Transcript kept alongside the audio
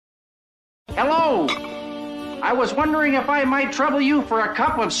Hello. I was wondering if I might trouble you for a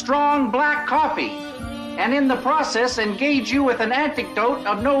cup of strong black coffee, and in the process engage you with an anecdote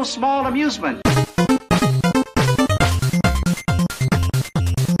of no small amusement.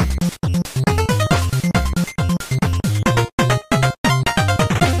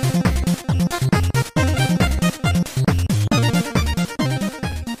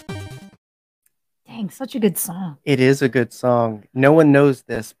 Such a good song. It is a good song. No one knows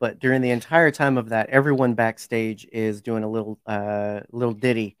this, but during the entire time of that, everyone backstage is doing a little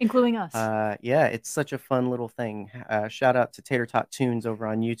ditty, including us. Yeah, it's such a fun little thing. Shout out to Tater Tot Tunes over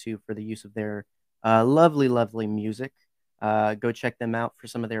on YouTube for the use of their lovely music. Go check them out for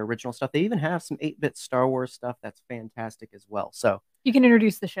some of their original stuff. They even have some 8-bit Star Wars stuff that's fantastic as well. So you can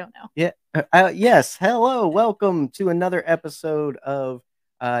introduce the show now. Yeah. Yes. Hello. Welcome to another episode of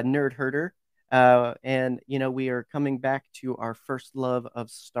Nerd Herder. And we are coming back to our first love of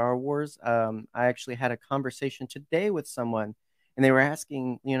Star Wars. I actually had a conversation today with someone, and they were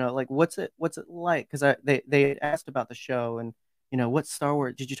asking, like, what's it like? Because they had asked about the show, and what's Star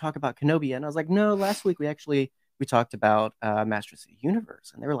Wars? Did you talk about Kenobi? And I was like, no, last week we talked about Masters of the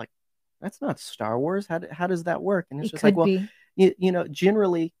Universe, and they were like, that's not Star Wars. How does that work? And it's just like, well,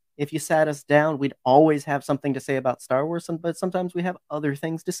 generally, if you sat us down, we'd always have something to say about Star Wars, but sometimes we have other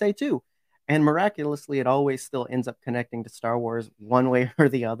things to say too. And miraculously, it always still ends up connecting to Star Wars one way or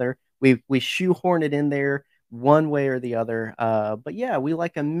the other. We shoehorn it in there one way or the other. But yeah, we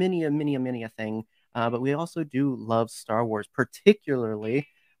like a many a thing. But we also do love Star Wars, particularly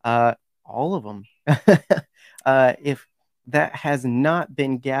all of them. If that has not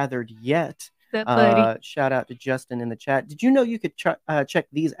been gathered yet, shout out to Justin in the chat. Did you know you could check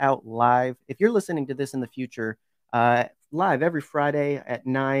these out live? If you're listening to this in the future, live every Friday at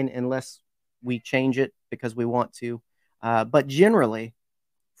 9, unless we change it because we want to. But generally,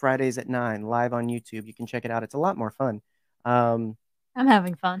 Fridays at 9, live on YouTube. You can check it out. It's a lot more fun. I'm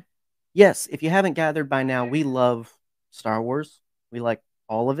having fun. Yes, if you haven't gathered by now, we love Star Wars. We like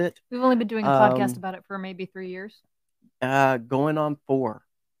all of it. We've only been doing a podcast about it for maybe 3 years. Going on 4.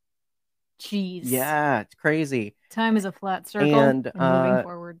 Jeez. Yeah, it's crazy. Time is a flat circle and moving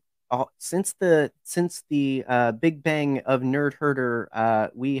forward. Since the Big Bang of Nerd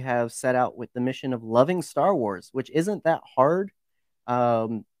Herder, we have set out with the mission of loving Star Wars, which isn't that hard,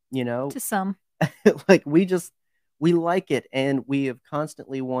 To some. Like we like it, and we have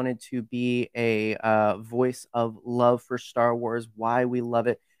constantly wanted to be a voice of love for Star Wars, why we love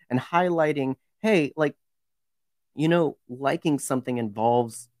it, and highlighting, hey, like, liking something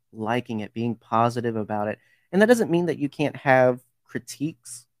involves liking it, being positive about it, and that doesn't mean that you can't have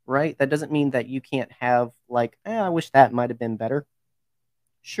critiques. Right? That doesn't mean that you can't have like, I wish that might have been better.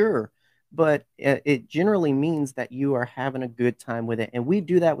 Sure. But it generally means that you are having a good time with it. And we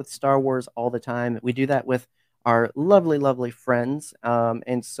do that with Star Wars all the time. We do that with our lovely friends.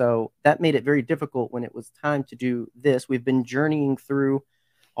 And so that made it very difficult when it was time to do this. We've been journeying through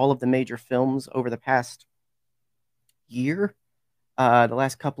all of the major films over the past year, the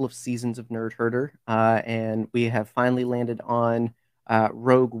last couple of seasons of Nerd Herder. And we have finally landed on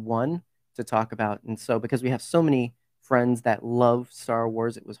Rogue One to talk about. And so because we have so many friends that love Star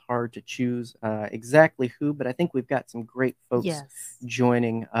Wars, it was hard to choose exactly who, but I think we've got some great folks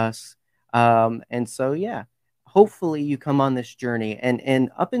joining us. And so, yeah, hopefully you come on this journey. And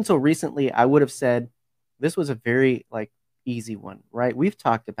up until recently, I would have said this was a very easy one, right? We've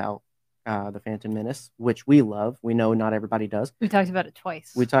talked about The Phantom Menace, which we love. We know not everybody does. We talked about it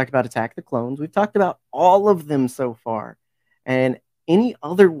twice. We talked about Attack of the Clones. We've talked about all of them so far. And any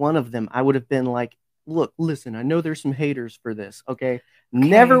other one of them, I would have been like, look, listen, I know there's some haters for this, okay?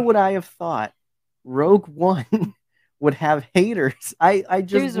 Never would I have thought Rogue One would have haters. I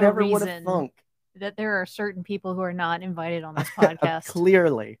just never would have thunk. That there are certain people who are not invited on this podcast.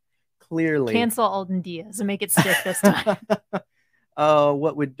 Clearly. Cancel Alden Diaz and make it stick this time. Oh,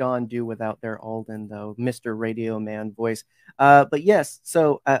 what would Dawn do without their Alden, though? Mr. Radio Man voice. But yes,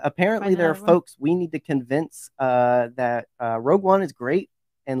 so apparently there are folks we need to convince that Rogue One is great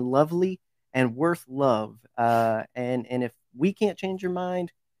and lovely and worth love. And if we can't change your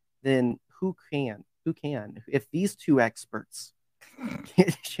mind, then who can? Who can? If these two experts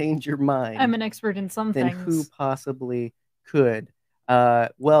can't change your mind, I'm an expert in some then things. Who possibly could?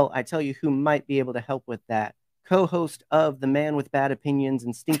 Well, I tell you who might be able to help with that. Co-host of The Man with Bad Opinions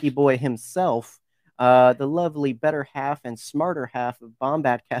and Stinky Boy himself, the lovely better half and smarter half of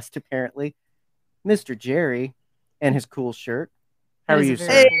Bombatcast, apparently, Mr. Jerry, and his cool shirt. How are you, sir?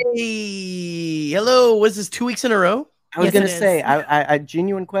 Hey, hello. Was this 2 weeks in a row? I was going to say, I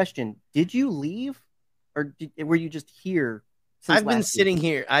genuine question. Did you leave, or were you just here I've been last week. sitting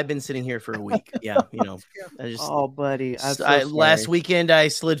here. I've been sitting here for a week. Yeah, you know. I just Oh, buddy, I'm so last sorry. weekend I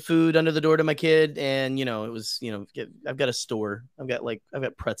slid food under the door to my kid, and you know it was I've got a store. I've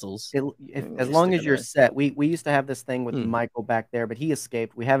got pretzels. As Just long stick as it you're there. set, we used to have this thing with Hmm. Michael back there, but he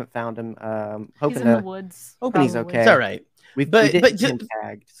escaped. We haven't found him. He's Hoping in the to, woods. hoping he's probably. okay. It's all right. We But- didn't but get him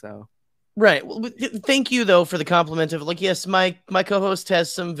tagged, so Right. Well, thank you though for the compliment of yes, my co-host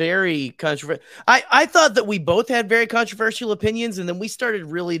has some very controversial. I thought that we both had very controversial opinions, and then we started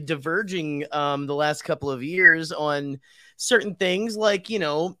really diverging the last couple of years on certain things, like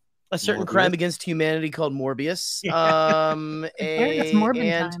a certain crime Morbius. against humanity called Morbius. It's Morbin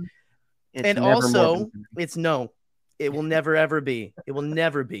and time. it's and never also Morbin. it will never ever be. It will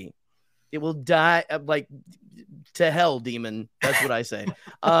never be. It will die to hell, demon. That's what I say.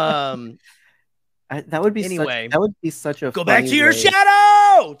 That would be Anyway. such a Go back funny to your way-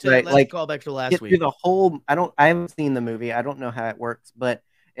 shadow. Right, Let's like, call back to last Get week. through the whole. I haven't seen the movie. I don't know how it works, but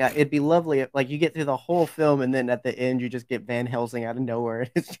yeah, it'd be lovely if like you get through the whole film and then at the end you just get Van Helsing out of nowhere.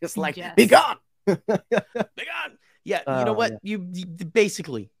 It's just like Yes. be gone. Big on. Yeah, you know Oh, what? yeah. You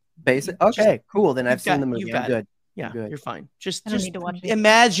basically. Basic. Just- Okay, cool. Then I've you've got- seen the movie. you've I'm got good. Yeah, Good. you're fine. Just I don't need to watch it.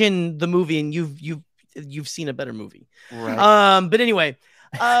 imagine the movie and you've seen a better movie. Right. But anyway,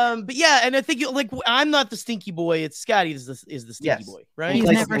 but yeah, and I think I'm not the stinky boy. It's Scotty is the stinky Yes. boy, right? He's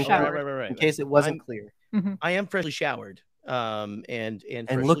Like, never in- showered. Right. In case it wasn't I'm- clear. I am freshly showered. And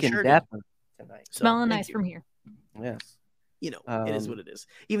freshly looking shirted. dapper tonight. So, Smelling thank nice you. from here. Yes. It is what it is.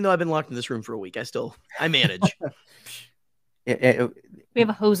 Even though I've been locked in this room for a week, I manage. We have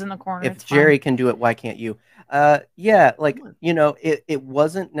a hose in the corner. If it's fine. Jerry can do it, why can't you? Yeah, like Come on. it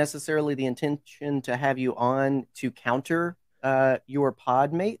wasn't necessarily the intention to have you on to counter your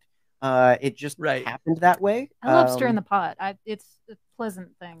pod mate. It just Right. happened that way. I love stirring the pot. It's a pleasant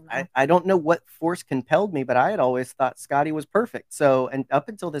thing. Though. I don't know what force compelled me, but I had always thought Scotty was perfect. So, and up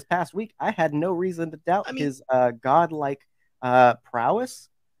until this past week, I had no reason to doubt I mean- his godlike prowess.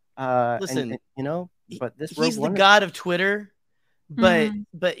 Listen, but this He's Rogue the One- god of Twitter, but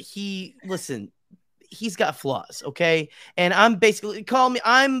Mhm. he's got flaws, okay? And I'm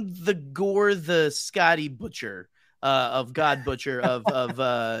the Gore the Scotty Butcher of God Butcher of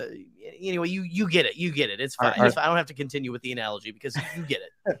anyway, you get it. It's fine. Our- I don't have to continue with the analogy because you get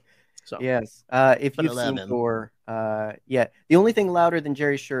it. So Yes. If But I you've love seen him. Thor, yeah. The only thing louder than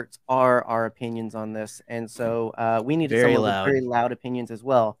Jerry's shirts are our opinions on this, and so we needed Very some of loud. the very loud opinions as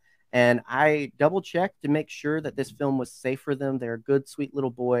well. And I double checked to make sure that this film was safe for them. They're a good, sweet little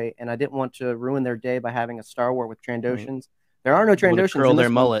boy, and I didn't want to ruin their day by having a Star Wars with Trandoshans. There are no Able to Trandoshans curl in their this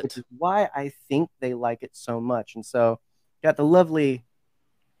one, mullet. which is why I think they like it so much. And so, got the lovely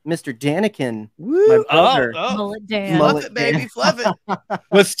Mr. Danikin, Woo! brother. Mullet Dan. Mullet. Fluff it, baby, fluff it.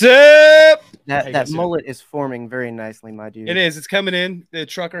 What's up? that How that you doing? mullet is forming very nicely, my dude. It is. It's coming in. The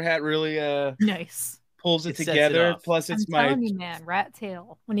trucker hat really Nice. pulls it It sets it together. off. Plus, it's I'm my. telling you, man, rat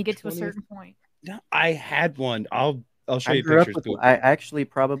tail. When you get to a 20th certain point. No, I had one. I'll show I you grew up pictures. with. Boop. I actually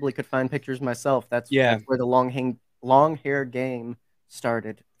probably could find pictures myself. That's where the long hair game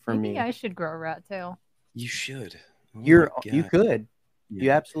started for Maybe me. I should grow a rat tail. You should. Oh You my God. could. Yeah.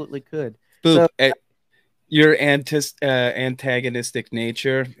 You absolutely could. Boop. So- Your antagonistic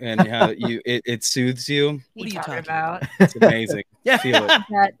nature and how it soothes you. What are you talking talking about? It's amazing. Yeah. Feel it.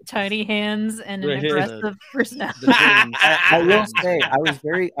 Got tiny hands and an Right here. aggressive personality. The twins. I will say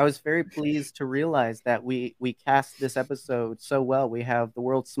I was very pleased to realize that we cast this episode so well. We have the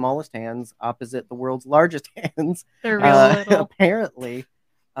world's smallest hands opposite the world's largest hands. They're real little. Apparently.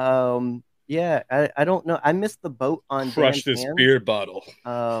 Yeah, I don't know. I missed the boat on Crush Dan's this hands, beer bottle.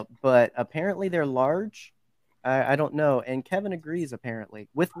 but apparently they're large. I don't know, and Kevin agrees. Apparently,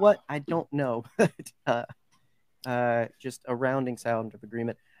 with what I don't know, but just a rounding sound of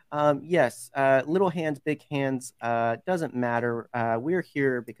agreement. Yes, little hands, big hands, doesn't matter. We're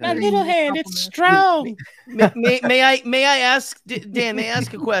here because My little hand, it's strong. may I ask Dan? May I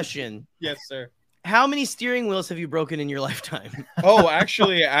ask a question? Yes, sir. How many steering wheels have you broken in your lifetime? Oh,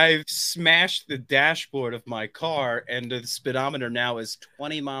 actually, I've smashed the dashboard of my car, and the speedometer now is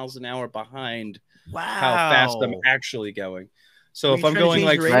 20 miles an hour behind Wow. how fast I'm actually going. So Were if you I'm trying to going change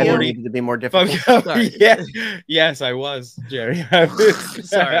like the radio 40, needed to be more if I'm difficult. going, Sorry. yes, I was, Jerry.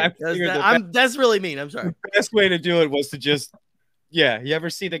 Sorry, I figured that's really mean. I'm sorry. the best way to do it was to just, you ever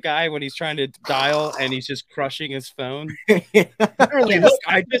see the guy when he's trying to dial and he's just crushing his phone? Hey, look,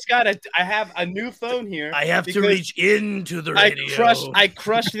 I have a new phone here. I have to because reach into the radio. I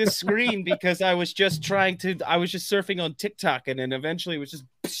crushed this screen because I was just surfing on TikTok, and then eventually it was just.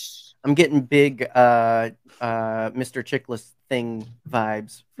 I'm getting big Mr. Chickless thing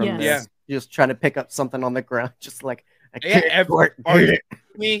vibes from Yes. this. Just trying to pick up something on the ground, just like I can't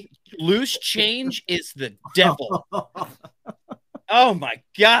me loose change is the devil. Oh my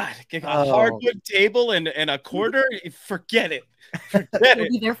God! A hardwood table and a quarter. Forget it. Forget We'll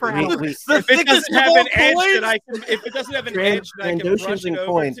it. be there for hours. If it doesn't have an edge that I can, if it doesn't have an edge that I can brush it over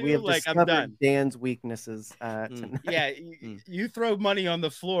coins, to, we have like I'm discovered done. Dan's weaknesses tonight. Yeah, you throw money on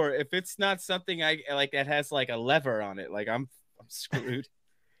the floor. If it's not something I like that has like a lever on it, like I'm screwed.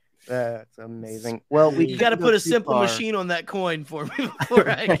 That's amazing. Well, You got to put a simple machine on that coin for me before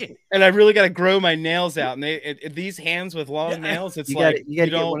I can. And I really got to grow my nails out. And these hands with long nails, it's you like gotta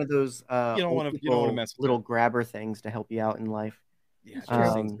get one of those you don't want to mess with little grabber things to help you out in life. Yeah,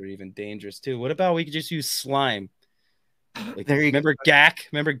 those things are even dangerous too. What about we could just use slime? Like, there you remember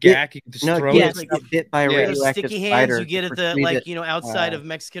GAC? Remember GAC? You could just throw it. Like bit by a radioactive sticky spider. hands you get at the like outside of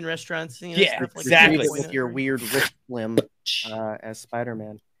Mexican restaurants. You know, yeah, stuff like exactly. that. With your weird wrist limb as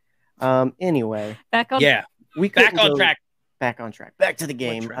Spider-Man. Anyway, back on back on track. Back on track. Back to the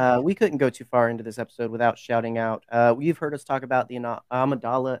game. We couldn't go too far into this episode without shouting out. You've heard us talk about the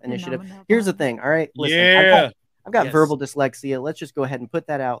Amidala initiative. Here's the thing. All right, listen. I've got verbal dyslexia. Let's just go ahead and put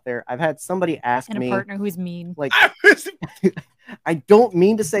that out there. I've had somebody ask me, and a partner who's mean. Like, I don't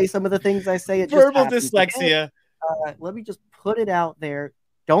mean to say some of the things I say. It verbal just dyslexia. Let me just put it out there.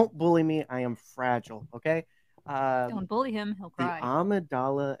 Don't bully me. I am fragile. Okay. Don't bully him. He'll cry. The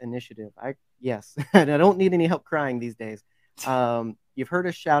Amidala initiative. Yes, and I don't need any help crying these days. You've heard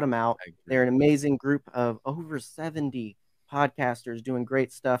us shout them out. They're an amazing group of over 70 podcasters doing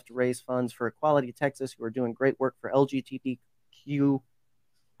great stuff to raise funds for Equality Texas, who are doing great work for LGBTQ.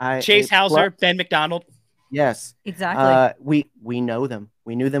 Chase Hauser, Ben McDonald. Yes, exactly. We know them.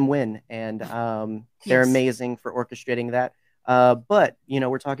 We knew them when, and they're amazing for orchestrating that. But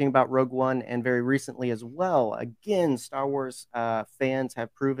we're talking about Rogue One, and very recently as well. Again, Star Wars fans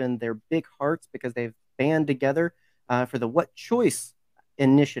have proven their big hearts because they've band together for the What Choice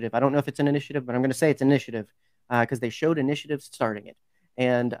initiative. I don't know if it's an initiative, but I'm going to say it's initiative because they showed initiatives starting it.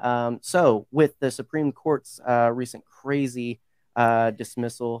 And so with the Supreme Court's recent crazy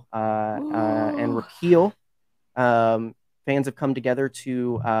dismissal and repeal, fans have come together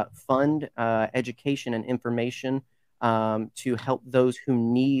to fund education and information to help those who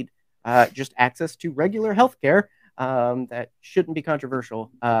need just access to regular healthcare. That shouldn't be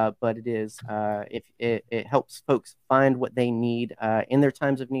controversial, but it is. If it helps folks find what they need in their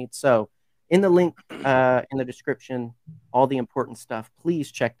times of need. So in the link in the description, all the important stuff,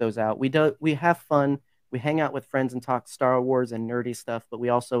 please check those out. We have fun. We hang out with friends and talk Star Wars and nerdy stuff, but we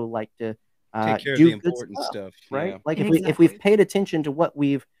also like to take care do of the important stuff, right? Yeah. Like if we've paid attention to what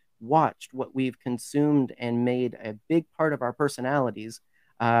we've watched, what we've consumed, and made a big part of our personalities,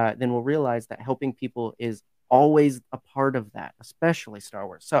 then we'll realize that helping people is always a part of that, especially Star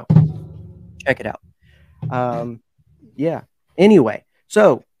Wars. So check it out. Yeah. Anyway,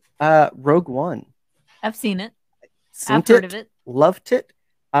 so Rogue One. I've seen it. I've heard of it. Loved it.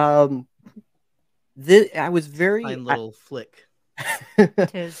 I was very fine little flick.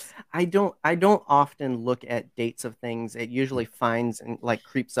 I don't often look at dates of things. It usually finds and like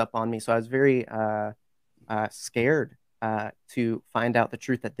creeps up on me. So I was very scared to find out the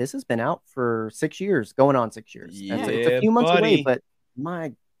truth that this has been out for 6 years, going on 6 years. Yeah, it's a few months away, but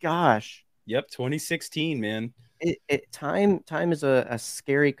my gosh. Yep, 2016, man. Time is a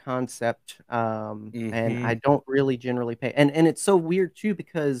scary concept, and I don't really generally pay. And it's so weird too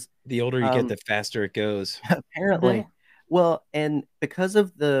because the older you get, the faster it goes. Apparently. Well, and because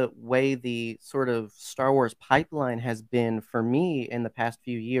of the way the sort of Star Wars pipeline has been for me in the past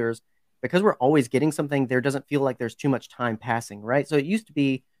few years, because we're always getting something, there doesn't feel like there's too much time passing, right? So it used to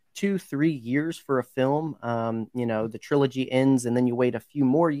be 2-3 years for a film. The trilogy ends and then you wait a few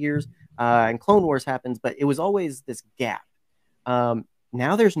more years and Clone Wars happens, but it was always this gap.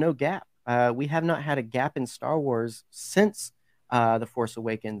 Now there's no gap. We have not had a gap in Star Wars since The Force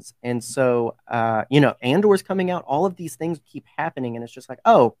Awakens. And so, Andor's coming out, all of these things keep happening. And it's just like,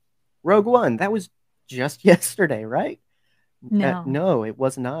 oh, Rogue One, that was just yesterday, right? No, it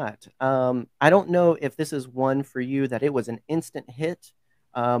was not. I don't know if this is one for you that it was an instant hit,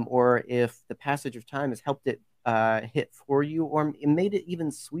 or if the passage of time has helped it hit for you, or it made it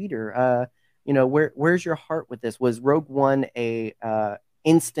even sweeter. Where's your heart with this? Was Rogue One a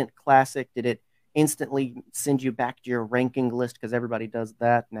instant classic? Did it instantly send you back to your ranking list? Because everybody does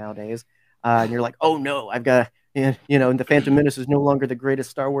that nowadays. And you're like, oh no, I've got, and The Phantom Menace is no longer the greatest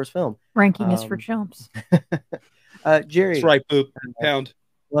Star Wars film. Ranking is for chumps. Jerry. That's right, Boop. Pound.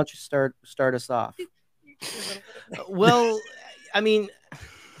 Why don't you start us off? Well, I mean,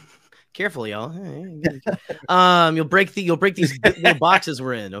 Careful, y'all. You'll break these little boxes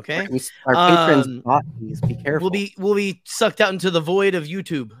we're in. Okay. Our patrons bought these. Be careful. We'll be sucked out into the void of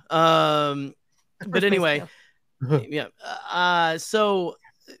YouTube. But anyway, yeah. So,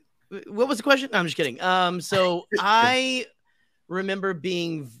 what was the question? No, I'm just kidding. So I remember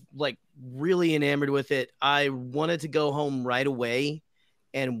being like really enamored with it. I wanted to go home right away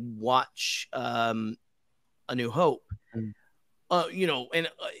and watch A New Hope. You know, and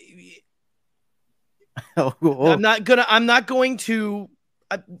I'm not going to.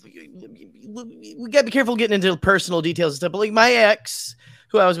 We gotta be careful getting into personal details and stuff. But like my ex,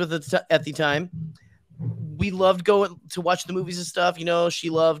 who I was with at the time, we loved going to watch the movies and stuff. You know, she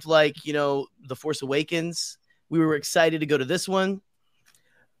loved like The Force Awakens. We were excited to go to this one.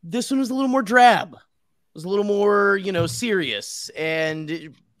 This one was a little more drab. It was a little more serious,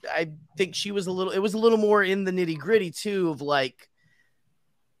 and I think it was a little more in the nitty gritty too of like,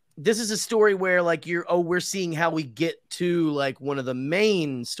 this is a story where like we're seeing how we get to like one of the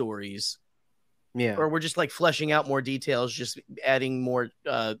main stories. Yeah. Or we're just like fleshing out more details, just adding more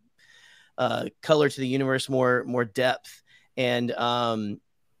color to the universe, more depth. And it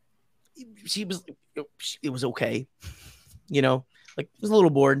was okay. Like it was a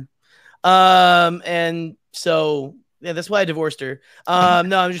little bored. And so yeah, that's why I divorced her.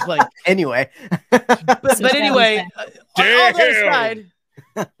 No, I'm just like anyway. but anyway,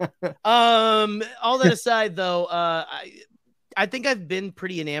 all that aside, though, I think I've been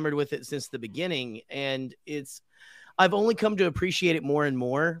pretty enamored with it since the beginning, and I've only come to appreciate it more and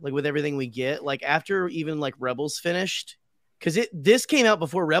more, like with everything we get. Like after even like Rebels finished, because this came out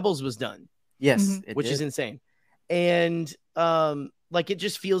before Rebels was done. Yes, which is insane, and like it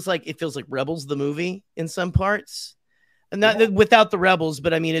feels like Rebels the movie in some parts. And not without the Rebels,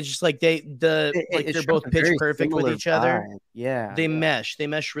 but I mean, it's just like they're both pitch perfect with each other. Yeah, they mesh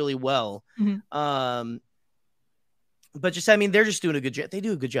really well. Mm-hmm. But just, I mean, they're just doing a good job. They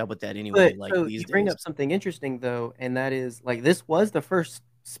do a good job with that anyway. But, like so these you bring up something interesting though, and that is like this was the first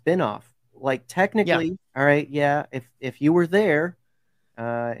spinoff. Like technically, all right, yeah. If you were there,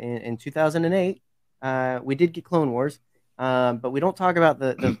 in 2008, we did get Clone Wars, but we don't talk about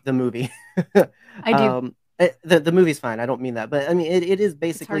the movie. I do. The movie's fine. I don't mean that, but I mean it is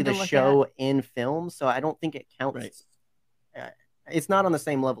basically the show in film, so I don't think it counts. Right. It's not on the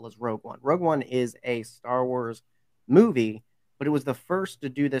same level as Rogue One. Rogue One is a Star Wars movie, but it was the first to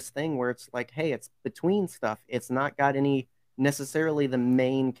do this thing where it's like, hey, it's between stuff. It's not got any necessarily the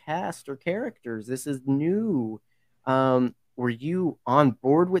main cast or characters. This is new. Were you on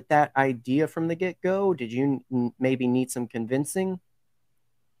board with that idea from the get-go? Did you maybe need some convincing?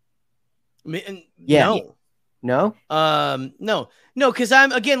 Yeah. No. No, because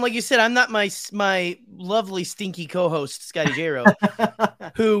I'm, again, like you said, I'm not my lovely stinky co-host Scotty J-Ro,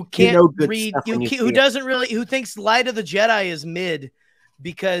 who can't read, who thinks Light of the Jedi is mid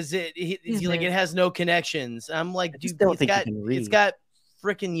because it has no connections. I'm like, dude, it's got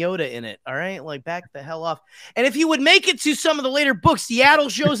freaking Yoda in it. All right, like back the hell off. And if you would make it to some of the later books, Seattle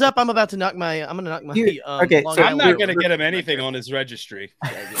shows up. I'm gonna knock my. Okay, so I'm not gonna get him anything on his registry.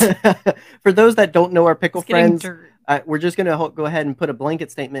 For those that don't know our pickle friends, we're just gonna go ahead and put a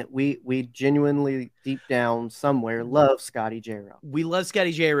blanket statement. We genuinely deep down somewhere love Scotty J-Ro. We love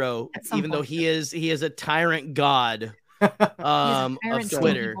Scotty J-Ro, even though he is a tyrant god. Of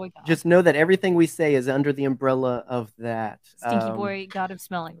Twitter. Just know that everything we say is under the umbrella of that. Stinky boy, god of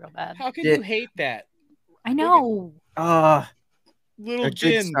smelling real bad. How can you hate that? I know. Little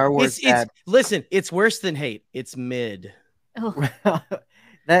Jin. Star Wars listen, it's worse than hate. It's mid.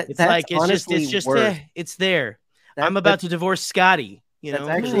 It's there. I'm about to divorce Scotty. That's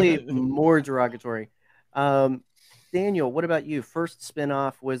actually more derogatory. Daniel, what about you? First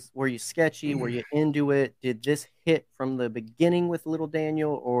spinoff, were you sketchy? Were you into it? Did this hit from the beginning with Little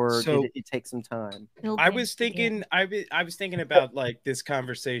Daniel, or did it take some time? I was thinking about like this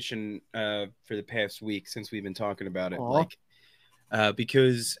conversation for the past week since we've been talking about it. Like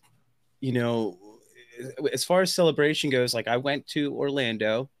because as far as celebration goes, like I went to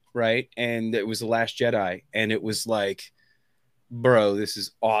Orlando, right? And it was The Last Jedi, and it was like, bro, this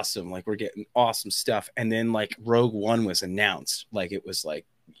is awesome. Like we're getting awesome stuff. And then like Rogue One was announced. Like it was like,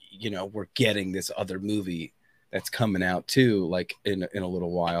 we're getting this other movie that's coming out too, like in a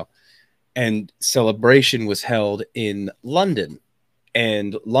little while. And Celebration was held in London.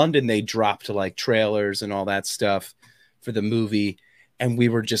 And London, they dropped like trailers and all that stuff for the movie. And we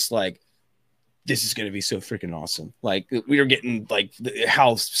were just like, this is going to be so freaking awesome. Like we were getting like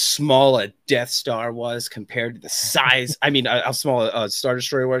how small a Death Star was compared to the size. I mean, how small a Star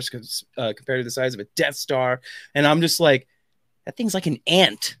Destroyer was compared to the size of a Death Star. And I'm just like, that thing's like an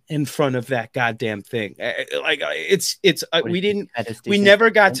ant in front of that goddamn thing. We never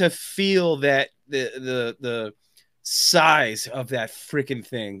got to feel that the size of that freaking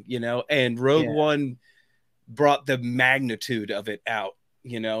thing, you know, and Rogue One brought the magnitude of it out,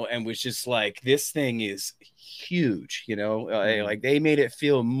 you know, and was just like, this thing is huge, you know, like they made it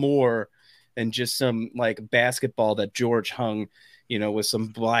feel more than just some like basketball that George hung, you know, with some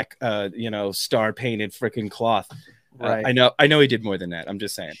black, you know, star painted freaking cloth. Right. I know he did more than that. I'm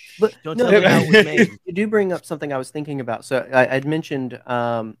just saying. But Don't tell me how it was made. You do bring up something I was thinking about. So I'd mentioned,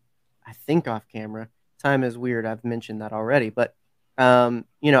 I think off camera, time is weird. I've mentioned that already, but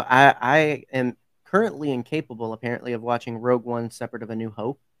you know, I am currently incapable, apparently, of watching Rogue One separate of A New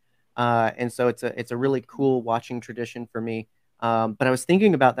Hope, and so it's a really cool watching tradition for me. But I was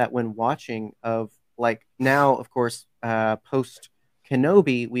thinking about that when watching of like now, of course, post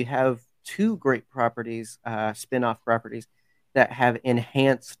Kenobi, we have two great properties, spin-off properties that have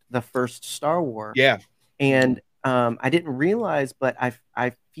enhanced the first Star Wars. Yeah, and I didn't realize, but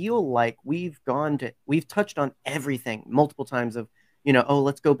I feel like we've touched on everything multiple times of, you know, oh,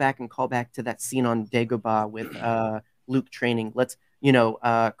 let's go back and call back to that scene on Dagobah with Luke training. Let's, you know,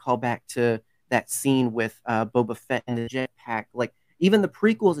 call back to that scene with Boba Fett and the jetpack. Like even the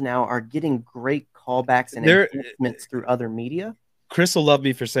prequels now are getting great callbacks and enhancements through other media. Chris will love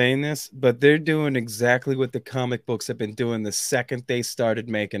me for saying this, but they're doing exactly what the comic books have been doing the second they started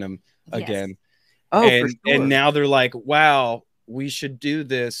making them again. Oh, and, for sure. And now they're like, wow, we should do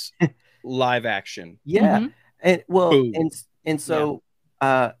this live action. Yeah. And well, Boom. and so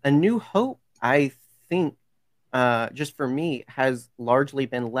A New Hope, I think, just for me, has largely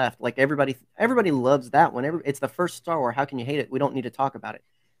been left. Like everybody loves that one. It's the first Star Wars. How can you hate it? We don't need to talk about it.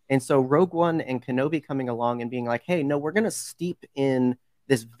 And so Rogue One and Kenobi coming along and being like, hey, no, we're going to steep in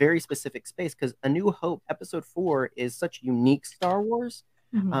this very specific space, because A New Hope Episode 4 is such unique Star Wars,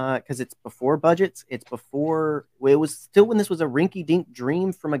 because it's before budgets. It was still when this was a rinky-dink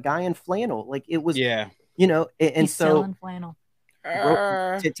dream from a guy in flannel. Like it was, you know, and He's so selling flannel.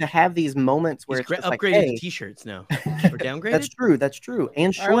 to have these moments where it's just upgraded like, hey, t-shirts now or downgraded. That's true.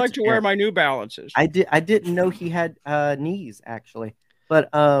 And shorts. I like to wear my New Balances. I didn't know he had knees, actually. But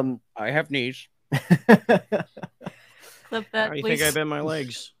I have knees. Clip that, How do you please. think I bend my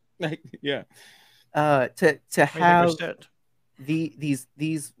legs? Yeah. To have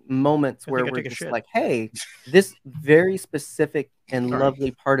these moments where we're just like, hey, this very specific and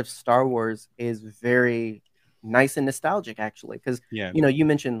lovely part of Star Wars is very nice and nostalgic, actually, because you know, you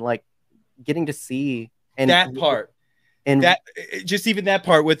mentioned like getting to see that part. And that just even that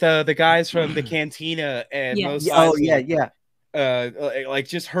part with the guys from the cantina and Mos Eisley. Like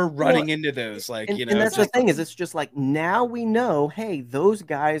just her running into those, like, you know, and that's the thing, is it's just like, now we know, hey, those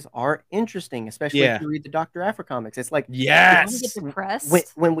guys are interesting, especially if you read the Dr. Aphra comics. It's like, Get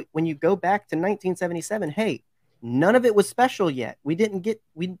depressed. when you go back to 1977, hey, none of it was special yet.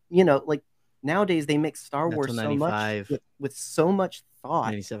 You know, like nowadays they make Star Wars so much with so much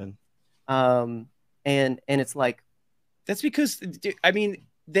thought. 97. And it's like, that's because, I mean,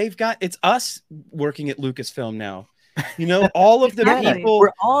 it's us working at Lucasfilm now. You know, all of the people,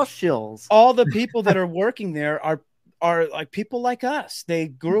 we're all shills. All the people that are working there are like people like us. They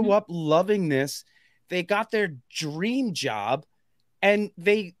grew up loving this. They got their dream job, and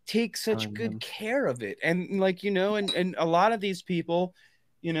they take such good care of it. And like, you know, and a lot of these people,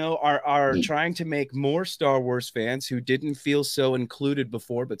 you know, are trying to make more Star Wars fans who didn't feel so included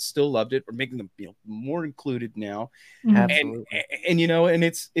before, but still loved it, or making them feel more included now. And you know, and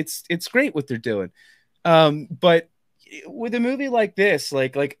it's great what they're doing. But with a movie like this,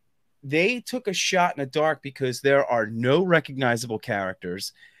 like they took a shot in the dark because there are no recognizable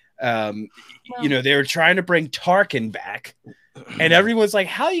characters. You know, they were trying to bring Tarkin back, and everyone's like,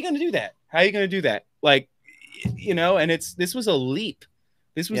 how are you going to do that? How are you going to do that? Like, you know, and this was a leap.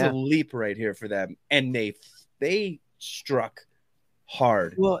 This was a leap right here for them. And they struck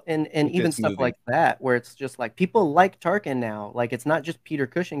hard. Well, and even stuff like that, where it's just like, people like Tarkin now. Like, it's not just Peter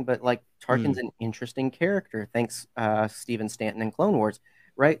Cushing, but like Tarkin's an interesting character, thanks Stephen Stanton and Clone Wars,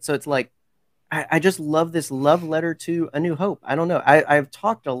 right? So it's like, I just love this love letter to A New Hope. I don't know. I've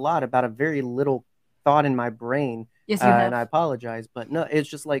talked a lot about a very little thought in my brain. Yes, you have. And I apologize, but no, it's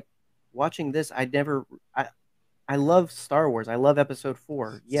just like watching this. I love Star Wars. I love Episode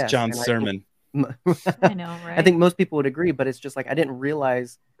 4. Yes, John's sermon. I know, right? I think most people would agree, but it's just like, I didn't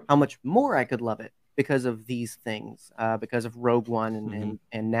realize how much more I could love it because of these things, because of Rogue One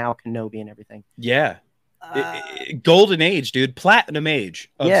and now Kenobi and everything. Yeah. Golden age, dude. Platinum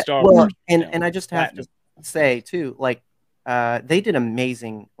age of Star Wars. And I just have to say too, like, they did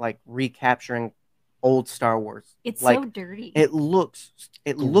amazing, like recapturing old Star Wars. It's like so dirty. it looks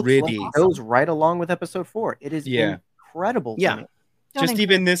like Gritty. it goes right along with episode 4. It is Yeah. incredible to Yeah. me. Don't Just encourage-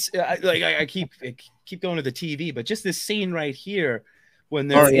 even this, I keep going to the TV, but just this scene right here when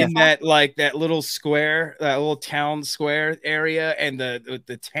they're yeah. in that like that little square, that little town square area, and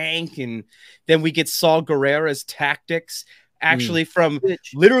the tank, and then we get Saw Gerrera's tactics actually from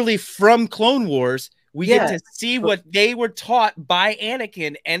Which- literally from Clone Wars. We Yeah. get to see what they were taught by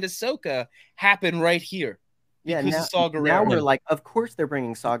Anakin and Ahsoka happen right here. Yeah, Because of Saw now Gerrera. we're like, of course they're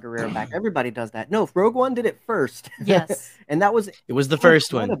bringing Saw Gerrera back. Everybody does that. No, Rogue One did it first. Yes. And that was It was the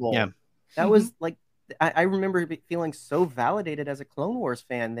first incredible. one. Yeah. That was like, I remember feeling so validated as a Clone Wars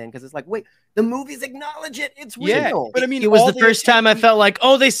fan then, because it's like, wait, the movies acknowledge it. It's Yeah, real. but I mean, It was all the first time I attention- felt like,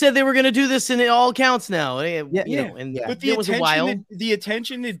 oh, they said they were going to do this, and it all counts now. You know, and yeah. But the it was a while. the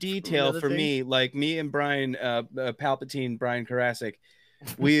attention to detail Another for thing. me, like me and Brian Palpatine, Brian Karasik,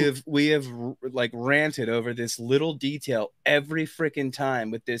 we have like ranted over this little detail every freaking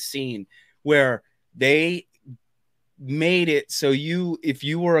time with this scene where they made it so if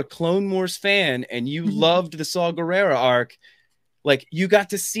you were a Clone Wars fan and you loved the Saw Gerrera arc, like you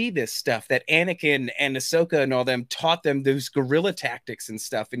got to see this stuff that Anakin and Ahsoka and all them taught them, those guerrilla tactics and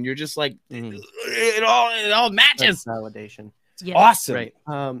stuff, and you're just like, it all matches. That's validation. Yes. Awesome. Right.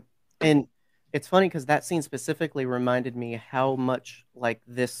 And it's funny because that scene specifically reminded me how much like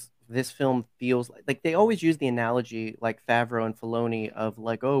this film feels like they always use the analogy like Favreau and Filoni of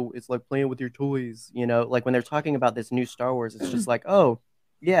like, oh, it's like playing with your toys, you know, like when they're talking about this new Star Wars, it's just like, oh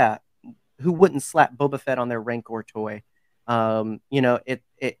yeah, who wouldn't slap Boba Fett on their Rancor toy? You know,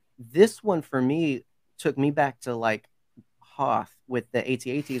 this one for me took me back to like Hoth with the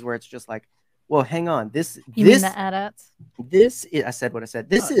AT-ATs where it's just like, well, hang on, You mean the AT-ATs? I said what I said.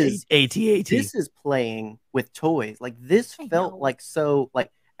 This is AT-AT. this is playing with toys. Like this I felt know. like so like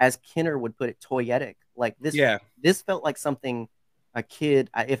as Kinner would put it, toyetic. Like this Yeah. this felt like something a kid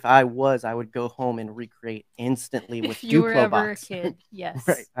if I would go home and recreate instantly with If you were Duplo ever a box. kid, yes.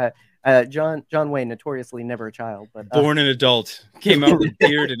 Right. John Wayne, notoriously never a child, but Born an adult, came out with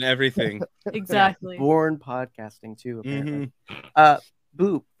beard and everything. Exactly. born podcasting too, apparently. Mhm.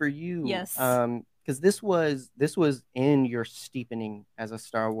 Boop, for you. Yes. Because this was in your steepening as a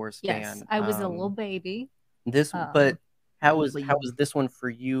Star Wars Yes. fan. I was a little baby. But how was Lee. this one for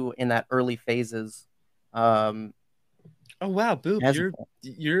you in that early phases? Oh wow, Boop, As-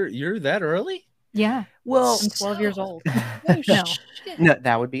 you're that early? Yeah. Well, I'm 12 years old. Oh, No. shit. No,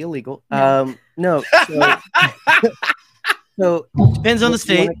 that would be illegal. No. No. So depends on the you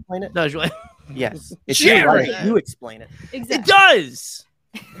state. wanna explain it? No, Joy. Yes, it's your Jared! right. You explain it. It Exactly. does.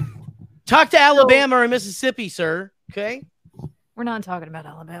 Talk to Alabama or Mississippi, sir. Okay. We're not talking about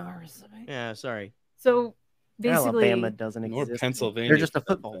Alabama or Mississippi. Yeah, sorry. So basically, Alabama doesn't Or exist. Pennsylvania. They're just a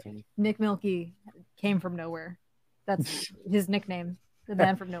football team. Nick Milky came from nowhere. That's his nickname, the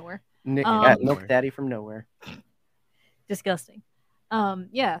man from nowhere. Nick, Um, Milk Daddy from nowhere. Disgusting.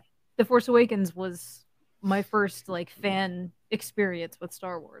 Yeah, The Force Awakens was my first like fan experience with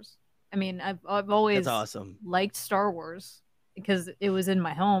Star Wars. I mean, I've always That's awesome. liked Star Wars because it was in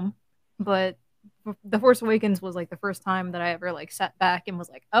my home, but The Force Awakens was like the first time that I ever like sat back and was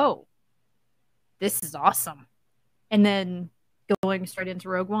like, "Oh, this is awesome." And then going straight into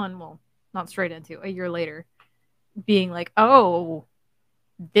Rogue One, well, not straight into, a year later, being like, "Oh,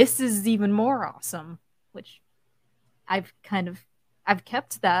 this is even more awesome," which I've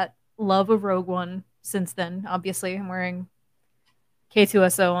kept that love of Rogue One since then. Obviously, I'm wearing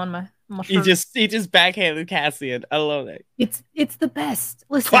K2SO on my He shirt. just backhanded Cassian. I love that. It's the best.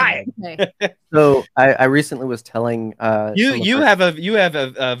 Listen, Quiet. okay. So I recently was telling You have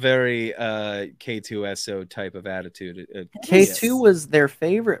a very K2SO type of attitude. K2 was their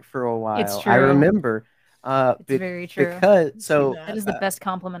favorite for a while. It's I true. remember. It's very true. Because so That is the best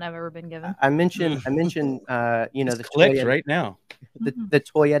compliment I've ever been given. I mentioned you know the clicked toyetic, right now. the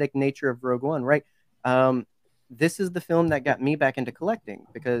toyetic nature of Rogue One, right? This is the film that got me back into collecting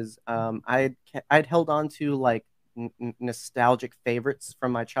because I'd held on to like nostalgic favorites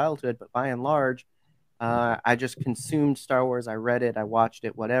from my childhood, but by and large, I just consumed Star Wars. I read it, I watched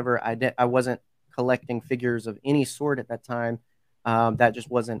it, whatever. I wasn't collecting figures of any sort at that time. That just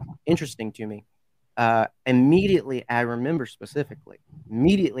wasn't interesting to me. Immediately, I remember specifically,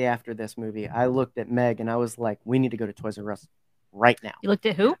 immediately after this movie, I looked at Meg and I was like, we need to go to Toys R Us right now. You looked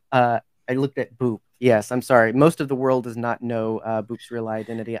at who? I looked at Boop. Yes, I'm sorry. Most of the world does not know Boop's real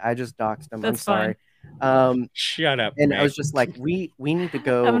identity. I just doxed him. That's I'm sorry. Shut up. And Meg. I was just like, we need to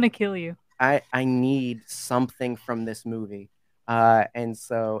go. I'm gonna kill you. I need something from this movie. And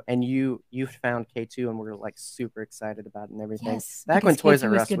you found K2 and we're like super excited about it and everything. Yes. Back when because Toys R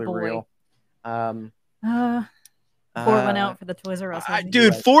K2 is Us good were boy. real. Before it went out for the Toys R Us.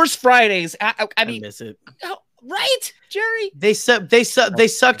 Dude, Force Fridays. I I mean, miss it. right, Jerry? They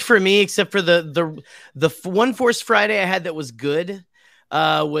sucked for me, except for the one Force Friday I had that was good.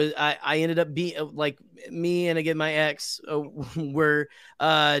 Was I ended up being like me and again my ex were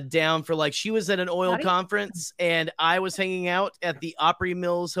down for like she was at an oil conference and I was hanging out at the Opry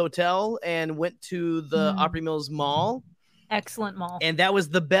Mills Hotel and went to the Opry Mills Mall. Excellent mall. And that was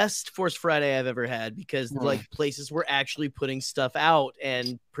the best Force Friday I've ever had because like places were actually putting stuff out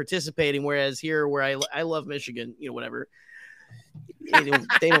and participating. Whereas here, where I love Michigan, you know, whatever. They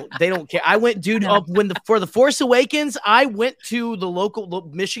don't care. I went, dude, for the Force Awakens, I went to the local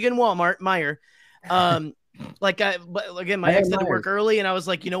Michigan Walmart, Meijer. But again, my ex had to work early, and I was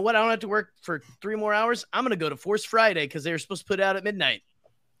like, you know what? I don't have to work for 3 more hours. I'm gonna go to Force Friday because they were supposed to put it out at midnight.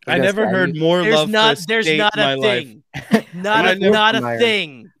 I never heard more love. There's not a thing. Not a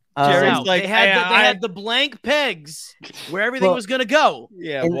thing. Jerry's like, they had the blank pegs where everything was gonna go.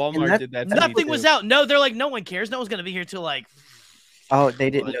 Yeah, Walmart did that. Nothing was out. No, they're like, no one cares. No one's gonna be here till like. Oh, they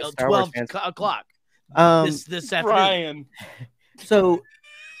didn't know Star 12 Wars o'clock. This afternoon. Brian. So,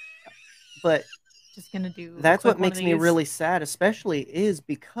 but just gonna do. That's what makes me really sad, especially is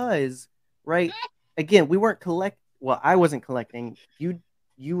because, right? Again, we weren't Well, I wasn't collecting.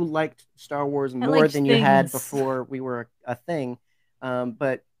 You liked Star Wars more than you had before we were a thing.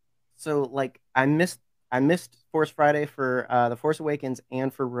 But so like I missed Force Friday for The Force Awakens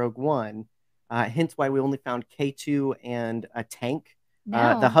and for Rogue One. Hence why we only found K2 and a tank,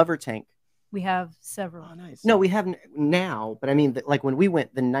 the hover tank. We have several. Oh, nice. No, we have now, but I mean, like when we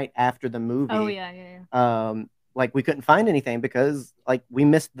went the night after the movie. Oh yeah. Like we couldn't find anything because like we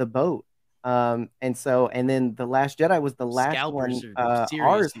missed the boat. And then The Last Jedi was the last Scalpers one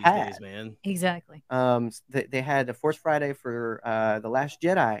ours had. Days, man. Exactly. They had a Force Friday for The Last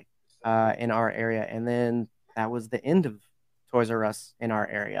Jedi in our area, and then that was the end of Toys R Us in our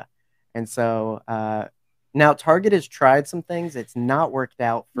area. And so now Target has tried some things. It's not worked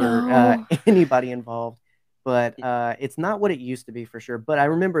out for anybody involved, but it's not what it used to be for sure. But I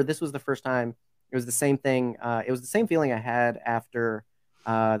remember this was the first time. It was the same thing. It was the same feeling I had after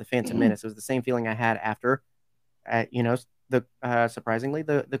The Phantom Menace. It was the same feeling I had after, surprisingly,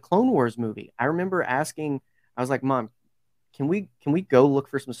 the Clone Wars movie. I remember asking, I was like, Mom, can we go look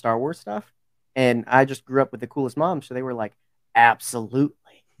for some Star Wars stuff? And I just grew up with the coolest mom, so they were like, absolutely.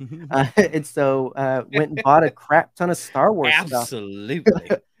 And so went and bought a crap ton of Star Wars stuff. Absolutely.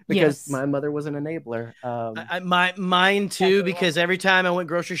 Because my mother was an enabler. Mine too, because every time I went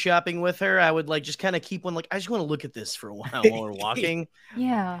grocery shopping with her, I would like just kind of keep one, like, I just want to look at this for a while while we're walking.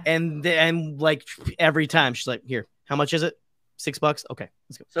 Yeah. And like every time she's like, here, how much is it? $6? Okay,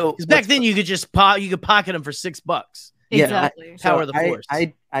 let's go. So back then you could just pocket them for $6. Exactly. Power of the Force.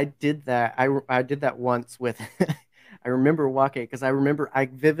 I did that. I did that once with I remember walking because I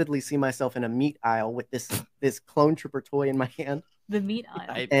vividly see myself in a meat aisle with this clone trooper toy in my hand. The meat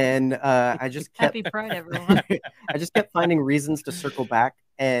aisle. And I just kept Happy Pride, everyone. I just kept finding reasons to circle back,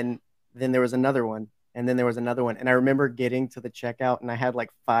 and then there was another one, and then there was another one, and I remember getting to the checkout, and I had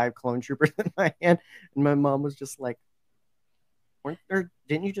like 5 clone troopers in my hand, and my mom was just like,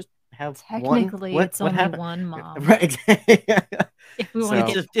 didn't you just have technically one? It's only happened? One mom, right? If we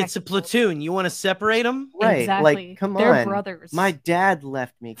want to it's a platoon. You want to separate them, right? Exactly. Like, come They're on, brothers. My dad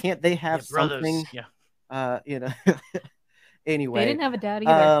left me. Can't they have something? Yeah. Anyway, they didn't have a dad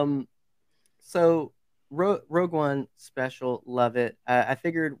either. So Rogue One special, love it. I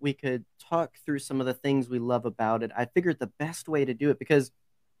figured we could talk through some of the things we love about it. I figured the best way to do it, because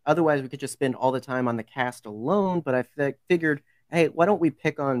otherwise we could just spend all the time on the cast alone. But I figured, hey, why don't we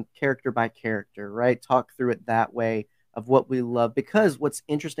pick on character by character, right? Talk through it that way of what we love. Because what's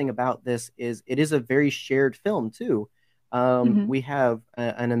interesting about this is it is a very shared film too. We have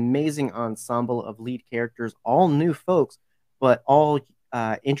an amazing ensemble of lead characters, all new folks, but all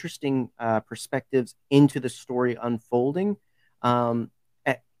interesting perspectives into the story unfolding.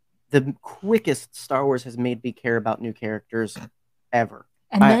 The quickest Star Wars has made me care about new characters ever.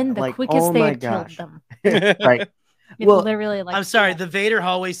 And then the quickest they killed them. Right. Well, they're really like. I'm sorry, the Vader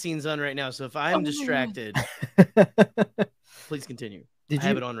hallway scene's on right now, so if I'm distracted, please continue. I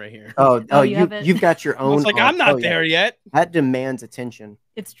have it on right here. You've got your own. It's like I'm not there yet. That demands attention.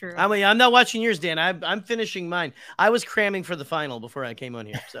 It's true. I mean, I'm not watching yours, Dan. I'm finishing mine. I was cramming for the final before I came on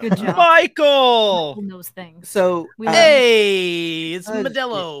here. So. Good job, Michael. those things. So hey, it's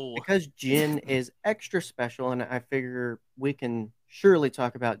Modelo. Because Jyn is extra special, and I figure we can surely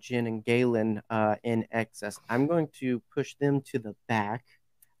talk about Jyn and Galen in excess. I'm going to push them to the back.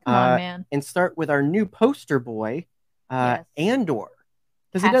 Come on, man. And start with our new poster boy, Yes. Andor.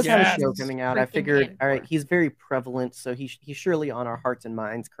 Because he does have a Yes. show coming out. I Freaking figured, all right, Andor. he's very prevalent, so he's surely on our hearts and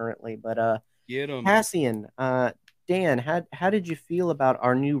minds currently. But Get him. Cassian, Dan, how did you feel about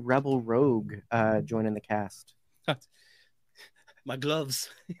our new Rebel Rogue joining the cast? My gloves.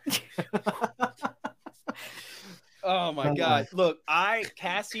 Oh my god! Look,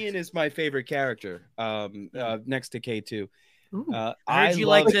 Cassian is my favorite character. Next to K2. Ooh. I heard you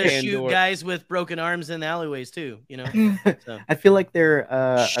love like to shoot Andor. guys with broken arms in alleyways too. You know. So. I feel like they're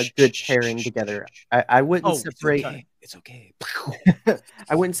a good pairing together. I wouldn't Oh, separate. It's okay.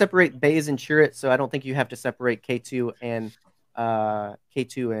 I wouldn't separate Baze and Chirrut, so I don't think you have to separate K2 and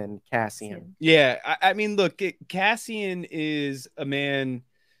Cassian. Yeah, I mean, look, Cassian is a man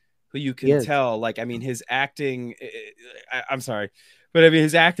who you He can is. tell. Like, I mean, his acting. I'm sorry, but I mean,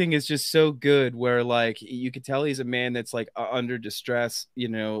 his acting is just so good. Where like you could tell he's a man that's like under distress. You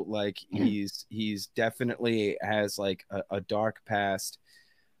know, like he's definitely has like a dark past.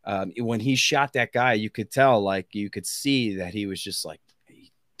 When he shot that guy, you could tell, like you could see that he was just like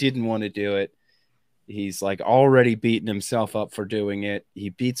he didn't want to do it. He's like already beating himself up for doing it. He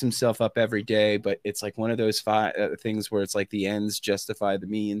beats himself up every day, but it's like one of those things where it's like the ends justify the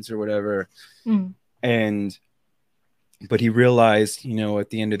means or whatever. Mm. But he realized, you know, at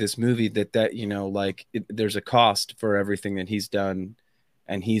the end of this movie that you know, like there's a cost for everything that he's done,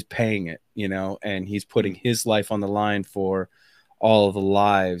 and he's paying it, you know, and he's putting his life on the line for all of the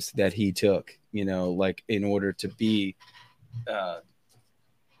lives that he took, you know, like in order to be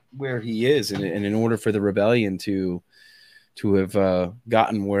where he is, and in order for the rebellion to have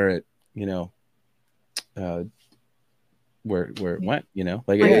gotten where it, you know, where it went, you know,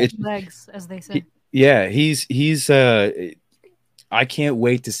 like Break legs, as they say. yeah, he's I can't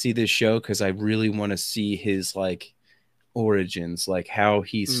wait to see this show because I really want to see his like origins, like how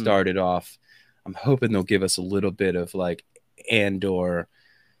he started off. I'm hoping they'll give us a little bit of like Andor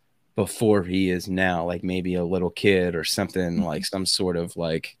before he is now, like maybe a little kid or something, like some sort of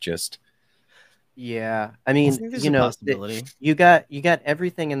like just. Yeah, I mean, there's you a know, possibility. you got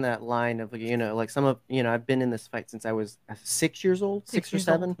everything in that line of, you know, like some of, you know, I've been in this fight since I was 6 years old, 6 or years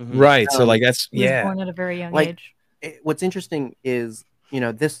old. 7. Right. So like that's He was born at a very young Like, age. What's interesting is, you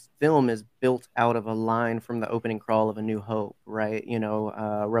know, this film is built out of a line from the opening crawl of A New Hope, right? You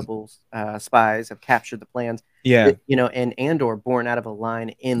know, rebels, spies have captured the plans. Yeah. You know, and Andor born out of a line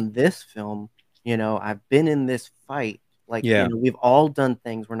in this film, you know, I've been in this fight. Like, Yeah. you know, we've all done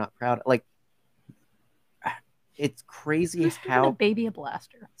things we're not proud of. Like, it's crazy Who's giving a how. baby a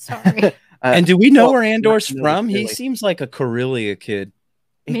blaster? Sorry. And do we know well, where Andor's not from? He really. seems like a Corellia kid.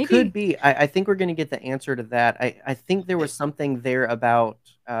 It Maybe. could be. I think we're going to get the answer to that. I think there was something there about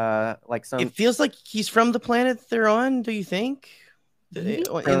like some. It feels like he's from the planet they're on. Do you think? In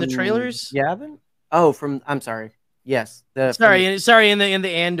the trailers? Yavin? Oh, I'm sorry. Yes. Sorry, in the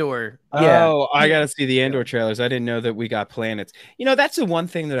Andor. Yeah. Oh, I gotta see the Andor trailers. I didn't know that we got planets. You know, that's the one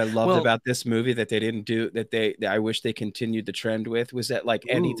thing that I loved Well- about this movie that they didn't do, that I wish they continued the trend with, was that like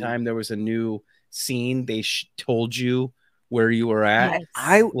anytime there was a new scene, they told you where you were at. Yes.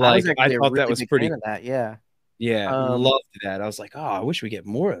 I Like, was I actually a thought that really was big pretty- fan of that. Yeah. Yeah, loved that. I was like, oh, I wish we get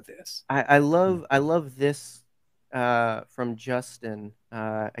more of this. I love this from Justin.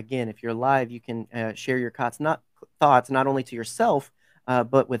 Again, if you're live, you can share your thoughts not only to yourself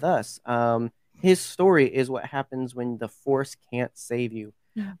but with us. His story is what happens when the Force can't save you.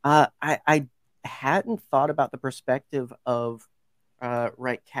 Yeah. I hadn't thought about the perspective of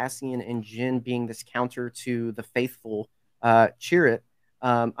right, Cassian and Jyn being this counter to the faithful Chirrut.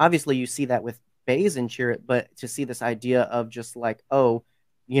 Obviously, you see that with Baze and Chirrut, but to see this idea of just like, oh,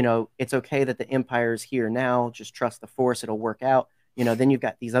 you know, it's okay that the Empire's here now. Just trust the Force; it'll work out. You know, then you've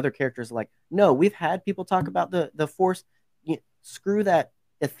got these other characters like, no, we've had people talk about the Force. Screw that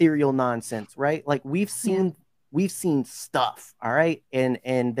ethereal nonsense, right? Like we've seen stuff, all right, and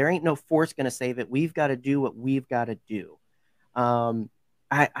there ain't no Force gonna save it. We've got to do what we've got to do.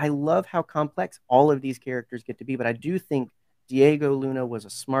 I love how complex all of these characters get to be, but I do think Diego Luna was a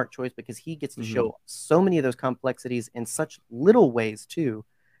smart choice because he gets to show so many of those complexities in such little ways too.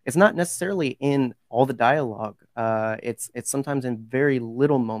 It's not necessarily in all the dialogue. It's sometimes in very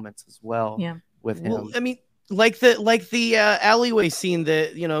little moments as well. Yeah. With him. Well, I mean, like the alleyway scene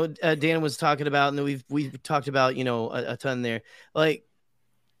that, you know, Dan was talking about, and that we've talked about, you know, a ton there. Like,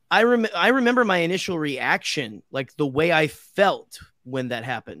 I remember my initial reaction, like the way I felt when that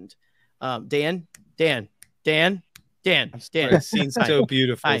happened. Dan. That scene's so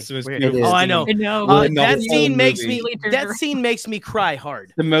beautiful. Hi. It's the most We're- beautiful. Oh, I know. I know. in the that whole scene makes movie. me makes me cry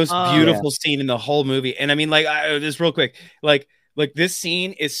hard. The most Oh. beautiful scene in the whole movie. And I mean, like, just real quick, like this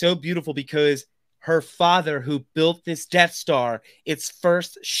scene is so beautiful because her father, who built this Death Star, its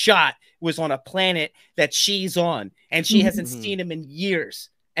first shot was on a planet that she's on, and she hasn't seen him in years.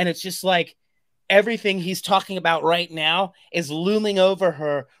 And it's just like everything he's talking about right now is looming over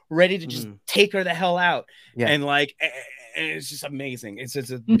her, ready to just take her the hell out. Yeah. And like, it's just amazing. It's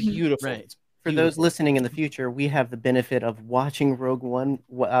a beautiful. Right. For those listening in the future, we have the benefit of watching Rogue One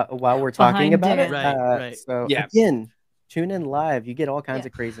while we're talking Behind about it. it. Right. So Yeah. again, tune in live. You get all kinds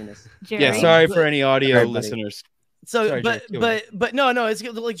of craziness. Jerry? Yeah, sorry for any audio Everybody. listeners. So, Sorry, but Jack, go but no, it's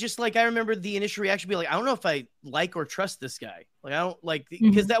like just like I remember the initial reaction be like, I don't know if I like or trust this guy. Like I don't like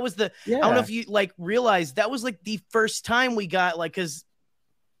because that was the I don't know if you like realize that was like the first time we got like because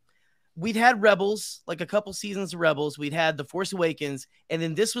we'd had Rebels, like a couple seasons of Rebels, we'd had The Force Awakens, and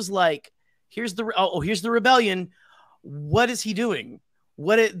then this was like here's the rebellion. What is he doing?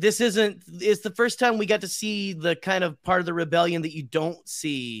 It's the first time we got to see the kind of part of the rebellion that you don't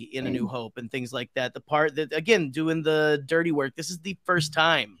see in A New Hope and things like that. The part that, again, doing the dirty work. This is the first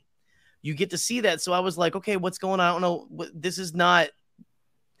time you get to see that. So I was like, okay, what's going on? I don't know. This is not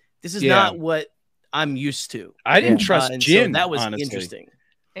what I'm used to. I didn't trust Jin. So that was honestly. interesting.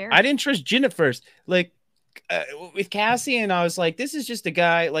 Fair. I didn't trust Jin at first. Like with Cassian, I was like, this is just a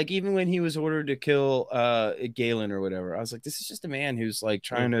guy. Like even when he was ordered to kill Galen or whatever, I was like, this is just a man who's like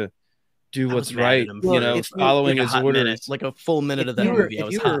trying to do what's right. You know, following his orders. Like a full minute of that If movie. I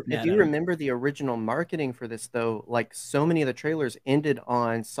was hot. If you remember the original marketing for this, though, like so many of the trailers ended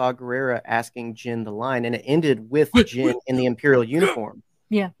on Saw Gerrera asking Jin the line, and it ended with Jin in the Imperial uniform.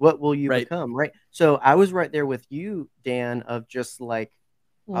 Yeah. What will you become? Right. So I was right there with you, Dan, of just like,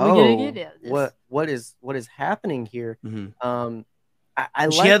 what is happening here? I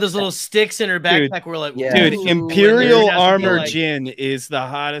she had those little sticks in her backpack. We're like, dude, Imperial armor Jin is the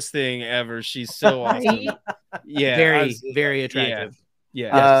hottest thing ever. She's so awesome. Yeah, very attractive.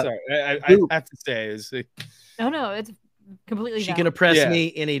 Yeah. Sorry, I have to say, no, it's completely. She can oppress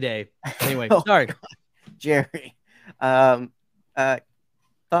me any day. Anyway, sorry, Jerry.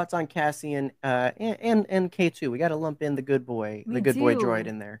 Thoughts on Cassian and K2? We got to lump in the good boy droid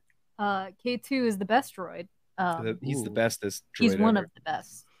in there. K2 is the best droid. He's the bestest droid. He's one ever. of the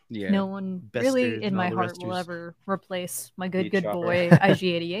best. Yeah. No one really in my heart will ever replace my good boy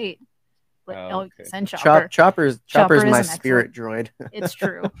IG-88. But send Chopper. Chopper's my spirit droid. It's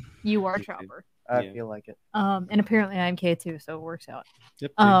true. You are Chopper. I feel like it. And apparently I'm K2, so it works out.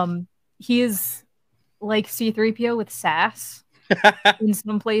 Yep, he is like C-3PO with sass in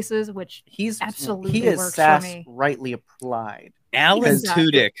some places, which absolutely works sass for me. Rightly applied. Alan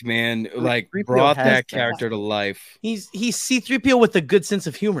Tudyk, man, like brought that character to life. He's C-3PO with a good sense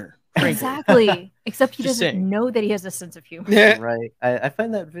of humor. Exactly. Except he doesn't know that he has a sense of humor. Right. I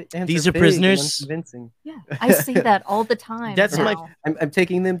find that these are prisoners. Convincing. Yeah, I say that all the time. That's I'm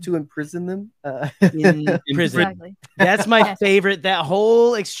taking them to imprison them in prison. Exactly. That's my favorite. That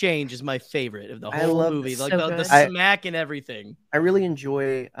whole exchange is my favorite of the whole movie. So like the smack and everything. I really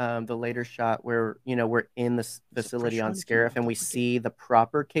enjoy the later shot where we're in the facility on Scarif and we see the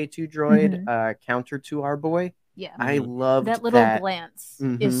proper K2 droid counter to our boy. Yeah, I love that little glance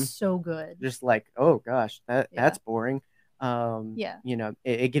is so good. Just like, oh gosh, that's boring.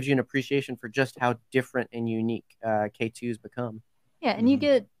 It gives you an appreciation for just how different and unique K2's become. Yeah, and you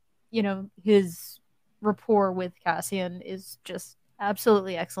get, his rapport with Cassian is just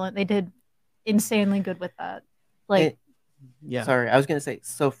absolutely excellent. They did insanely good with that. Sorry, I was gonna say.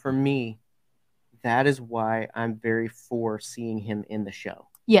 So for me, that is why I'm very for seeing him in the show.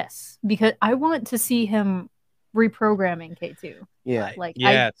 Yes, because I want to see him reprogramming K2. Yeah,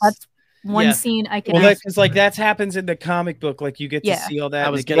 that's one scene I can. Well, because that happens in the comic book. Like you get to see all that. I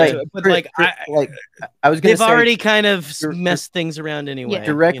was gonna, but I was gonna. They've already kind of messed things around anyway. Yeah.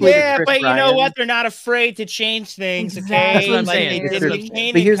 Directly. Yeah, but you know what? They're not afraid to change things. Exactly. Okay, That's what I'm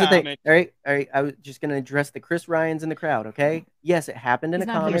saying. But here's the thing. All right. I was just gonna address the Chris Ryans in the crowd. Okay. Yes, it happened in a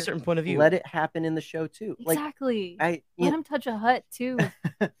comic. From a certain point of view. Let it happen in the show too. Exactly. Let him touch a hut too.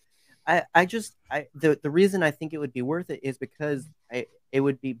 The reason I think it would be worth it is because it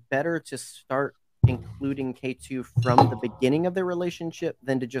would be better to start including K2 from the beginning of their relationship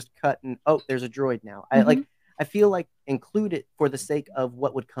than to just cut and there's a droid now. I feel like include it for the sake of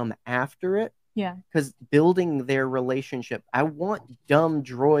what would come after it. Yeah. Because building their relationship, I want dumb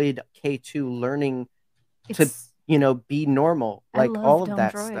droid K2 learning to be normal, like all of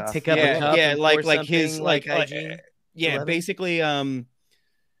that droids. stuff. Pick up a cup like his IG. Basically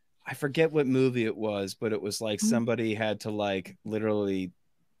I forget what movie it was, but it was like somebody had to like literally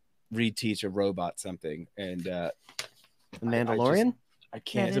reteach a robot something, and The Mandalorian. I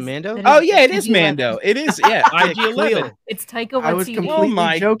can't. That Is it Mando? that Oh yeah, it IG-11. is Mando. It is IG-11. Cleo. It's Taika I was Waititi. completely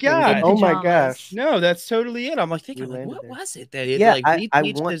my joking. God. But oh my Pajamas. gosh. No, that's totally it. I'm like We thinking, like, landed what there. was it that it Yeah, like I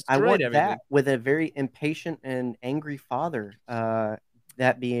DPH want destroyed everything? that with a very impatient and angry father.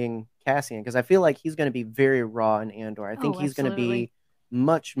 That being Cassian, because I feel like he's going to be very raw in Andor. I think Oh, he's going to absolutely. be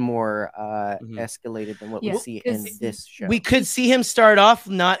much more Mhm. escalated than what we Yeah, see in 'cause this show. We could see him start off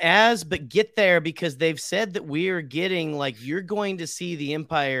not as, but get there because they've said that we're getting like you're going to see the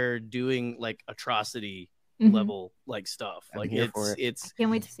Empire doing like atrocity Mhm. level like stuff. I'm Like here for it. it's Can't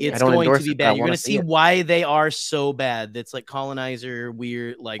wait to see I it's it. don't going to endorse be it, but I bad. You're wanna going to see see it. why they are so bad. That's like colonizer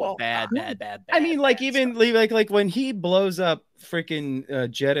weird, like Well, bad. I mean, like bad even stuff. like when he blows up freaking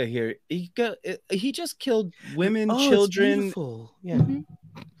Jeddah here, he just killed women, Oh, it's children, beautiful. Yeah. Mhm.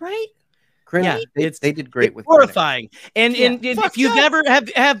 right? Krennic, Yeah, they did great it's with Krennic. horrifying. And Yeah. and if Fucked you've up. ever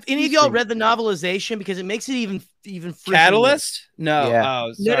have any of y'all Interesting. read the novelization because it makes it even freaking worse. Catalyst? No. Yeah. Oh,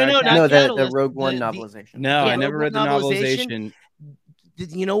 No, sorry. no, No, not the Catalyst. Rogue One the- novelization. No, Yeah, I never Rogue read the One novelization.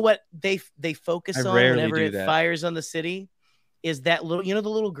 novelization. You know what they focus I on rarely whenever do it that. fires on the city is that little, the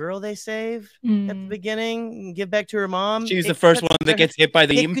little girl they save at the Mm. beginning and give back to her mom. She's the It first cuts one to that her- gets hit by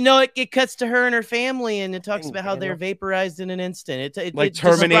the beam. it cuts to her and her family, and it talks Dang, about how they're Daniel. vaporized in an instant. Like It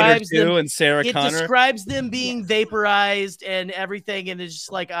Terminator describes 2 them, and Sarah it Connor. describes them being vaporized and everything, and it's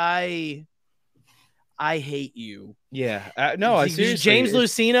just like I hate you. Yeah. No, I seriously. James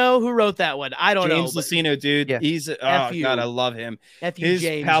Lucino, who wrote that one? I don't James know. but Lucino, dude. Yeah. He's oh F you. god, I love him. F you, His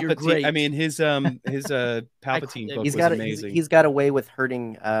James. You're Palpatine. great. I mean, his Palpatine book He's was got amazing. he's got a way with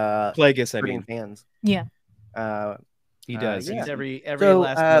hurting Plagueis, I hurting mean, fans. Yeah. he does. yeah. He's every So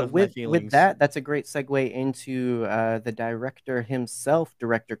last one of my with feelings. that, that's a great segue into the director himself,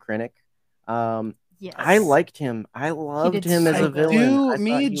 Director Krennic. Yes. I liked him. I loved did him as so a good. villain. I thought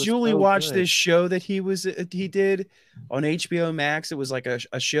Me he and was Julie so watched good. this show that he did on HBO Max. It was like a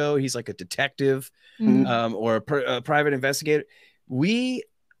show. He's like a detective, Mhm. or a private investigator. We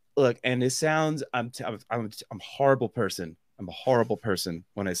look, and this sounds. I'm a horrible person. I'm a horrible person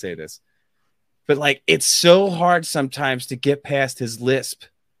when I say this, but like it's so hard sometimes to get past his lisp.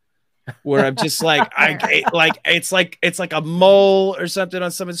 Where I'm just like it's like a mole or something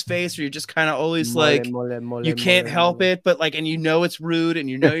on someone's face, or you're just kind of always like you can't help it, but like, and you know it's rude, and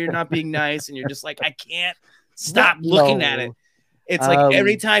you know you're not being nice, and you're just like, I can't stop looking at it. It's like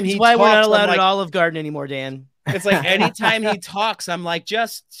every time he That's why talks, we're not I'm allowed like, at Olive Garden anymore, Dan. it's like anytime he talks, I'm like, I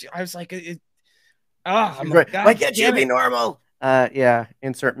was like, I'm Right. like, God Why can't you damn be it. normal? Yeah,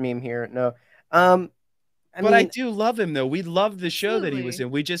 insert meme here. No. I do love him though. We loved the show that he was Absolutely.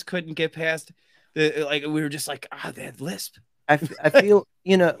 in. We just couldn't get past we were just like, that lisp. I feel,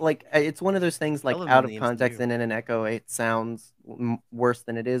 like it's one of those things like love out him of in the context MCU. and in an echo, it sounds worse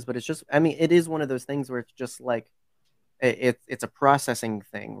than it is, but it's just, it is one of those things where it's just like, it's a processing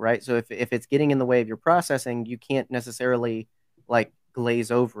thing, right? So if it's getting in the way of your processing, you can't necessarily like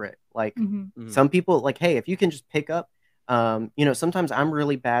glaze over it. Like Mhm. some people like, hey, if you can just pick up, sometimes I'm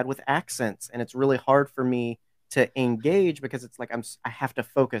really bad with accents and it's really hard for me to engage because it's like I have to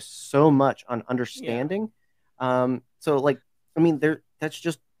focus so much on understanding. So like, that's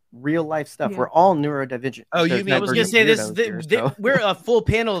just real life stuff. Yeah. We're all neurodivergent. Oh, you mean- I was gonna say this. Here, so. We're a full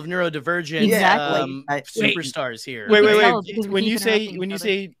panel of neurodivergent Exactly. superstars here. Wait. tell because we When keep you say interrupting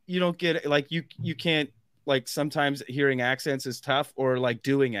each other. you don't get like you can't like sometimes hearing accents is tough, or like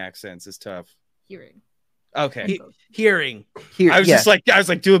doing accents is tough. Hearing. Okay. Hearing. Here, I was yeah. like,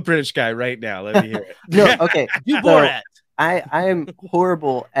 do a British guy right now. Let me hear it. No, okay. Do So, Borat. I am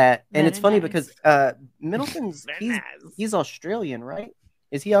horrible at, and it's funny Very nice. because Middleton's he's Australian, right?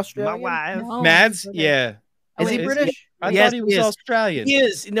 Is he Australian? No. Mads? Yeah. Is he Wait, British? I Yes, thought he was he is. Australian. He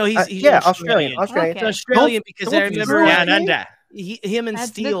is. No, he's Yeah, Australian. Australian. Okay. He's Australian because don't I you remember ruin Down it? under. him and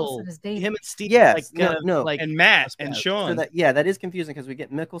Mads Steele. Mikkelsen is Dave. Him and Steele. Yes, like, no, kind of, no. like And Matt and So Sean. So that is confusing because we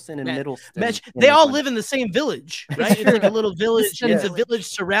get Mickelson and Matt- Middleston. Mitch, in they this all one. live in the same village, right? It's like a little village. The It's a village. village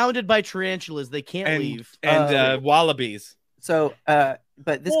surrounded by tarantulas. They can't leave. and wallabies. So,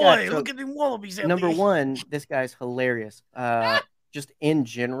 but this guy. So, look at them wallabies. out number there. one, this guy's hilarious. Just in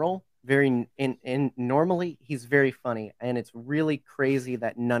general, very in normally he's very funny, and it's really crazy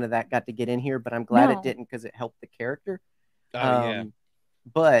that none of that got to get in here. But I'm glad No. it didn't because it helped the character. Oh yeah.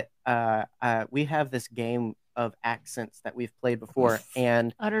 But we have this game of accents that we've played before,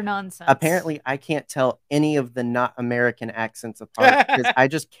 and Utter nonsense. apparently I can't tell any of the not American accents apart because I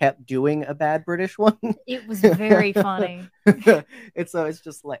just kept doing a bad British one. It was very funny. It's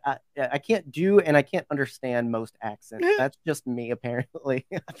just like I can't do and I can't understand most accents. That's just me, apparently.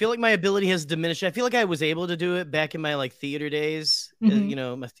 I feel like my ability has diminished. I feel like I was able to do it back in my like theater days, Mhm. you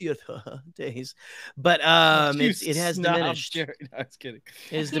know, my theater days, but You it has snob, diminished. Jared. No, I was kidding.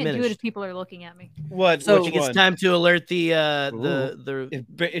 It has I can't do it diminished. if people are looking at me. What? So- I Which think it's one? time to alert the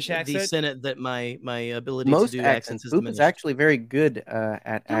British the accent. Senate that my ability Most to do accents. accents is Boop is diminished. actually very good at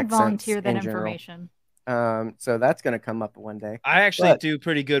Don't accents volunteer that in general. information. So that's gonna come up one day. I actually But- do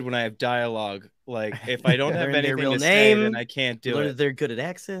pretty good when I have dialogue. Like if I don't have Learn their anything real to say, then name, I can't do Learn it. that they're good at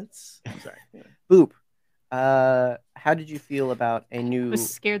accents. I'm sorry. Boop. How did you feel about a I new? was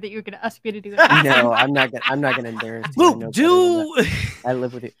scared that you were going to ask me to do it. No, I'm not gonna embarrass you. I know Boop, better than that. do I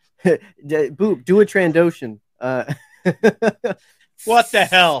live with you. Boop, do a Trandoshan. What the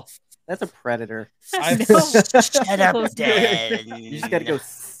hell? That's a predator. I- No. shut up, Close Dad. You just gotta go.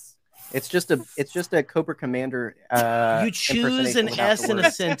 It's just a Cobra Commander. You choose impersonation an without S the in a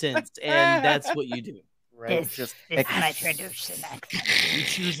words, sentence, and that's what you do. right? Just tradition accent. You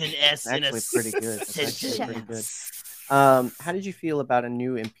choose an S in a actually pretty good. It's actually Shut pretty up. good. How did you feel about a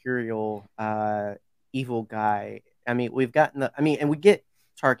new Imperial evil guy? I mean, we've gotten and we get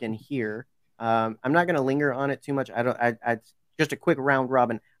Tarkin here. I'm not gonna linger on it too much. I just a quick round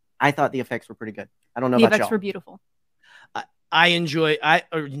robin. I thought the effects were pretty good. I don't know The about effects y'all. were beautiful. I enjoyed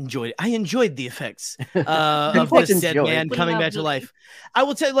the effects You of fucking this dead enjoyed. man What coming about back to Billy? life. I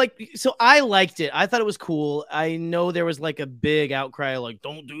will tell you, like, so I liked it. I thought it was cool. I know there was like a big outcry, like,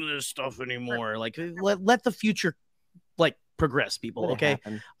 don't do this stuff anymore. Like, let the future like progress, people. Let it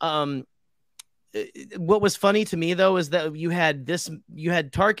Okay. happen. What was funny to me though is that you had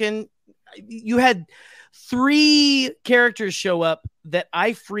Tarkin, you had 3 characters show up that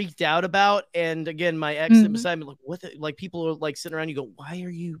I freaked out about, and again, my ex Mhm. beside me, like, what? Like, people are like sitting around. You go, why are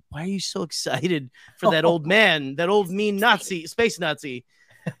you so excited for that old man, that old mean Nazi, space Nazi?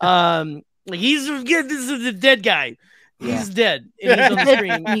 Like this is the dead guy. He's dead and he's on the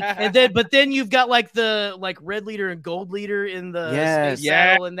screen. And then you've got like the red leader and gold leader in the Yes. space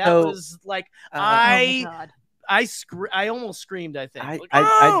Yeah. saddle, and that So, was like Oh my God. I almost screamed. I think. Like,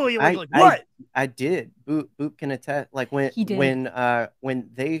 I what? I did. Boop can attest. Like He did. when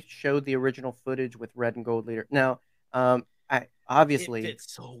they showed the original footage with Red and Gold Leader. Now, I obviously It fit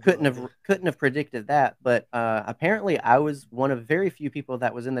so couldn't good. have predicted that, but apparently I was one of very few people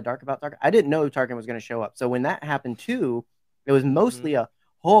that was in the dark about Tarkin. I didn't know Tarkin was going to show up. So when that happened too, it was mostly a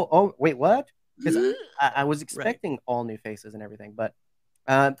oh wait, what? Because I was expecting all new faces and everything, but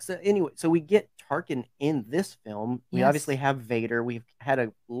so anyway, so we get Tarkin in this film. We Yes. obviously have Vader. We've had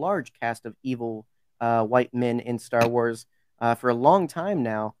a large cast of evil white men in Star Wars for a long time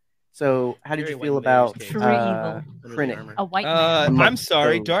now. So how did Very you white feel in Vader's about case. True uh, Under the Krennic? armor. A white man. I'm Amongst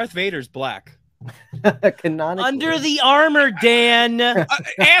sorry. those. Darth Vader's black. Canonically. Under the armor, Dan.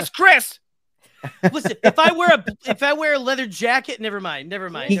 Ask Chris. Listen, if I wear a leather jacket, never mind.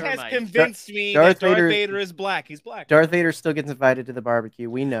 He never has mind. convinced me Darth that Darth Vader- Vader is black. He's black. Darth Vader still gets invited to the barbecue.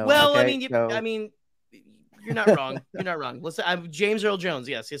 We know. Well, okay? So- I mean, you're not wrong. You're not wrong. Listen, I'm James Earl Jones.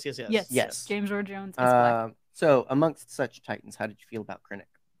 Yes. Yes. James Earl Jones is black. so amongst such titans, how did you feel about Krennic?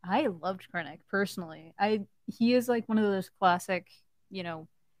 I loved Krennic personally. He is like one of those classic,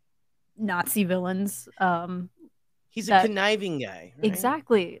 Nazi villains. He's That- a conniving guy. Right?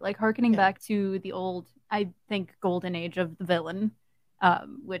 Exactly. Like harkening Yeah. back to the old, I think, golden age of the villain,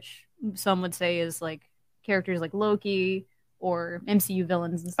 which some would say is like characters like Loki or MCU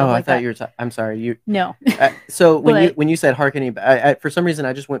villains and stuff Oh, like I thought that. you were. I'm sorry. You. No. So when But- you said harkening, I for some reason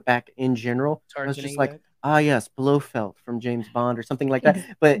I just went back in general. I was Targeting just like, guy. yes, Blofeld from James Bond or something like that. Ex-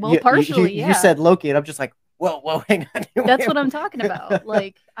 But well, partially, you yeah. said Loki, and I'm just like, whoa, hang on. That's what I'm talking about.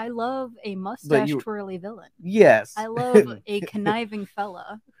 Like, I love a mustache you- twirly villain. Yes. I love a conniving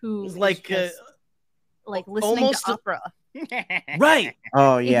fella who It's is like, just, like listening almost- to opera. Right.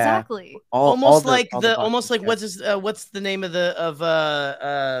 Oh yeah. Exactly. Almost like boxes, yeah. what's the name of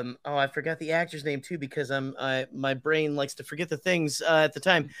I forgot the actor's name too, because my brain likes to forget the things at the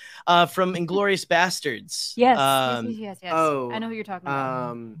time from Inglorious Bastards. Yes. Yes. oh, I know who you're talking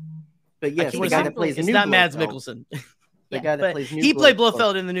about. But yes, the can't guy remember. that plays It's new not Mads Blofeld. Mikkelsen. The Yeah, guy that But plays new he played Blofeld.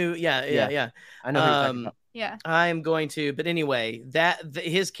 Blofeld in the new yeah. I know who you're talking about. Yeah. I'm going to, but anyway,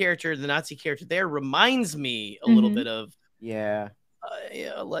 his character, the Nazi character there, reminds me a little Mhm. bit of Yeah.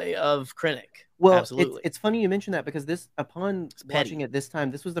 of Krennic. Well, Absolutely. it's funny you mention that because upon watching petty. it this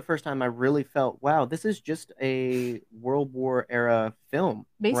time, this was the first time I really felt, wow, this is just a World War era film,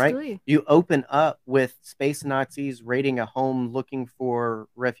 right? Basically. You open up with space Nazis raiding a home looking for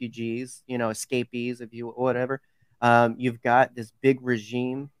refugees, escapees, if you whatever. You've got this big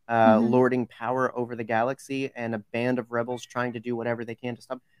regime lording power over the galaxy, and a band of rebels trying to do whatever they can to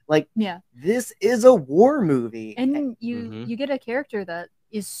stop. Like, Yeah. this is a war movie. And you get a character that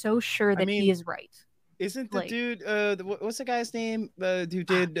is so sure that mean, he is right. Isn't the Like- dude? What's the guy's name? Who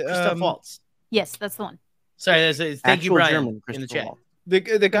did Christoph Waltz. Yes, that's the one. Sorry, thank Actual you, Brian, German in the Christopher chat. Waltz.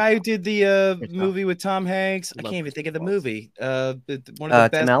 the guy who did the Christoph. movie with Tom Hanks? I Love can't even think of the Christoph Waltz. movie. One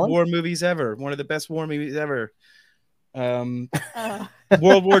of the Tim best Allen? war movies ever. One of the best war movies ever. Uh,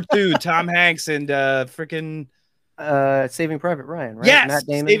 World War II. Tom Hanks and freaking Saving Private Ryan, right? yes, Matt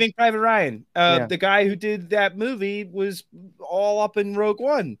Damon. Saving Private Ryan. Yeah. The guy who did that movie was all up in Rogue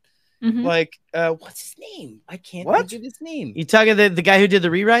One. mhm. Like, what's his name? I can't What? think of his name. You talking the guy who did the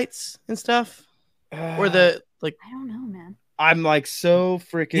rewrites and stuff, or the like I don't know, man. I'm like so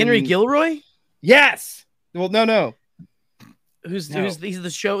freaking Henry Gilroy, Yes. Well, no. who's No. he's the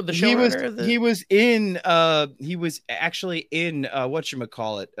show the He was showrunner. of the- he was actually in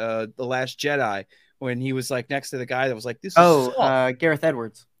whatchamacallit, The Last Jedi, when he was like next to the guy that was like, this is Saul. Gareth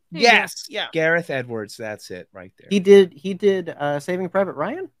Edwards. Yes, Yeah. Gareth Edwards, that's it right there. He did Saving Private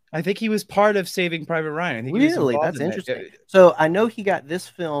Rryan. I think he was part of Saving Private Ryan. I think he was Really? involved That's in that. interesting. So I know he got this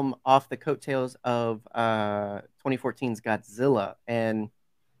film off the coattails of 2014's Godzilla, and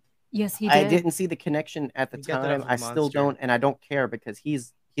Yes, he I did. didn't see the connection at the He got that time. off I of still Monster. don't, and I don't care because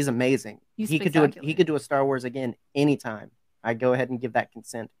he's amazing. He's he could do a Star Wars again anytime. I go ahead and give that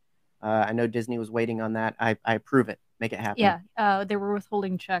consent. I know Disney was waiting on that. I approve it. Make it happen. Yeah, they were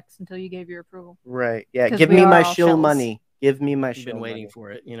withholding checks until you gave your approval. Right. Yeah. 'Cause Give we me are my all shill shells. money. Give me my You've shill been waiting money. for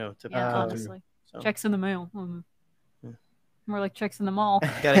it, to Yeah, come honestly. through. So, Checks in the mail. Yeah. More like checks in the mall.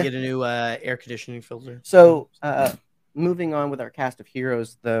 gotta get a new air conditioning filter. So, moving on with our cast of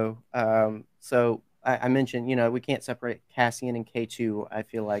heroes, though. So I mentioned, we can't separate Cassian and K2. I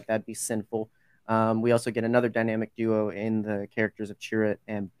feel like that'd be sinful. We also get another dynamic duo in the characters of Chirrut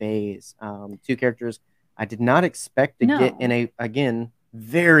and Baze. Two characters I did not expect to get No. in a, again,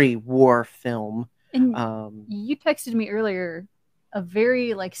 very war film. And you texted me earlier a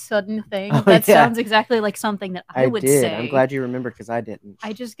very sudden thing Oh, that yeah. sounds exactly like something that I would did. say. I'm glad you remembered because I didn't.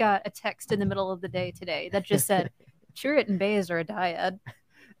 I just got a text in the middle of the day today that just said, Chirrut and Baze are a dyad.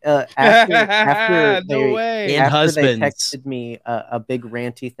 After No they, way. And after they husbands. texted me a big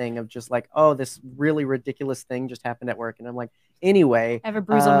ranty thing of just like, oh, this really ridiculous thing just happened at work, and I'm like, anyway, I have a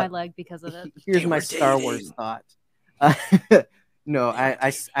bruise on Uh, my leg because of it. here's They my were Star dating. Wars thought. No,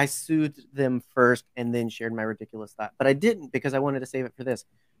 I soothed them first and then shared my ridiculous thought, but I didn't because I wanted to save it for this.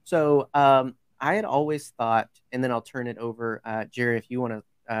 So I had always thought, and then I'll turn it over, Jerry, if you want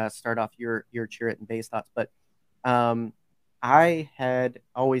to start off your Chirrut and Baze thoughts, but I had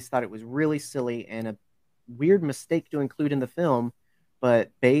always thought it was really silly and a weird mistake to include in the film,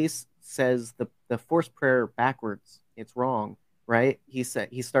 but Baze says the Force prayer backwards. It's wrong, right? He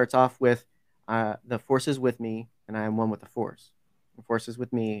starts off with the Force is with me and I am one with the Force. The Force is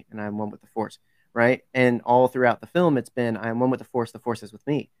with me and I am one with the Force, right? And all throughout the film, it's been I am one with the Force is with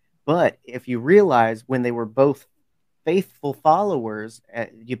me. But if you realize when they were both faithful followers,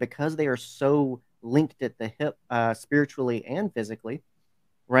 because they are so linked at the hip spiritually and physically,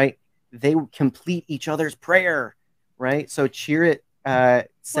 right? They complete each other's prayer, right? So Chirrut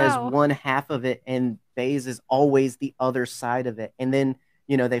says Wow. one half of it and Baze is always the other side of it. And then,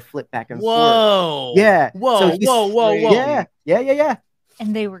 they flip back and forth. Whoa. Yeah. Whoa. So he's- Whoa. Yeah.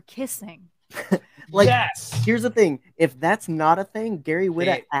 And they were kissing. Like, yes. here's the thing. If that's not a thing, Gary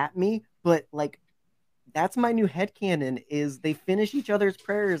Whitta Hey. at me, but that's my new headcanon is they finish each other's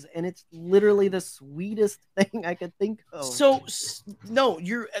prayers and it's literally the sweetest thing I could think of. So no,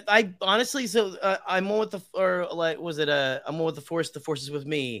 I honestly, I'm one with I'm one with the Force is with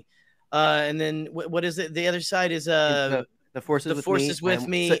me. And then what is it? The other side is the Force is the Force is with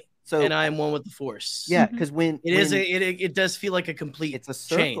me, So and I am one with the Force. yeah, Mhm. because when It does feel like a complete it's a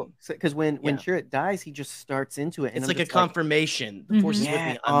circle. chain. Because when Yeah. Chirrut dies, he just starts into it. And It's I'm like a just confirmation. The Force is with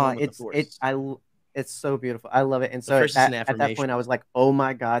yeah, me. I'm one with the Force. it's so beautiful. I love it. And The so first is an at that point, affirmation. I was like, "Oh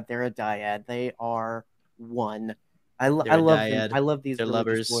my God, they're a dyad. They are one." I They're a love them. dyad. I love these They're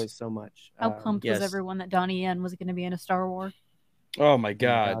religious lovers. boys so much. How pumped yes. was everyone that Donnie Yen was going to be in a Star Wars? Oh my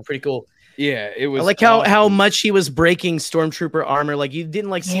god. Pretty cool. Yeah, it was. I like how awesome. much he was breaking stormtrooper armor. Like you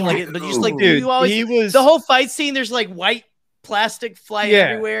didn't seem like it, but just like Dude, you always he was the whole fight scene. There's like white plastic flying Yeah.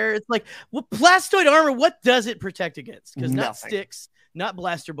 everywhere. It's like plastoid armor. What does it protect against? Because not Nothing. sticks, not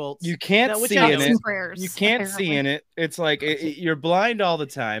blaster bolts. You can't Now, which see I in know. it. Prayers, You can't see in it. It's like you're blind all the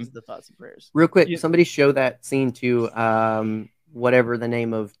time. The thoughts and prayers. Real quick, You- somebody show that scene to whatever the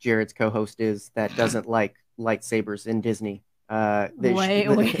name of Jared's co-host is that doesn't like lightsabers in Disney. Wait.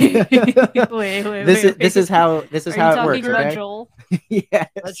 This is how Are you it works. talking about Okay. Joel?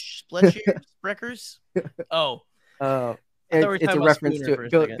 Yes. Breakers. Oh, Uh, I thought we were it's talking a about reference Spooner to for a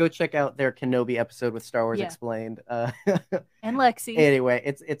go second. go check out their Kenobi episode with Star Wars Yeah. Explained. And Lexi. Anyway,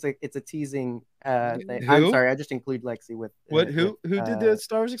 it's a teasing thing. I'm Who? sorry, I just include Lexi with What? Who did the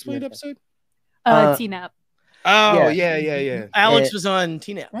Star Wars Explained yeah. episode? T-Nap. Oh Yeah. yeah. Alex was on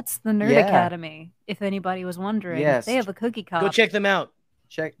TNAP. That's the Nerd Yeah. Academy. If anybody was wondering, Yes. they have a cookie cop. Go check them out.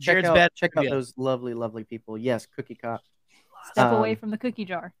 check Jared's out bad check out trivia. those lovely people. Yes, Cookie Cop. Step away um, from the cookie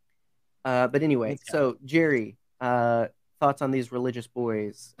jar. But anyway, Thanks, guys. so Jerry, thoughts on these religious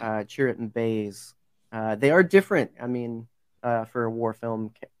boys, Chirrut and Baze? They are different. I mean, for a war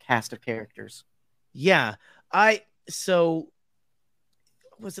film cast of characters. Yeah, so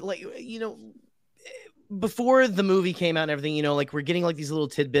was it like, before the movie came out and everything, like we're getting like these little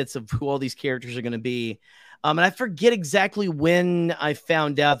tidbits of who all these characters are going to be. And I forget exactly when I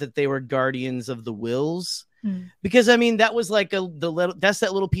found out that they were Guardians of the Wills. Because I mean that was like that's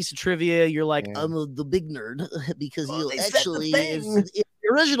that little piece of trivia. You're like, Yeah. I'm the big nerd because they said the thing. in the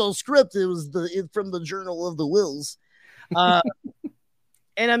original script it was from the Journal of the Wills. And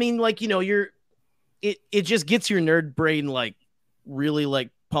I mean, like, it just gets your nerd brain like really like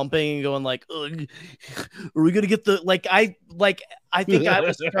pumping and going like, ugh, are we gonna get the I think I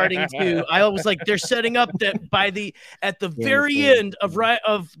was starting to. I was like, they're setting up that at the very end of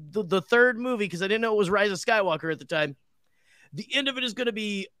the third movie, because I didn't know it was Rise of Skywalker at the time. The end of it is going to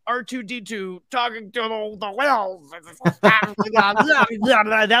be R2-D2 talking to the whales.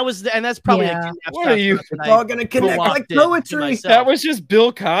 That was, and that's probably Yeah. What are you? It's all gonna connect like poetry. That was just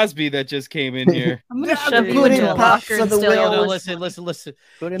Bill Cosby that just came in here. I'm gonna Yeah, shove you good into in a Pops locker of and the steal Whale. your Listen.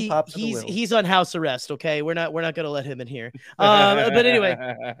 Put in Pops of the Wills. He's on house arrest. Okay, we're not gonna let him in here. But anyway,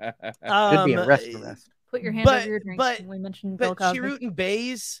 Could be arrest. Put your hand But- over your drink. but- when we mentioned Bill But Cosby. Chirrut and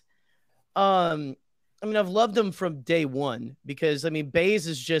Baze, I mean, I've loved them from day one because I mean, Baze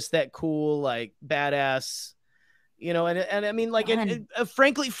is just that cool, like badass, and I mean, like,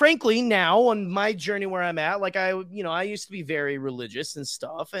 frankly, now on my journey where I'm at, like I used to be very religious and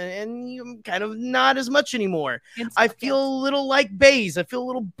stuff, and I'm kind of not as much anymore. I feel a little like Baze. I feel a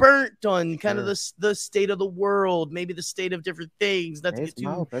little burnt on kind of the state of the world, maybe the state of different things. Not to get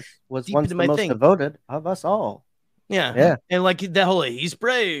too was deep once into the my most thing. devoted of us all. Yeah. And like that whole he's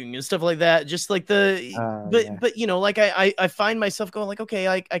praying and stuff like that. Just like but like I find myself going like, okay,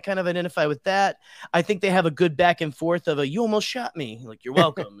 I kind of identify with that. I think they have a good back and forth of you almost shot me, like you're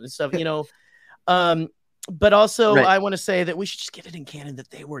welcome and stuff, But also I want to say that we should just get it in canon that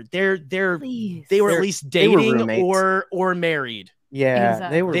they were at least dating or married. Yeah,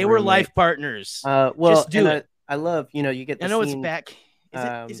 Exactly. they were roommates. life partners. Well, Just do and it. I love you get. The I know scene, it's back.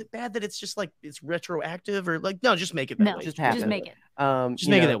 Is it bad that it's just like it's retroactive or like no? Just make it that No, way. just just make it. Just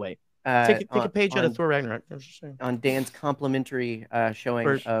make it that way. Take a page out of Thor Ragnarok. I'm just saying. On Dan's complimentary showing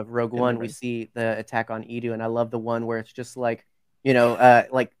First- of Rogue One, we see the attack on Edu, and I love the one where it's just like,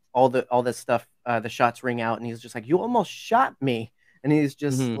 like all the stuff, the shots ring out, and he's just like, "You almost shot me," and he's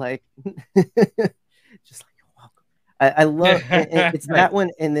just like, just like, "You're welcome." I love it's that one,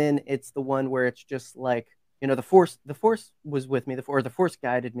 and then it's the one where it's just like, the force was with me, the force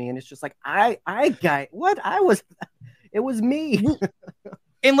guided me, and it's just like it was me.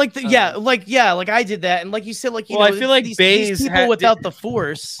 And like like I did that, and like you said, like I feel like these Baze people without the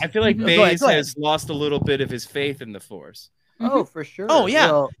force. I feel like Go Baze go ahead. has lost a little bit of his faith in the Force. Oh, for sure. Oh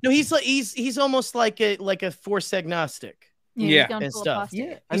yeah, Well, no, he's almost like a force agnostic. Yeah. he's gone And full stuff. apostate.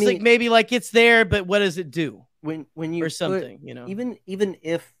 yeah, I He's mean, like maybe like it's there, but what does it do when you or put- something? even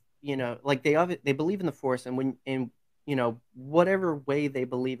if like they believe in the force, and whatever way they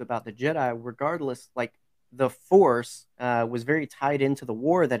believe about the Jedi, regardless, like the force was very tied into the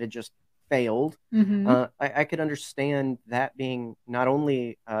war that had just failed. I could understand that being not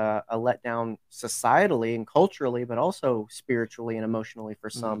only a letdown societally and culturally, but also spiritually and emotionally for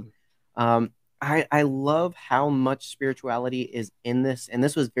some. I love how much spirituality is in this, and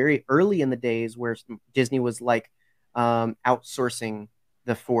this was very early in the days where Disney was like outsourcing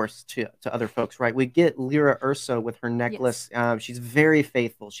the force to other folks, right? We get Lyra Urso with her necklace. She's very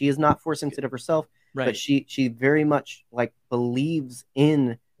faithful. She is not force sensitive herself, Right. but she very much like believes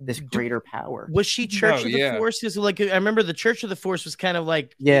in this greater power. Was she Church Oh, of the yeah. Force? Because like I remember the Church of the Force was kind of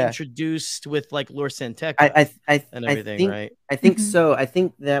like introduced with like Lor San Tekka and everything, think, right? I think Mhm. so. I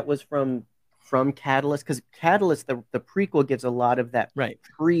think that was from Catalyst, because Catalyst, the prequel, gives a lot of that Right.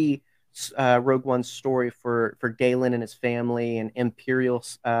 pre Rogue One story for Galen and his family and Imperial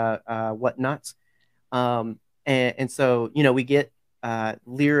whatnots. And so we get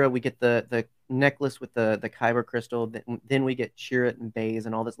Lyra, we get the necklace with the kyber crystal. Then we get Chirrut and Baze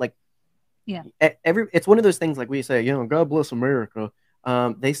and all this. Like, Yeah. it's one of those things like we say, you know, God bless America.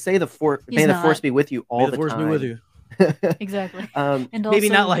 They say the force, He's may the not. force be with you all the Force time. be with you. Exactly. Um, And Maybe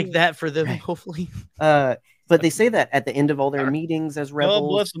also not like the- that for them, hopefully. but they say that at the end of all their meetings as rebels.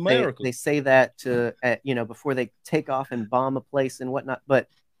 bless America. They say that to you know, before they take off and bomb a place and whatnot. But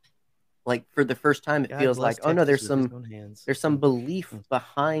like for the first time, it God feels bless like, oh no, Texas there's with his some own hands. belief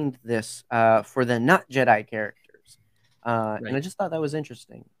behind this for the not Jedi characters, and I Right. just thought that was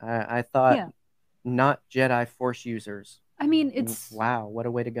interesting. I thought Yeah. not Jedi Force users. I mean, it's Wow, what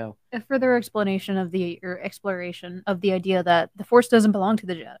a way to go! a further explanation of exploration of the idea that the Force doesn't belong to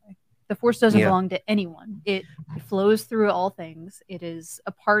the Jedi. The Force doesn't Yeah. belong to anyone. It flows through all things. It is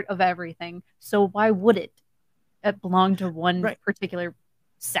a part of everything. So why would it belong to one Right. particular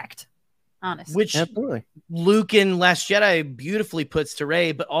sect? Honestly, Which Absolutely. Luke in Last Jedi beautifully puts to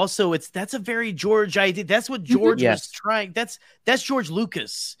Rey, but also that's a very George idea. That's what George Yes. was trying. That's George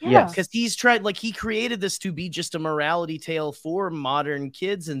Lucas. yeah. Yes. Because he's tried, like, he created this to be just a morality tale for modern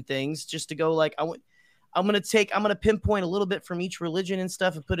kids and things, just to go like, I'm gonna pinpoint a little bit from each religion and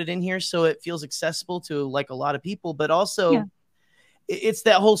stuff and put it in here so it feels accessible to like a lot of people, but also Yeah. it's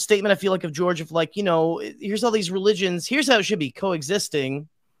that whole statement I feel like of George of like, you know, here's all these religions, here's how it should be coexisting.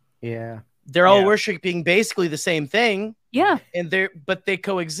 Yeah. They're all Yeah. worshiping basically the same thing, Yeah. and but they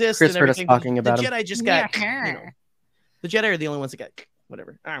coexist. Chris and heard us everything. talking the about 'em. Jedi just got, Yeah. you know, the Jedi are the only ones that got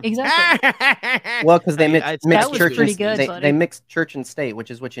whatever. Exactly. Well, because they I- mix That was church pretty and good, they buddy. mix church and state,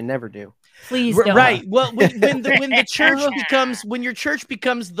 which is what you never do. Please don't. Right. Well, when the church becomes when your church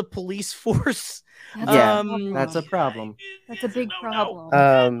becomes the police force, That's Yeah, a problem. That's a problem. That's a big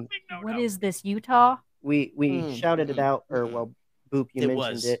problem. What is this, Utah? We shouted it out, or well, Boop, you It mentioned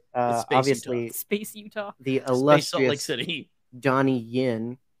was. it. It's Space Obviously, Space Utah. the Space Salt Lake illustrious City. Donnie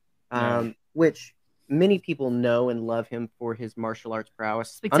Yen, Yeah. which many people know and love him for his martial arts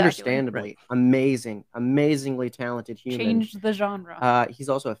prowess. Spectacular. Understandably, amazingly talented human. Changed the genre. He's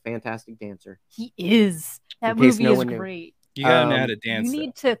also a fantastic dancer. He is. That in case movie no is one knew. great. You gotta know Um, how to dance. You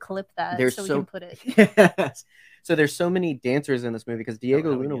need to clip that There's so we so- can put it. Yes. So there's so many dancers in this movie because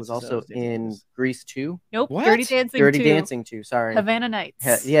Diego how he Luna was dances. I also was dancing in this. Grease 2. Nope. What? Dirty Dancing Dirty 2. Dancing 2, sorry. Havana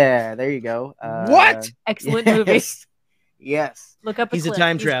Nights. Yeah, there you go. What? Excellent movie. yes. Yes. Look up. He's a clip.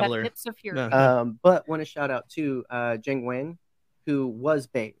 time He's got traveler. hips of fury. No. But want to shout out to Zheng Wang, who was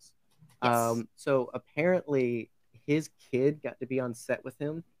Baze. Yes. So apparently his kid got to be on set with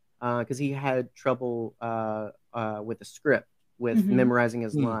him because he had trouble with the script, with Mhm. memorizing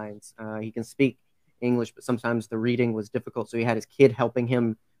his Hmm. lines. He can speak English, but sometimes the reading was difficult. So he had his kid helping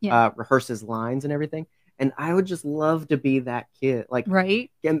him Yeah. rehearse his lines and everything. And I would just love to be that kid. Like, Right?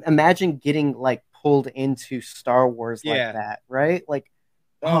 imagine getting like pulled into Star Wars Yeah. like that, right? Like,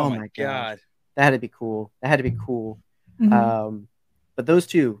 Oh my god. that'd be cool. That had to be cool. Mhm. But those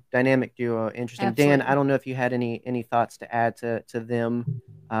two, dynamic duo, interesting. Dan, Absolutely. I don't know if you had any thoughts to add to them,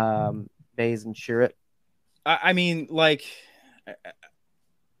 Baze and Chirrut. I mean, like,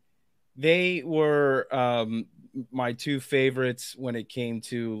 they were my two favorites when it came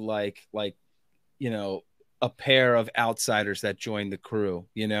to like you know, a pair of outsiders that joined the crew.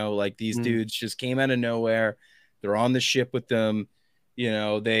 You know, like these Mm. dudes just came out of nowhere. They're on the ship with them. You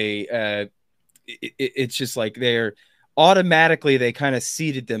know, it's just like they're automatically, they kind of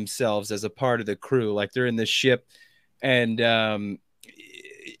seated themselves as a part of the crew. Like they're in the ship, and when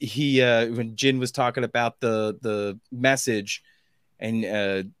Jin was talking about the message,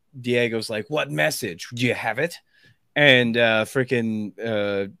 and Diego's like, "What message? Do you have it?" And freaking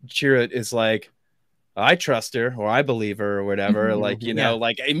Chirrut is like, "I trust her, or I believe her, or whatever." Like, you know,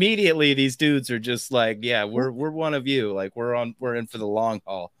 like immediately these dudes are just like, "Yeah, we're one of you. Like we're in for the long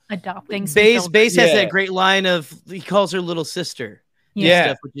haul." Adopting some Baze children. has Yeah. that great line of he calls her little sister. Yeah.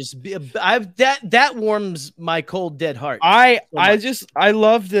 Stuff, which is that warms my cold dead heart. I much.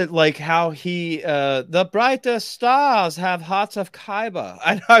 loved it, like how he the brightest stars have hearts of kyber.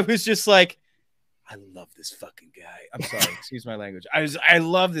 And I was just like, I love this fucking guy. I'm sorry, excuse my language. I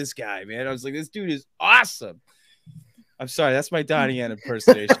love this guy, man. I was like, this dude is awesome. I'm sorry, that's my Donnie Yen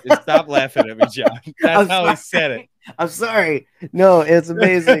impersonation. Stop laughing at me, John. That's I'm how he said it. I'm sorry. No, it's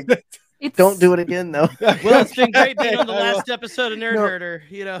amazing. It's, Don't do it again, though. Well, it's been great being on the I will. last episode of Nerd No. Herder.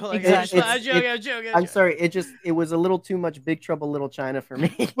 You know, like Exactly. I'm joking. I'm sorry. It was a little too much Big Trouble Little China for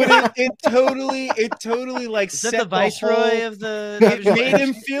me. But it totally like Is that set the viceroy whole- of the? It made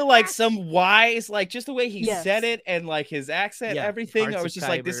him feel like some wise, like just the way he Yes. said it and like his accent, Yeah, everything. Hearts I of was just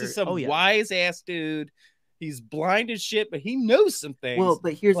like, this is Kyber. some Oh, yeah. wise ass dude, He's blind as shit, but he knows some things. Well,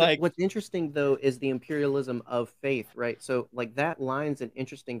 but here's like, what's interesting though is the imperialism of faith, right? So like that line's an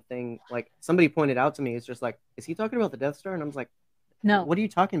interesting thing. Like somebody pointed out to me, it's just like, is he talking about the Death Star? And I was like, No. what are you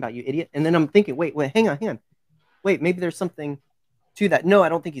talking about, you idiot? And then I'm thinking, wait, hang on. Wait, maybe there's something to that. No, I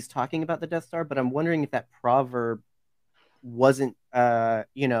don't think he's talking about the Death Star, but I'm wondering if that proverb wasn't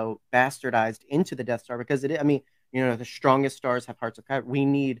bastardized into the Death Star, because I mean, the strongest stars have hearts of fire. We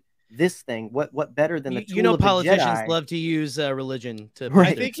need this thing. What better than the tool of the politicians Jedi? love to use religion to Right.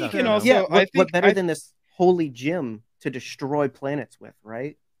 I think he stuff, can you know? also. Yeah, I think what better than this holy gem to destroy planets with,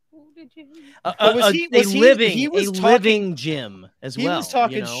 right? was he a living gym as he well. was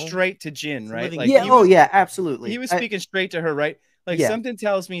talking you know? straight to Jin, right? living Like, Yeah. he Oh was, yeah, absolutely. he was speaking straight to her, right? Like, Yeah. something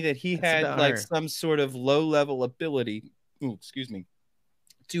tells me that he That's had about like her. some sort of low level ability. Ooh, excuse me.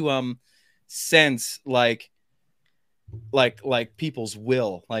 To sense like people's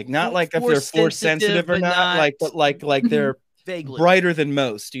will, like not like if they're force sensitive or but not, like, but like they're vaguely brighter than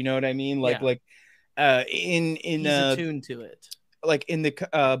most. You know what I mean? Like Yeah. in He's attuned to it. like in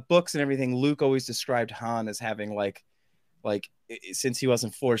the books and everything, Luke always described Han as having like since he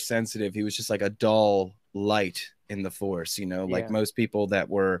wasn't force sensitive, he was just like a dull light in the force, like Yeah. most people that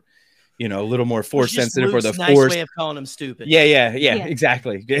were, a little more Which force is just sensitive, or Luke's the nice force. way of calling him stupid. Yeah, Yeah.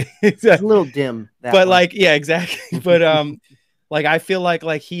 exactly. It's a little dim, that But one. like, yeah, exactly. But like I feel like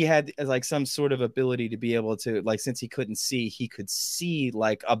he had like some sort of ability to be able to, like, since he couldn't see, he could see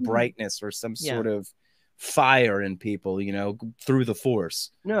like a brightness or some Yeah. sort of fire in people, through the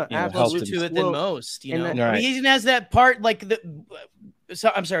force. No, helped Closer him. to it than most, and that- I Right. mean, he even has that part like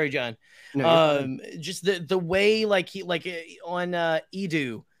I'm sorry, John. No, you're fine. Just the way like he on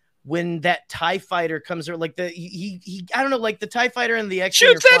Edu, when that TIE fighter comes, or like he I don't know, like the TIE fighter and the X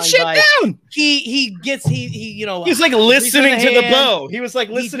Shoots that shit down. he gets he He's like listening to the hand. bow. He was like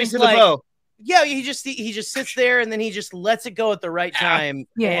listening just to the like- bow. Yeah, he just sits there and then he just lets it go at the right time.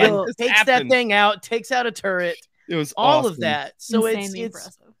 Yeah. And Well, takes happened. that thing out, takes out a turret, It was all of awesome. that. So Insanely it's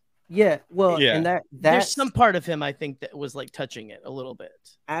impressive. Yeah, well, Yeah. and there's that's some part of him I think that was like touching it a little bit.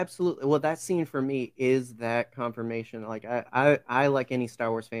 absolutely, well, that scene for me is that confirmation. Like I like any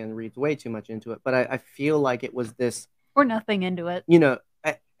Star Wars fan, reads way too much into it, but I feel like it was this, Or nothing into it.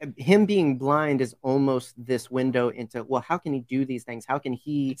 him being blind is almost this window into, well, how can he do these things? How can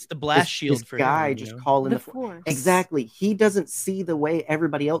he, It's the blast this shield for guy him, just you know? call in The the Force. Exactly. He doesn't see the way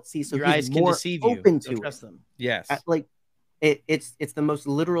everybody else sees, so Your he's eyes can more deceive you. open Don't to it. trust them. Yes. Like it's the most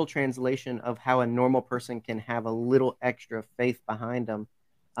literal translation of how a normal person can have a little extra faith behind them.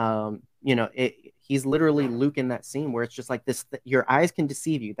 He's literally Luke in that scene where it's just like this, your eyes can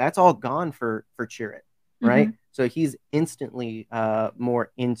deceive you. That's all gone for Chirrut, right? So he's instantly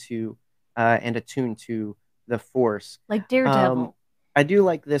more into and attuned to the Force. Like Daredevil. I do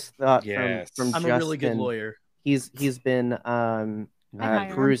like this thought Yes. from I'm Justin. a really good lawyer. He's been hire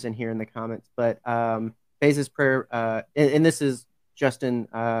him. perusing here in the comments, but Baze's prayer, and this is Justin's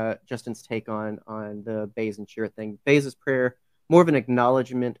take on the Baze and Chirrut thing. Baze's prayer, more of an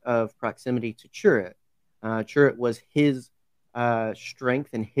acknowledgement of proximity to Chirrut. Chirrut was his strength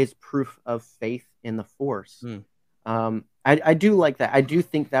and his proof of faith in the Force. I do like that. I do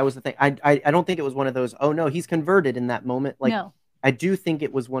think that was the thing. I don't think it was one of those, oh no, he's converted in that moment. Like, no. I do think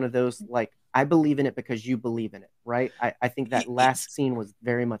it was one of those, like, I believe in it because you believe in it, right? I think that last scene was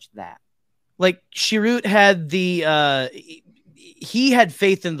very much that. Like Chirrut had he had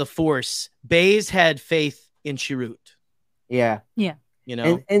faith in the Force. Baze had faith in Chirrut. Yeah. You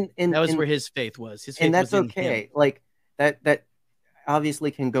know, And that was and, where his faith was. His faith and that's was in okay. him. Like that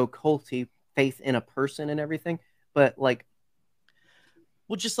obviously can go culty, faith in a person and everything, but like,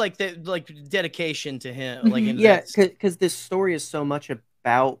 Well, just like dedication to him. Like, in yeah, that- because this story is so much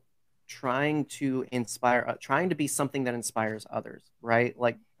about trying to inspire, trying to be something that inspires others, right?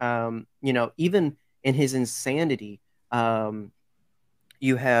 Like, even in his insanity,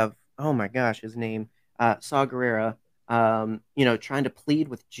 you have, oh my gosh, his name, Saw Gerrera, trying to plead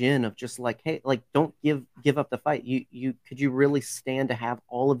with Jin of just like, hey, like, don't give up the fight. Could you really stand to have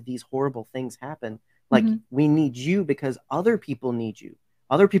all of these horrible things happen? Like, we need you because other people need you.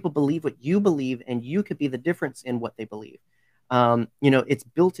 Other people believe what you believe, and you could be the difference in what they believe. It's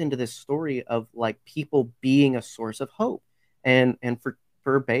built into this story of like people being a source of hope, and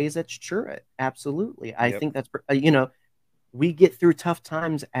for Baze, it's Chirrut. Absolutely, I think that's we get through tough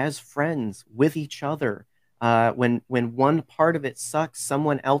times as friends with each other. When one part of it sucks,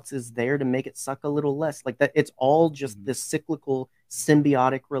 someone else is there to make it suck a little less. Like that, it's all just this cyclical,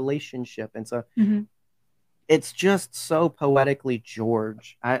 symbiotic relationship, and so. It's just so poetically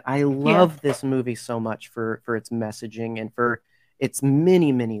George. I love this movie so much for its messaging and for its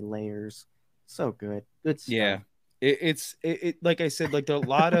many, many layers. So good. Good stuff. Yeah. It's like I said, like a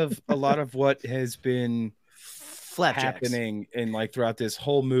lot of what has been Flapjacks. happening in like throughout this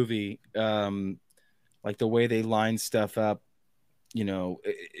whole movie, like the way they line stuff up, you know,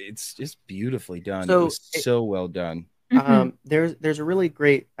 it's just beautifully done. So it was so well done. There's a really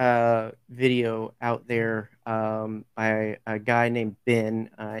great video out there by a guy named Ben.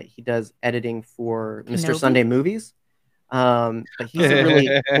 He does editing for Mr. Kenobi? Sunday Movies. But he's a really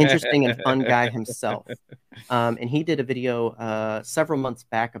interesting and fun guy himself. And he did a video several months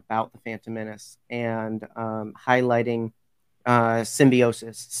back about the Phantom Menace and highlighting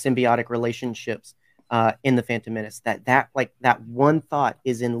symbiotic relationships in the Phantom Menace. That one thought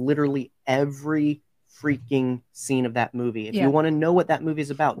is in literally every freaking scene of that movie. If you want to know what that movie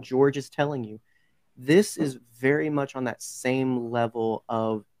is about, George is telling you. This is very much on that same level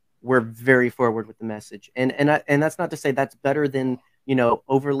of we're very forward with the message, and that's not to say that's better than, you know,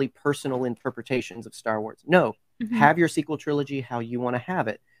 overly personal interpretations of Star Wars. No, have your sequel trilogy how you want to have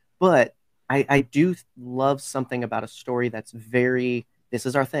it, but I do love something about a story that's very, this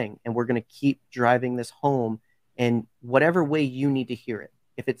is our thing, and we're going to keep driving this home in whatever way you need to hear it.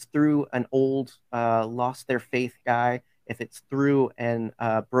 If it's through an old lost their faith guy, if it's through an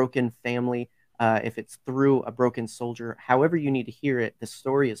broken family, if it's through a broken soldier, however you need to hear it, the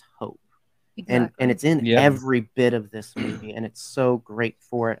story is hope. Exactly. And it's in every bit of this movie, and it's so great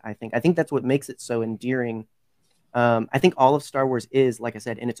for it. I think that's what makes it so endearing. I think all of Star Wars is, like I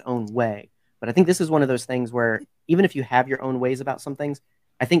said, in its own way. But I think this is one of those things where even if you have your own ways about some things,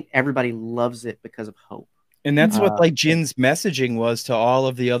 I think everybody loves it because of hope. And that's what like Jin's messaging was to all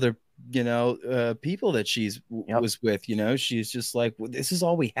of the other, you know, people that she's was with. You know, she's just like, well, this is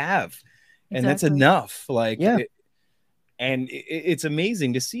all we have, and that's enough. Like, it's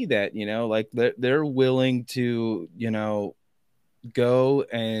amazing to see that, you know, like they're willing to, you know, go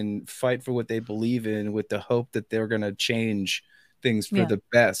and fight for what they believe in with the hope that they're going to change things for the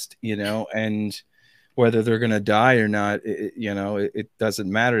best, you know, and whether they're going to die or not, you know, it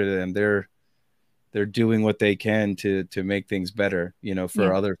doesn't matter to them. They're doing what they can to make things better, you know,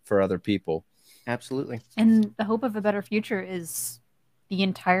 for other people. Absolutely. And the hope of a better future is the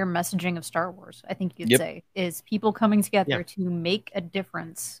entire messaging of Star Wars, I think you'd say, is people coming together to make a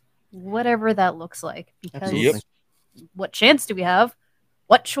difference, whatever that looks like. Because what chance do we have?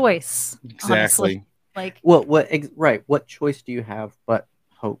 What choice? Exactly. Honestly. Like, what choice do you have but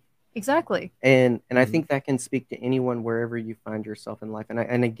hope? Exactly. And I think that can speak to anyone wherever you find yourself in life.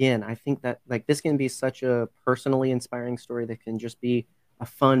 And again, I think that like this can be such a personally inspiring story that can just be a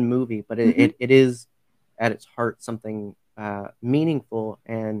fun movie, but it is at its heart something meaningful,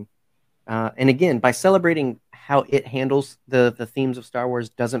 and again, by celebrating how it handles the themes of Star Wars,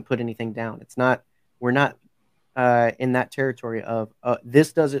 doesn't put anything down. It's not, we're not in that territory of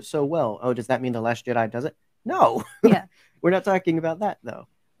this does it so well. Oh, does that mean The Last Jedi does it? No. We're not talking about that though.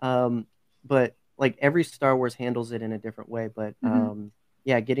 But like every Star Wars handles it in a different way. But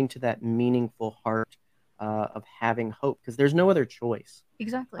getting to that meaningful heart of having hope, because there's no other choice.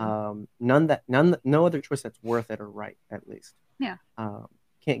 Exactly. No other choice that's worth it or right, at least. Yeah.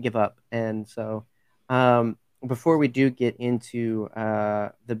 Can't give up. And so before we do get into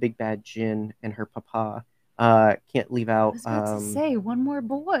the big bad Jin and her papa, can't leave out. I was about to say one more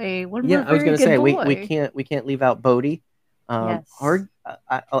boy. I was going to say we can't leave out Bodhi.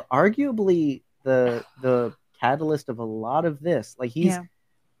 Arguably the catalyst of a lot of this. Like he's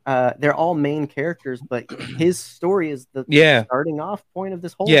they're all main characters, but his story is the starting off point of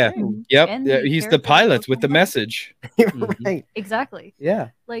this whole thing. He's the pilot with the message. Right. Exactly. Yeah.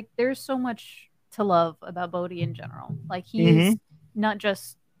 Like there's so much to love about Bodhi in general. Like he's not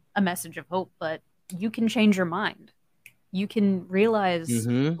just a message of hope, but you can change your mind. You can realize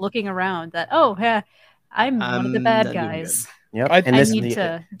looking around that, I'm one of the bad guys. Yep. I need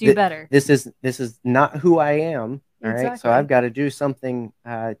to do better. This is not who I am. All right. So I've got to do something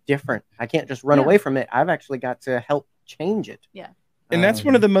different. I can't just run away from it. I've actually got to help change it. Yeah. And that's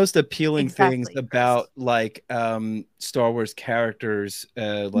one of the most appealing things about like Star Wars characters,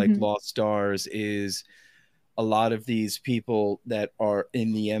 like Lost Stars, is a lot of these people that are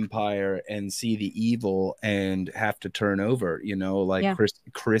in the Empire and see the evil and have to turn over, you know, like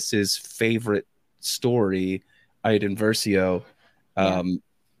Chris's favorite story, Iden Versio,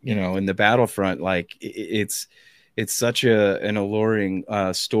 you know, in the Battlefront, like it's such an alluring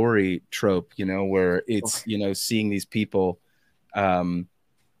story trope, you know, where it's, you know, seeing these people, you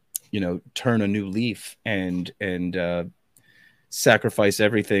know, turn a new leaf and sacrifice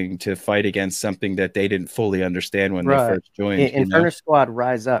everything to fight against something that they didn't fully understand when they first joined. Inferno Squad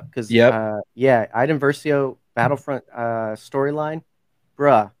Rise Up, because Iden Versio Battlefront storyline,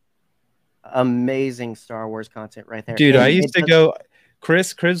 bruh, amazing Star Wars content right there. Dude, And I used it to does- go.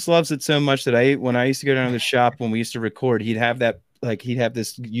 Chris loves it so much that when I used to go down to the shop when we used to record, he'd have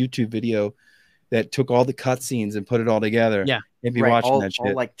this YouTube video that took all the cutscenes and put it all together. Yeah. and be right, watching all, that all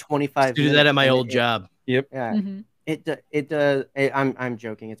shit. like 25 Do that minutes, at my and old job. Yep. Yeah, Mhm. it does. I'm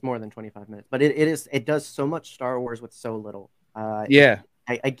joking. It's more than 25 minutes, but it does so much Star Wars with so little. Yeah.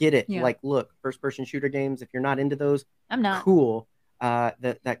 I get it. Yeah. Like, look, first person shooter games. If you're not into those, I'm not. cool.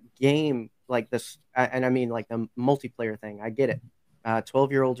 That game, like this, and I mean like the multiplayer thing. I get it.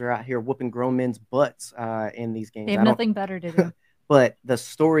 12-year-olds are out here whooping grown men's butts in these games. They I have don't- nothing better to do. but the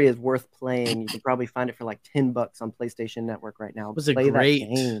story is worth playing. You can probably find it for like $10 on PlayStation Network right now. It was a Play great-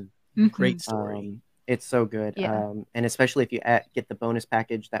 that game. Mhm. Great story. It's so good. Yeah. And especially if you get the bonus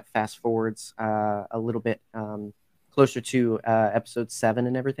package that fast forwards a little bit closer to episode 7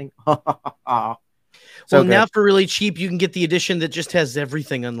 and everything. So Well, good. now for really cheap, you can get the edition that just has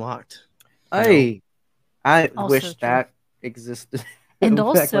everything unlocked. I Also wish true. that existed. And back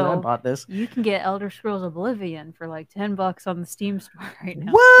when I also, bought this. You can get Elder Scrolls Oblivion for like $10 on the Steam store right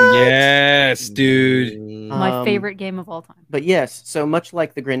now. What? Yes, dude. My Um, favorite game of all time. But yes, so much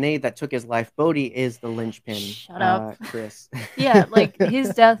like the grenade that took his life, Bodhi is the linchpin. Shut up. Chris. Yeah, like his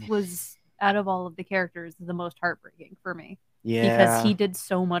death was out of all of the characters the most heartbreaking for me Yeah. because he did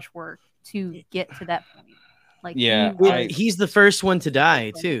so much work to get to that point. Like Yeah, he I- was- He's the first one to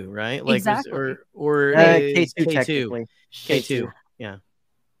die too, right? Like, Exactly. or K2 K2. technically. K2.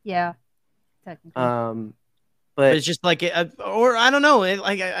 yeah, technically. But But it's just like, or I don't know.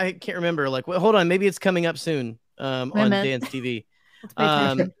 I can't remember. Like, well, hold on, maybe it's coming up soon on Wait a minute. Dance TV. Let's pay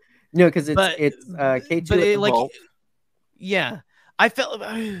attention. no, because but- it's K2 but at it, the like, vault. yeah, I felt.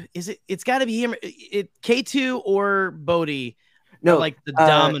 It's got to be him. K2 or Bodhi. No, like the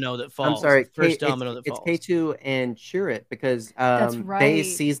domino that falls. I'm sorry, the first K- domino that it's falls. K2 and Chirrut because That's Baze right.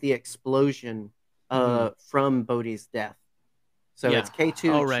 sees the explosion from Bodhi's death. So Yeah. it's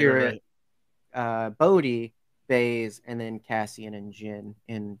K2, Oh, right, Chirrut, right. Bodhi, Baze, and then Cassian and Jin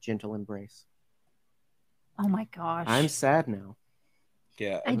in Gentle Embrace. Oh my gosh. I'm sad now.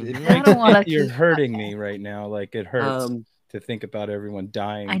 Yeah. I It don't wanna You're keep- hurting me right now. Like it hurts Um, to think about everyone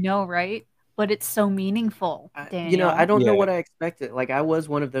dying. I know, right? But it's so meaningful, Daniel. I don't know Yeah. what I expected. Like I was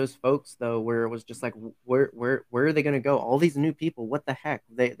one of those folks though, where it was just like, where are they going to go? All these new people, what the heck?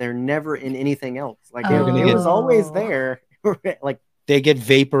 They're never in anything else. Like They're gonna it get- was always there. Like They get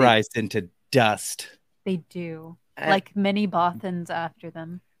vaporized into dust. They do. I- Like many Bothans after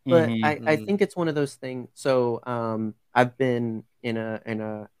them. but Mhm. I think it's one of those things. So I've been in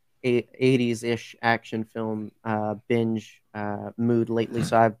a 80s ish action film binge mood lately.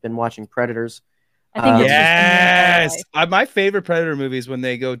 So I've been watching Predators. I think it's just in your Yes, my favorite Predator movie is when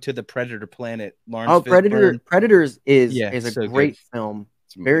they go to the Predator planet. Lawrence Oh, Fishburne. Predators is Yeah, a so good. great film.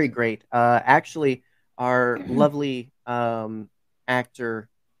 It's Very amazing. great. Actually, our lovely actor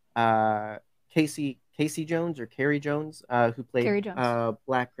Casey Jones or Carrie Jones, who played Carrie Jones.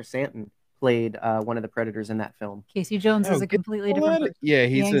 Black Chrysanthemum, played one of the Predators in that film. Casey Jones Oh, is a good completely different person. Yeah,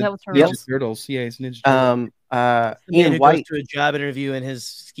 He he's hangs a out with Ninja turtles. Turtles. Yeah, he's Ninja Turtle. The man Ian who White. goes to a job interview in his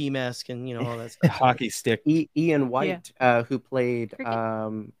ski mask and all that A stuff. hockey stick. Ian White, who played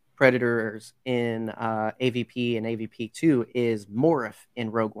Cricket. Predators in AVP and AVP2, is Morph in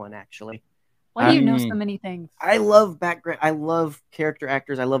Rogue One. Actually, Why do you know Mm. so many things? I love background. I love character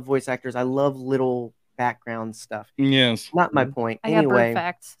actors. I love voice actors. I love little background stuff. Yes. Not my point. I got bird Anyway,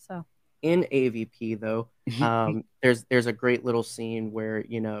 facts, so in AVP though, there's a great little scene where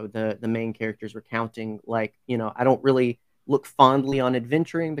the main characters recounting like I don't really look fondly on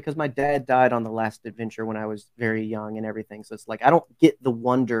adventuring because my dad died on the last adventure when I was very young and everything. So it's like I don't get the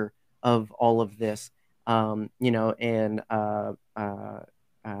wonder of all of this, and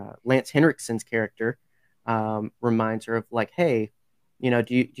Lance Henriksen's character reminds her of like, hey, do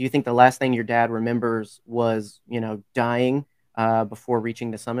you think the last thing your dad remembers was dying before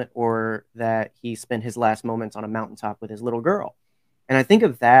reaching the summit, or that he spent his last moments on a mountaintop with his little girl? And I think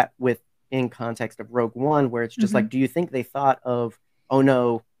of that in context of Rogue One, where it's just like, do you think they thought of, oh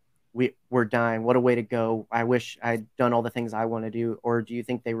no, we're dying, what a way to go, I wish I'd done all the things I want to do? Or do you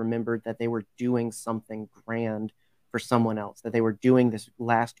think they remembered that they were doing something grand for someone else, that they were doing this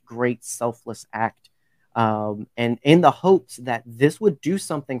last great selfless act, and in the hopes that this would do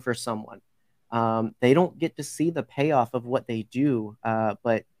something for someone? They don't get to see the payoff of what they do,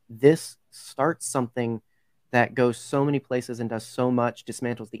 but this starts something that goes so many places and does so much,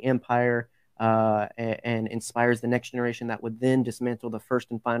 dismantles the Empire, and inspires the next generation that would then dismantle the First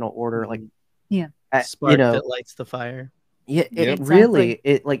and Final Order. Like, Spark that lights the fire. Yeah, Yep. really,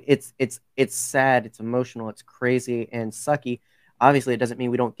 it's sad, it's emotional, it's crazy and sucky. obviously it doesn't mean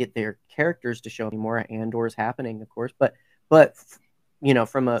we don't get their characters to show anymore. Andor is happening, of course, but you know,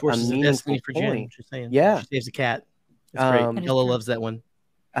 from a Forces of meaningful Destiny for Jen. point, Just saying. yeah. She saves a cat. That's great. Um, That is Ella true. loves that one.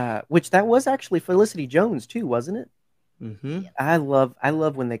 which that was actually Felicity Jones too, wasn't it? Mm-hmm. I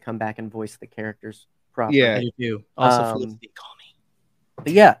love when they come back and voice the characters properly. Yeah. I do too. Also, Um, Felicity, call me.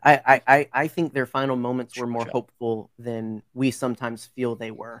 But yeah, I think their final moments were Sure, more sure. hopeful than we sometimes feel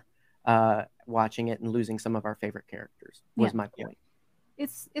they were. Watching it and losing some of our favorite characters was Yeah. my point.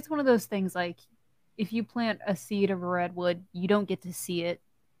 It's one of those things like if you plant a seed of a redwood, you don't get to see it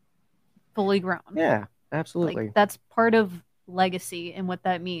fully grown. Yeah, absolutely. Like that's part of legacy, and what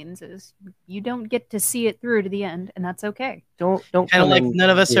that means is you don't get to see it through to the end, and that's okay. don't Kind of come like in none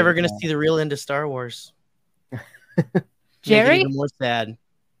of us with, ever going to see the real end of Star Wars. Jerry? Make it even more sad.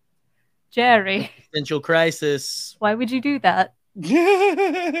 Jerry, Existential crisis. why would you do that?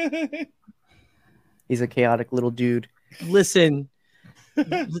 He's a chaotic little dude. Listen,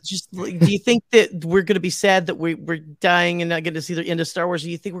 just do you think that we're going to be sad that we're dying and not getting to see the end of Star Wars? Or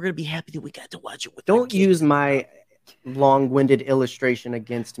do you think we're going to be happy that we got to watch it with our Don't kids? use my long-winded illustration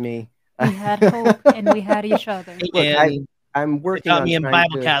against me. We had hope, and we had each other. Look, And I'm they working taught on me in trying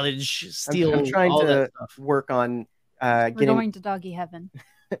Bible to, college. Steal I'm trying all to that stuff. work on We're getting. going to doggy heaven.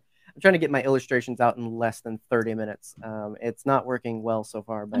 I'm trying to get my illustrations out in less than 30 minutes. It's not working well so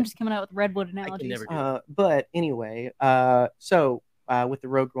far, but I'm just coming out with redwood I can analogies. never do it. But anyway, so with the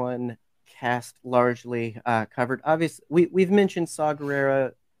Rogue One cast largely covered, obviously we've mentioned Saw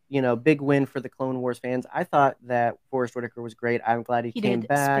Gerrera, you know, big win for the Clone Wars fans. I thought that Forrest Whitaker was great. I'm glad he came did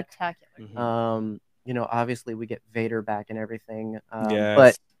back. spectacular. Mhm. You know, obviously we get Vader back and everything. Yes.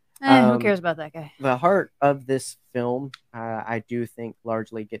 But Who Um, cares about that guy? the heart of this film, I do think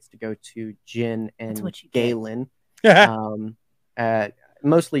largely gets to go to Jyn and what you get. Galen.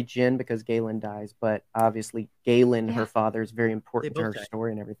 Mostly Jyn because Galen dies, but obviously Galen, Yeah. her father, is very important to both her die.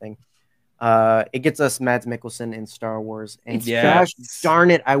 story and everything. It gets us Mads Mikkelsen in Star Wars, and It's gosh Yes.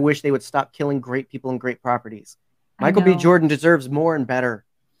 darn it, I wish they would stop killing great people and great properties. Michael B. know. Jordan deserves more and better.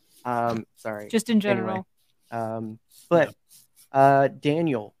 Sorry, Just in general. Anyway, but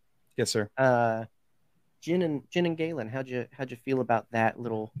Daniel, Yes, sir. Jyn and Galen, how'd you feel about that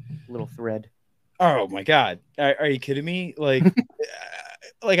little thread? Oh my God. Are you kidding me? Like,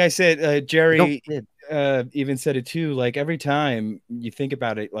 like I said, Jerry Kid. even said it too. Like every time you think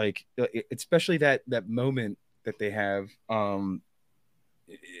about it, like especially that moment that they have,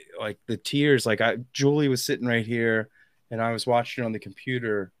 like the tears. Like Julie was sitting right here, and I was watching it on the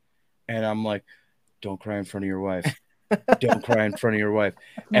computer, and I'm like, "Don't cry in front of your wife. Don't cry in front of your wife."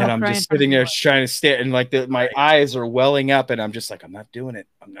 No And I'm crying just in front of sitting your there wife. trying to stare, and like my eyes are welling up, and I'm just like, I'm not doing it.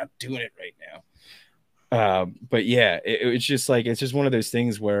 I'm not doing it right now. But yeah, it's just like it's just one of those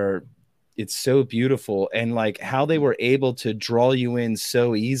things where it's so beautiful, and like how they were able to draw you in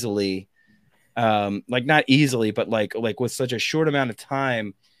so easily, like not easily, but like with such a short amount of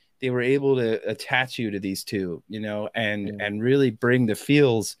time, they were able to attach you to these two, you know, and really bring the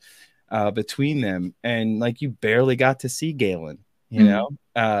feels between them. And like you barely got to see Galen, you know.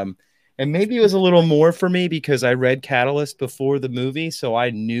 And maybe it was a little more for me because I read Catalyst before the movie, so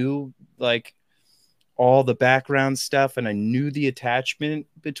I knew like all the background stuff and I knew the attachment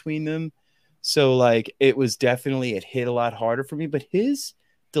between them. So like it was definitely, it hit a lot harder for me, but his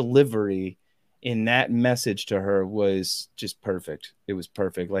delivery in that message to her was just perfect. It was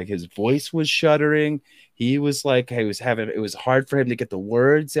perfect. Like his voice was shuddering. He was like, it was hard for him to get the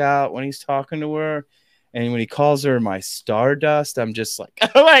words out when he's talking to her. And when he calls her my Stardust, I'm just like,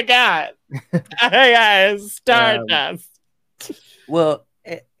 oh my God. Oh my God, it's Stardust. Well,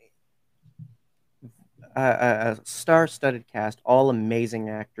 a star-studded cast, all amazing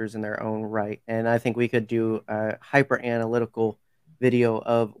actors in their own right, and I think we could do a hyper-analytical video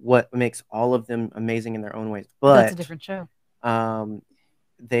of what makes all of them amazing in their own ways. But That's a different show.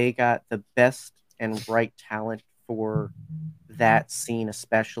 they got the best and right talent for that scene,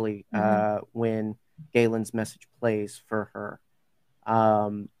 especially when Galen's message plays for her.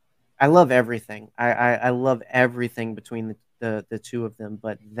 I love everything. I love everything between the two of them,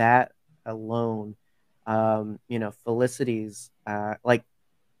 but that alone, you know, Felicity's like,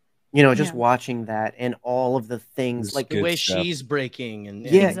 you know, just Yeah. watching that and all of the things It's like The good way stuff. she's breaking and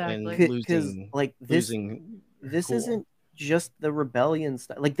Yeah, Exactly. and because losing, like this losing cool. isn't just the rebellion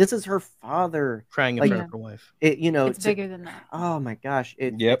stuff. Like this is her father. crying in like- front of her wife. It, you know, It's bigger than that. oh my gosh,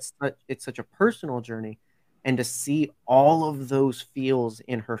 Yep. it's such a personal journey, and to see all of those feels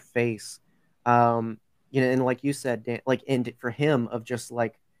in her face, you know, and like you said, Dan, like, and for him of just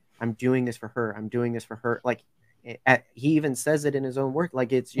like, I'm doing this for her, I'm doing this for her. Like, he even says it in his own work.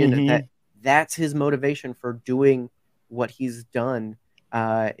 Like it's, you know, that's his motivation for doing what he's done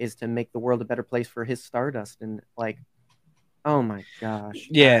is to make the world a better place for his Stardust, and like, oh my gosh,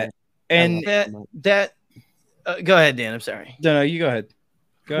 Yeah. I And love it so much. that go ahead, Dan. I'm sorry. no, you go ahead.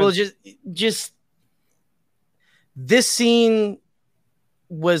 Well, just this scene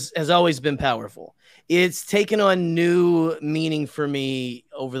has always been powerful. It's taken on new meaning for me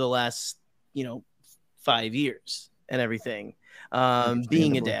over the last 5 years and everything. Being a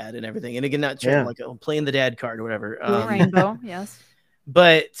Understandable. dad and everything, and again, not trying like playing the dad card or whatever. Rainbow, yes.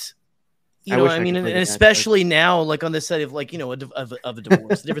 But I wish I I mean, could and play the dad especially now, like on the side of like of a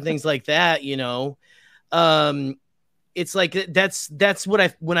divorce, different things like that. It's like that's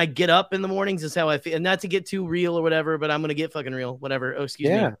what when I get up in the mornings is how I feel. And not to get too real or whatever, but I'm gonna get fucking real, whatever. Oh, excuse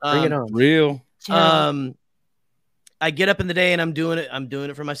me. Bring it on. Real. I get up in the day and I'm doing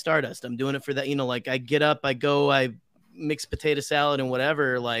it for my Stardust. I'm doing it for that, like I get up, I go, I mix potato salad and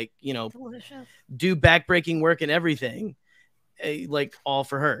whatever, like, Delicious. do backbreaking work and everything, like all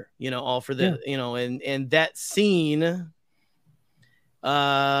for her, all for the, and that scene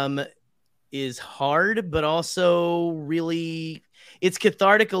is hard, but also really, it's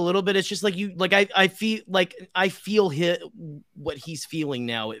cathartic a little bit. It's just like I feel what he's feeling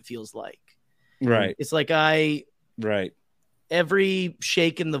now. It feels like, Right. it's like Right. every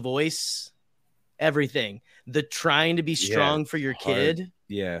shake in the voice, everything, the trying to be strong for your hard. kid,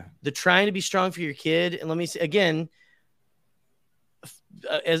 Yeah. the trying to be strong for your kid. And let me say again,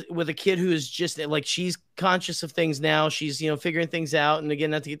 as with a kid who is just like, she's conscious of things now, she's figuring things out, and again,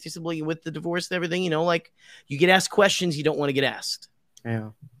 not to get too simple with the divorce and everything, like you get asked questions you don't want to get asked,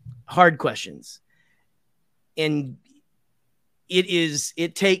 hard questions, and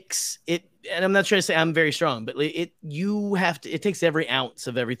it takes it, and I'm not trying to say I'm very strong, but it takes every ounce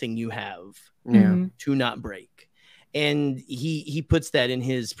of everything you have to not break, and he puts that in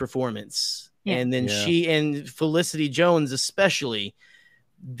his performance. And then she and Felicity Jones especially,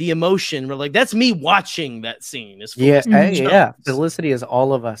 the emotion, we're like, that's me watching that scene. Is Felicity is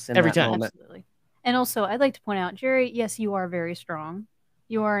all of us in every that time. moment. Absolutely. And also, I'd like to point out, Jerry, yes, you are very strong.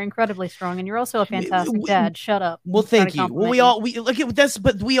 You are incredibly strong, and you're also a fantastic dad. Shut up. Well, thank you. Well,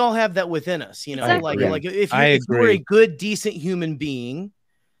 we all have that within us, Exactly. like if you're a good, decent human being,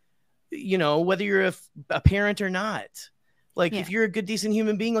 whether you're a parent or not, like if you're a good, decent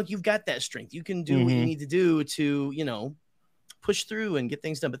human being, like you've got that strength. You can do what you need to do to, push through and get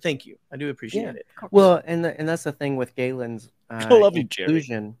things done. But thank you. I do appreciate it. Well, and that's the thing with Galen's love you, Jerry.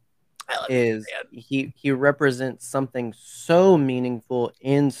 inclusion is he represents something so meaningful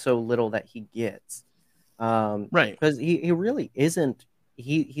in so little that he gets. Right. Because he really isn't.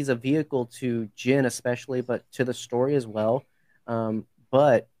 He's a vehicle to Jin especially, but to the story as well.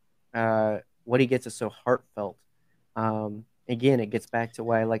 But what he gets is so heartfelt. Again, it gets back to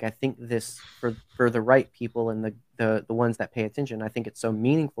why, like, I think this for the right people and the ones that pay attention, I think it's so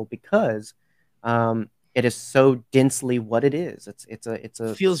meaningful because it is so densely what it is. It's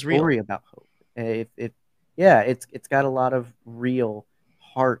a feels story real. about hope. It's got a lot of real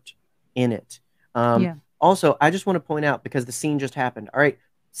heart in it. Also, I just want to point out, because the scene just happened. All right,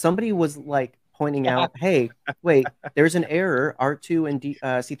 somebody was like pointing out, hey, wait, there's an error. R2 and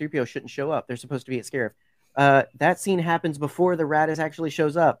C-3PO shouldn't show up. They're supposed to be at Scarif. That scene happens before the Raddus actually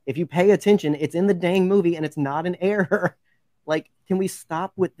shows up. If you pay attention, it's in the dang movie and it's not an error. Like, can we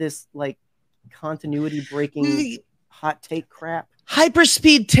stop with this like continuity breaking hot take crap?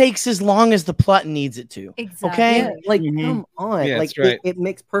 Hyperspeed takes as long as the plot needs it to. Exactly. Okay, come on. Yeah, like that's right. it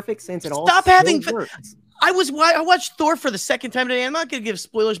makes perfect sense. It all Stop having still works. I watched Thor for the second time today. I'm not gonna give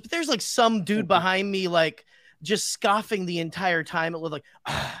spoilers, but there's like some dude behind me like just scoffing the entire time. It was like,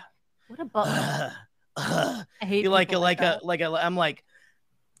 what a button. I hate I'm like,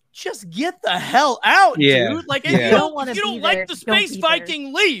 just get the hell out, dude. Like, if you don't like the space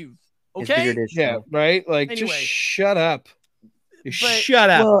Viking, leave. Okay. Yeah. Right. Like, anyway, just shut up. Shut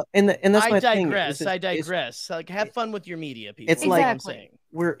up. Well, and that's my digress. thing. I digress. Like, have fun with your media, people. It's like,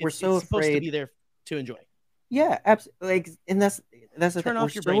 we're so it's supposed afraid to be there to enjoy. Yeah, absolutely. Like, and that's the thing. Turn We're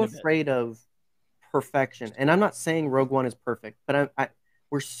off your so brain a bit. afraid of perfection, and I'm not saying Rogue One is perfect, but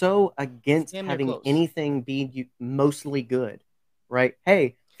we're so against having anything be mostly good, right?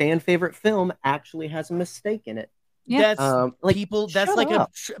 Hey, fan favorite film actually has a mistake in it. Yeah, that's people. That's like a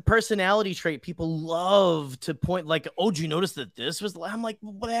personality trait. People love to point like, "Oh, did you notice that this was?" I'm like,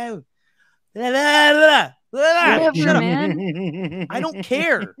 "Whatever." Whatever, man. I don't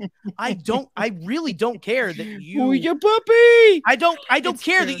care. I really don't care that you. Oh, your puppy. I don't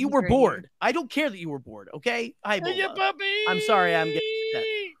care that you were bored. I don't care that you were bored. Okay. Your puppy. I'm sorry. I'm getting that.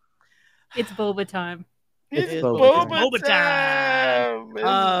 It's boba time. It's It's Boba Boba time.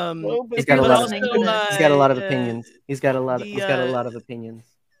 time. He's got a But lot also, of he's got a lot of opinions. He's got a lot of opinions.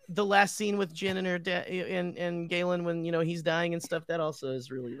 The last scene with Jin and her dad and Galen when he's dying and stuff, that also is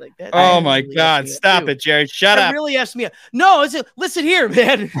really like that. Oh my really God! Stop it, Jared. Shut That up. really effed me up. No, listen here,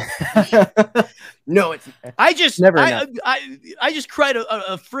 man. No, it's I just never I, enough. I just cried a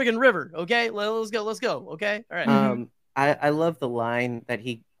friggin' river. Okay, let's go. Okay, all right. I love the line that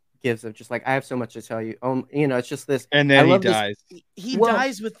he gives of just like, I have so much to tell you. It's just this, And then I he love this- dies. He Well,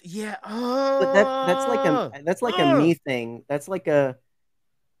 dies with but that's like a me thing. That's like a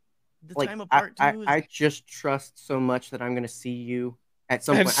the like time apart too. I just trust so much that I'm gonna see you at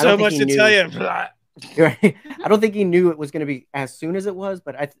some I have point. I so don't much think to he tell knew. you. Right? I don't think he knew it was gonna be as soon as it was.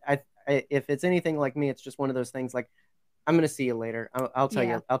 But I if it's anything like me, it's just one of those things. Like, I'm gonna see you later. I'll tell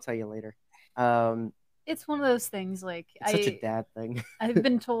Yeah. you. I'll tell you later. It's one of those things. Like It's such a dad thing. I've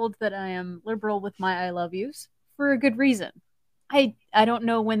been told that I am liberal with my I love yous for a good reason. I don't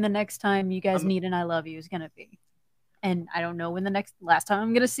know when the next time you guys need an I love you is gonna be, and I don't know when the last time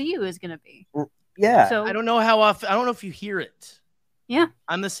I'm gonna see you is gonna be. Yeah. So I don't know how often. I don't know if you hear it. Yeah.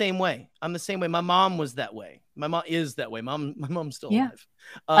 I'm the same way. My mom was that way. My mom is that way. My mom's still Yeah. alive.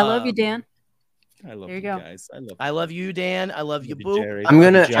 I love you, Dan. I love There you you go. guys. I love you, Dan. I love you, you, Boop. Jerry. I'm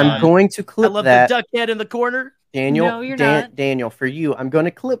John. going to I clip love that. the duck head in the corner. Daniel, No, you're not. Daniel, for you, I'm going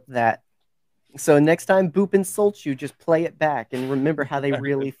to clip that. So next time Boop insults you, just play it back and remember how they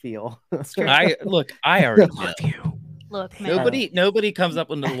really feel. I already love you. Look, man. Nobody comes up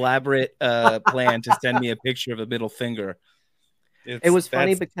with an elaborate plan to send me a picture of a middle finger. It was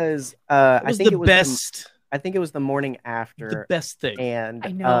funny because It I was think the it was best. I think it was the morning The after, best thing. and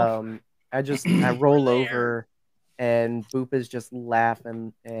I know. I roll over, and Boop is just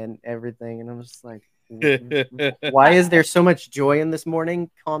laughing and everything, and I'm just like, why is there so much joy in this morning?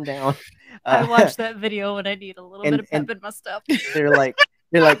 Calm down. I watched that video when I need a little bit of pep in my stuff. They're like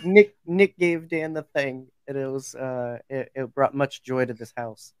Nick gave Dan the thing, and it was it brought much joy to this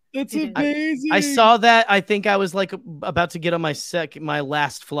house. That's It is. amazing. I saw that. I think I was like about to get on my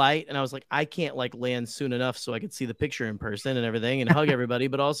last flight, and I was like, I can't like land soon enough so I could see the picture in person and everything and hug everybody,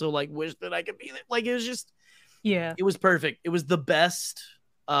 but also like wish that I could be there. Like it was just, Yeah. it was perfect. It was the best.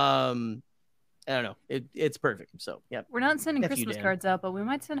 I don't know. It's perfect. So yeah. We're not sending F you, Christmas Dan. cards out, but we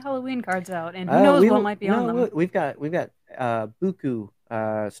might send Halloween cards out, and who knows what might be on them. We've got buku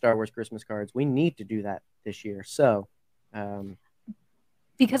Star Wars Christmas cards. We need to do that this year. So,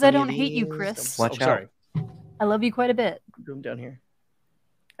 Because I don't hate you, Chris. Watch out. Sorry. I love you quite a bit. Go down here.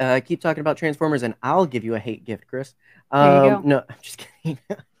 Keep talking about Transformers, and I'll give you a hate gift, Chris. There you go. No, I'm just kidding.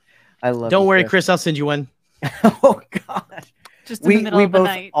 I love. Don't you, worry, Chris. I'll send you one. Oh gosh. Just in the middle We of the both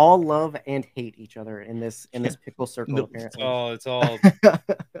night. all love and hate each other in this pickle circle. No, Apparently. it's all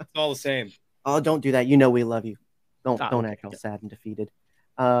the same. Oh, don't do that. You know we love you. Don't okay. act all sad and defeated.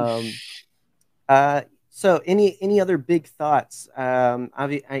 So any other big thoughts? Again,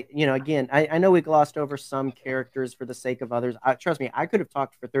 I know we glossed over some characters for the sake of others. Trust me, I could have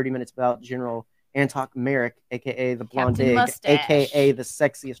talked for 30 minutes about General Antok Merrick, aka the Blonde Captain Dig, Mustache. aka the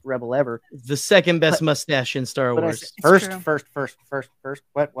sexiest rebel ever. The second best mustache in Star But I Wars. said, true. first.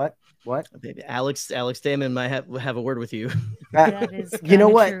 What? Baby, Alex Damon might have a word with you. That is You know kinda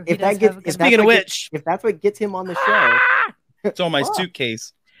what? true. He If that does gets have a good if Speaking that's of what which, if that's what gets him on the show, It's on my Fuck.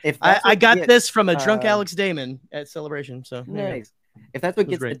 suitcase. if I that's what got gets- this from a drunk uh, Alex Damon at Celebration. So there you go. Nice. If that's what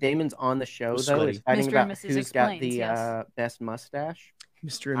was gets the great. Damons on the show, was though, sweaty. is fighting Mr. and about Mrs. who's got Explains, the yes. best mustache,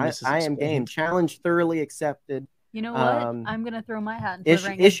 Mr. and I Mrs. am game. Explains. Challenge thoroughly accepted. You know what? I'm gonna throw my hat into the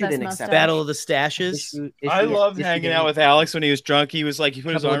ring. issued Best and mustache. accepted. Battle of the Stashes. I loved hanging out with Alex when he was drunk. He was like, he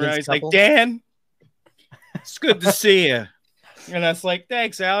put his Couple arm around. against He's like, couple. Dan, it's good to see you. And I was like,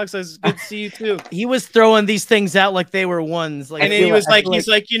 thanks, Alex. It's good to see you too. He was throwing these things out like they were ones. Like And then feel he was like- like, I he's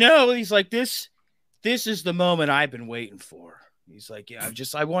feel like, this is the moment I've been waiting for. He's like, yeah,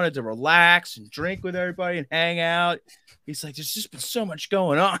 I wanted to relax and drink with everybody and hang out. He's like, there's just been so much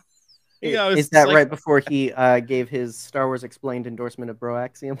going on. You know, Is it's that like- right before he gave his Star Wars Explained endorsement of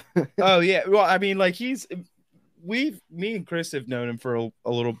Broaxium? Oh yeah. Well, I mean, like me and Chris have known him for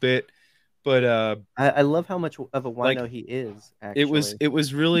a little bit, but I love how much of a wino Like, he is. Actually, it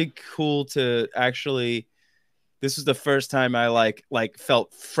was really cool to actually. This was the first time I like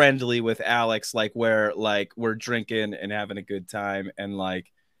felt friendly with Alex, like where like we're drinking and having a good time, and like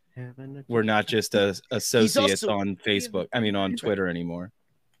we're not just associates also- on Facebook. I mean, on Twitter anymore.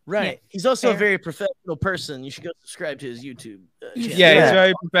 right. He's also a Fair. very professional person. You should go subscribe to his YouTube. Channel. Yeah, Yeah. he's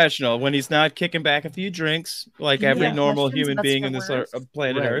very professional when he's not kicking back a few drinks, like every Yeah. normal Questions human about being Star in this Wars?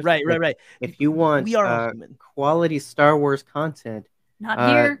 planet Right, Earth. Right. If you want We are all human. quality Star Wars content, Not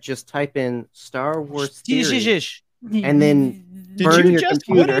here. just type in Star Wars Shish, theory, shish. and then Did burn you your just?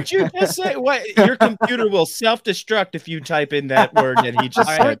 computer. What did you just say? What? Your computer will self-destruct if you type in that word that he just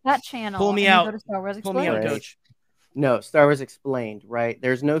All said. right. That channel. Pull me and then out. Go to Star Wars Pull me out, Explained. Right. coach. No, Star Wars Explained, right?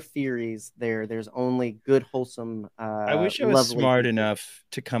 There's no theories there. There's only good, wholesome, I wish I was lovely smart people. enough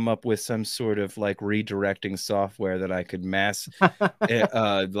to come up with some sort of like redirecting software that I could mass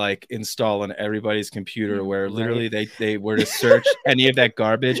like install on everybody's computer, where literally they were to search any of that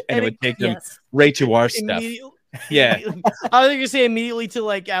garbage and it would take them Yes. right to our stuff. Yeah. I was gonna say immediately to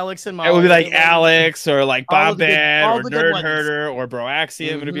like Alex and Molly. It would be like right? Alex or like all the good- Bombad all or the good Nerd ones. Herder or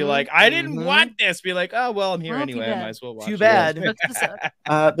Broaxium. It'd be Mhm, like, I didn't mhm. want this. Be like, oh well, I'm here Well, too anyway. I bad. might as well watch Too it. bad. Sucks to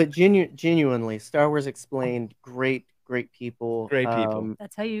suck. But genuinely, Star Wars Explained, great people. Great people.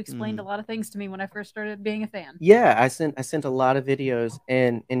 That's how you explained a lot of things to me when I first started being a fan. Yeah, I sent a lot of videos,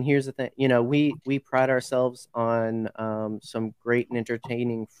 and here's the thing, we pride ourselves on some great and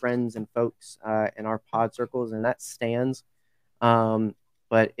entertaining friends and folks in our pod circles, and that stands.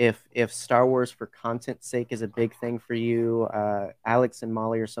 But if Star Wars for content's sake is a big thing for you, Alex and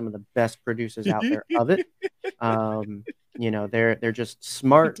Molly are some of the best producers out there of it. They're just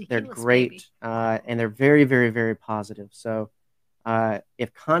smart, they're Ridiculous, great, baby. and they're very, very, very positive. So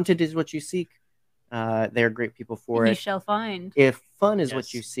if content is what you seek, they're great people for You it. shall find. If fun is what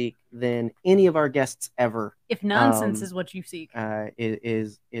Yes. you seek, then any of our guests ever If nonsense um, is what you seek.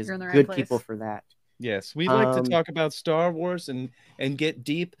 is You're in the right good place. people for that. Yes, we like to Um, talk about Star Wars and get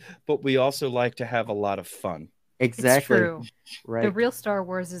deep, but we also like to have a lot of fun. Exactly. It's true. Right. The real Star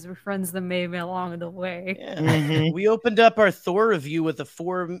Wars is with friends that made me along the way. Yeah. Mhm. We opened up our Thor review with a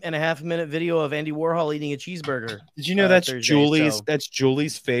 4.5-minute video of Andy Warhol eating a cheeseburger. Did you know that's Thursday, Julie's? so- That's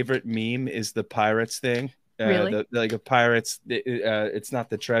Julie's favorite meme is the pirates thing. Really? Like a pirates. It's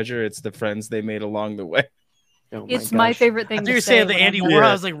not the treasure; it's the friends they made along the way. Oh It's my gosh. favorite I thing thought to you were say saying the when I'm Andy done. Warhol.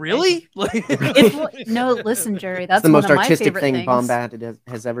 I was like, really? No, listen, Jerry. That's It's the most one of my artistic favorite thing things. Bombad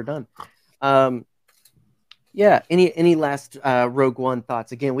has ever done. Yeah. Any last Rogue One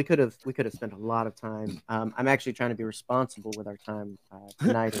thoughts? Again, we could have spent a lot of time. I'm actually trying to be responsible with our time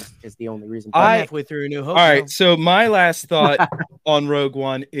tonight. Is the only reason. I'm I- halfway through a New Hope. All right. now. So my last thought on Rogue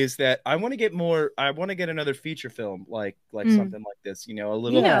One is that I want to get more. I want to get another feature film like something like this. A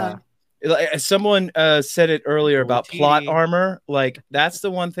little. Yeah. As someone said it earlier about plot OT. armor, like that's the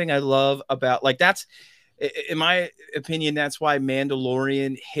one thing I love about that's in my opinion, that's why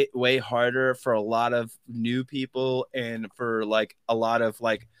Mandalorian hit way harder for a lot of new people and for like a lot of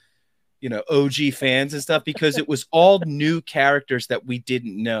OG fans and stuff, because it was all new characters that we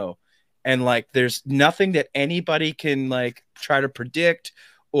didn't know. And like there's nothing that anybody can like try to predict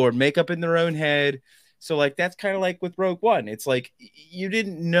or make up in their own head. So like that's kind of like with Rogue One. It's like you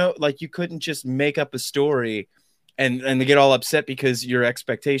didn't know, like you couldn't just make up a story and get all upset because your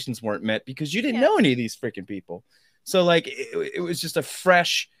expectations weren't met because you didn't know any of these freaking people. So like it was just a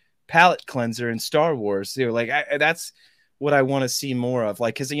fresh palate cleanser in Star Wars. That's what I want to see more of.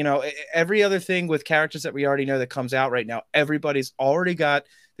 Like, because every other thing with characters that we already know that comes out right now, everybody's already got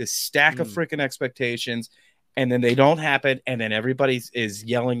this stack of freaking expectations. And then they don't happen, and then everybody is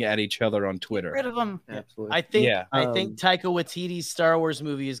yelling at each other on Twitter. Rid of them. Absolutely. I think Yeah. I think Taika Waititi's Star Wars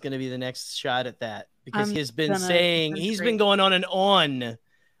movie is going to be the next shot at that, because I'm he's been gonna saying he's been disagree. going on and on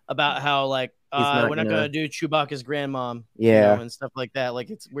about how like not we're not gonna- going to do Chewbacca's grandmom, Yeah. and stuff like that. Like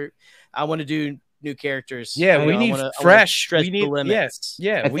I want to do new characters. Yeah, we I need wanna fresh. stretch We need the limits.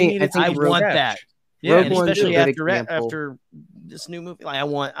 Yeah, I we think- need. I it think to I be want fresh. that. Yeah, Rogue And One's a especially good after example. after this new movie, like I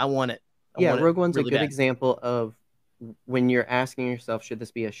want it. I Yeah, want it Rogue One's really a good bad. example of when you're asking yourself, should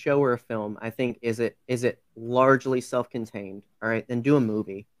this be a show or a film? I think is it largely self-contained? All right, then do a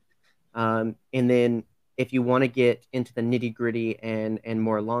movie. And then if you want to get into the nitty-gritty and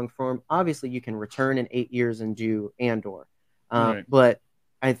more long form, obviously you can return in 8 years and do Andor. Right. But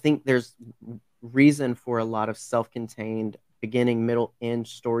I think there's reason for a lot of self-contained beginning, middle, end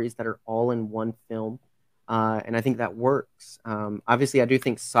stories that are all in one film. And I think that works. Obviously, I do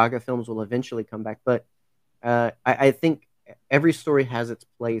think saga films will eventually come back, but I think every story has its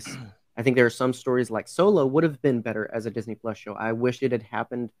place. I think there are some stories like Solo would have been better as a Disney Plus show. I wish it had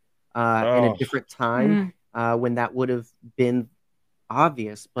happened in a different time when that would have been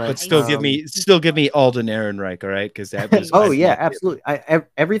obvious. But still give me Alden Ehrenreich, all right? Because that was oh yeah, absolutely.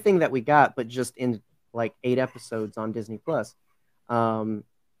 Everything that we got, but just in like 8 episodes on Disney Plus,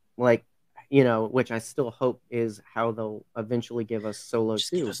 which I still hope is how they'll eventually give us Solo Just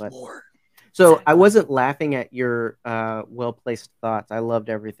 2. give us But more. so I wasn't laughing at your well-placed thoughts. I loved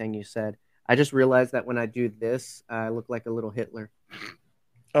everything you said. I just realized that when I do this, I look like a little Hitler.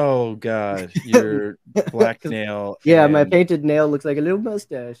 Oh God, your black nail. Yeah, my and- painted nail looks like a little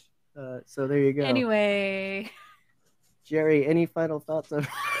mustache. So there you go. Anyway, Jerry, any final thoughts on?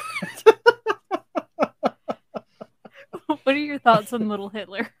 what are your thoughts on Little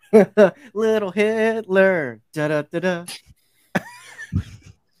Hitler? Little Hitler. Da da da da.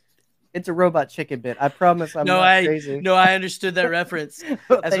 It's a robot chicken bit. I promise I'm not crazy. No, I understood that reference. Oh,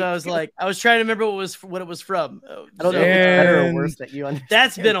 That's thank what I was you. like. I was trying to remember what it was from. I don't know if it's better or And worse that you understand.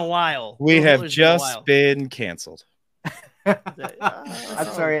 That's been a while. We Little have Hitler's been a just while. been canceled. I'm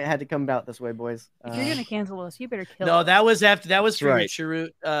sorry it had to come about this way, boys. If you're gonna cancel us, you better kill No, us. that was for your right.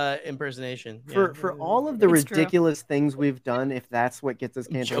 Chirrut impersonation. For all of the It's true. ridiculous things we've done, if that's what gets us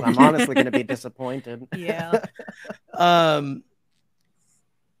canceled, I'm honestly going to be disappointed. Yeah.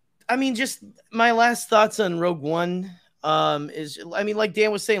 I mean, just my last thoughts on Rogue One is, I mean, like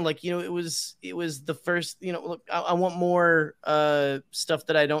Dan was saying, like, you know, it was the first, you know, look, I want more stuff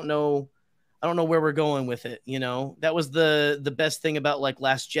that I don't know where we're going with it, you know. That was the best thing about like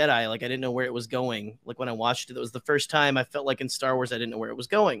Last Jedi. Like I didn't know where it was going. Like when I watched it, it was the first time I felt like in Star Wars I didn't know where it was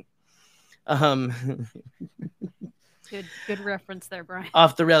going. Good reference there, Brian.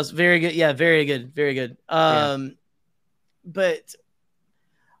 Off the rails. Very good. Yeah, very good. Very good. But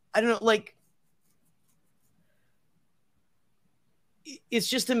I don't know, like it's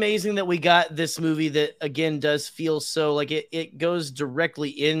just amazing that we got this movie that again does feel so like it goes directly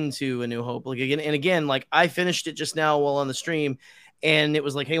into A New Hope. Like again, like I finished it just now while on the stream and it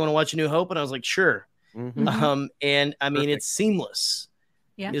was like, hey, want to watch A New Hope? And I was like, sure. Mhm. And I mean, Perfect. it's seamless.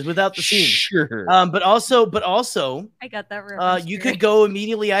 Yeah. Is without the scenes. Sure. But also I got that reference. you Jerry. could go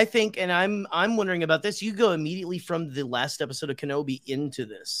immediately, I think, and I'm wondering about this. You go immediately from the last episode of Kenobi into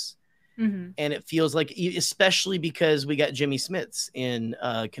this. Mhm. And it feels like, especially because we got Jimmy Smits in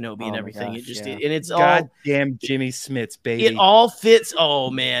Kenobi and my everything. gosh, It just yeah. and it's all Goddamn Jimmy Smits, baby. it all fits.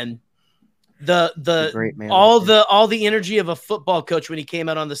 Oh man, He's a the great man. all the energy of a football coach when he came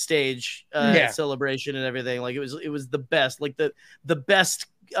out on the stage Yeah. at Celebration and everything. Like it was the best. Like the best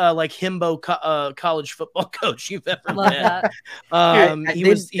like himbo college football coach you've ever Love met. that. He They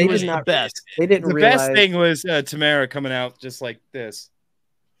was did the not- best. They didn't The realize. best thing was Tamara coming out just like this,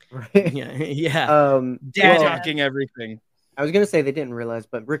 Right? Yeah. dad well, talking everything. I was gonna say they didn't realize,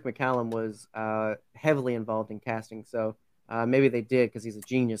 but Rick McCallum was heavily involved in casting, so maybe they did because he's a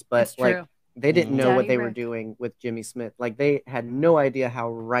genius. But That's like true. they didn't know Daddy what they were Rick. doing with Jimmy Smith. Like they had no idea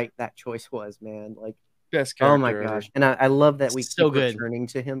how right that choice was, man. Like Best character. oh my ever. gosh, and I love that we So keep good. returning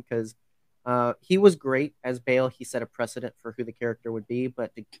to him because he was great as Bale. He set a precedent for who the character would be,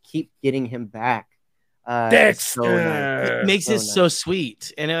 but to keep getting him back, is so nice. Dexter. It makes so it nice. so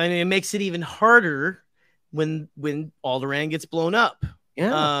sweet, and it makes it even harder when Alderaan gets blown up.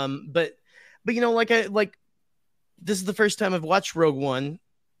 Yeah, But you know, like this is the first time I've watched Rogue One,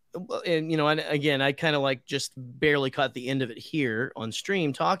 and you know, and again, I kind of like just barely caught the end of it here on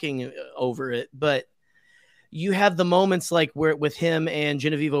stream talking over it, but you have the moments like where with him and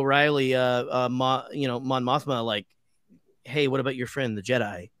Genevieve O'Reilly, Mon Mothma, like, hey, what about your friend the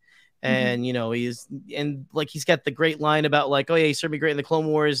Jedi? And you know, he's got the great line about like, oh yeah, he served me great in the Clone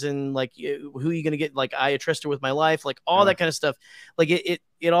Wars, and like, who are you gonna get? Like, I trust her with my life, like all that kind of stuff. Like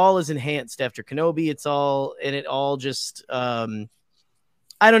it all is enhanced after Kenobi. It all just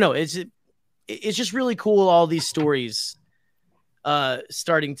I don't know. It's just really cool. All these stories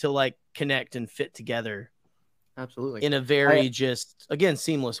starting to like connect and fit together absolutely. in a very just again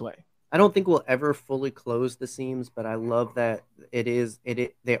seamless way. I don't think we'll ever fully close the seams, but I love that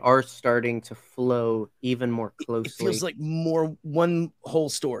they are starting to flow even more closely. It feels like more one whole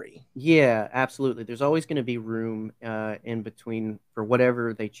story. Yeah, absolutely. There's always going to be room in between for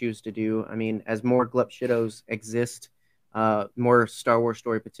whatever they choose to do. I mean, as more Glup Shitos exist, more Star Wars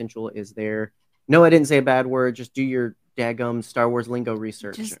story potential is there. No, I didn't say a bad word. Just do your daggum Star Wars lingo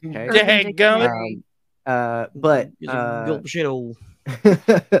research. Just Okay. Urban Daggum. Dictionary. But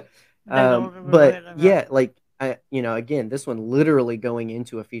but yeah, like again, this one literally going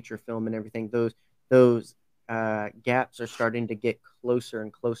into a feature film and everything. Those gaps are starting to get closer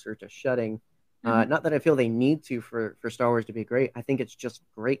and closer to shutting. Not that I feel they need to for Star Wars to be great. I think it's just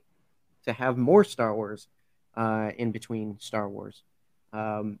great to have more Star Wars in between Star Wars.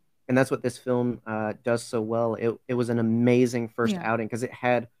 And that's what this film does so well. It was an amazing first outing because it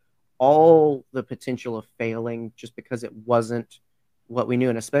had all the potential of failing just because it wasn't what we knew.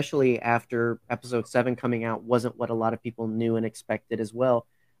 And especially after episode 7 coming out wasn't what a lot of people knew and expected as well.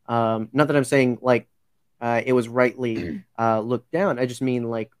 Not that I'm saying like it was rightly looked down. I just mean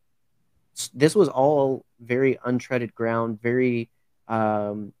like this was all very untreaded ground, very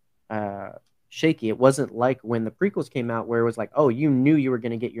shaky. It wasn't like when the prequels came out where it was like, oh, you knew you were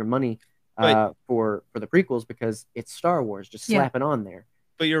going to get your money for the prequels because it's Star Wars. Just slap it on there.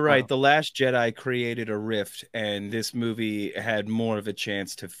 But you're right. The Last Jedi created a rift, and this movie had more of a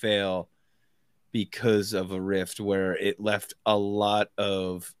chance to fail because of a rift where it left a lot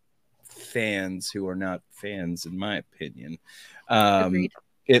of fans who are not fans, in my opinion.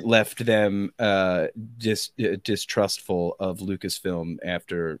 It left them distrustful of Lucasfilm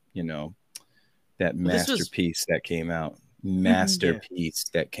after, you know, that masterpiece that came out. Masterpiece.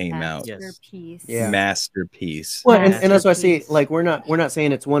 Yeah. Masterpiece. Well, and that's why I see, like, we're not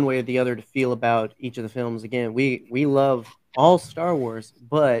saying it's one way or the other to feel about each of the films. Again, we love all Star Wars,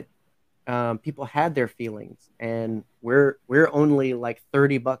 but people had their feelings, and we're only like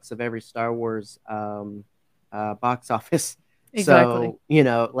 $30 of every Star Wars box office. Exactly. So, you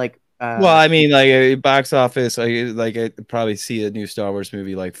know, like well, I mean, like box office, I probably see a new Star Wars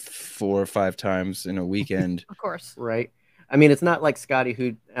movie like 4 or 5 times in a weekend. Of course. Right. I mean, it's not like Scotty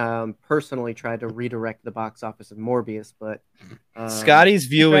who personally tried to redirect the box office of Morbius, but Scotty's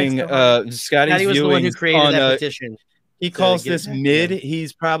viewing. Scotty was the one who created that petition. He calls this mid.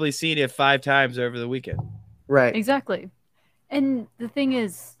 He's probably seen it 5 times over the weekend. Right. Exactly. And the thing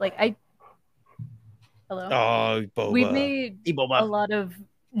is, like, hello. Oh, Boba. We've made a lot of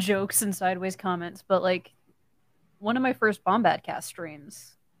jokes and sideways comments, but like one of my first Bombadcast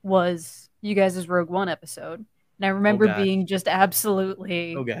streams was you guys' Rogue One episode. And I remember being just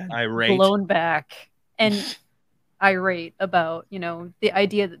absolutely irate, blown back and irate about, you know, the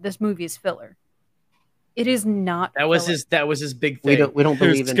idea that this movie is filler. It is not. That was his big thing. We don't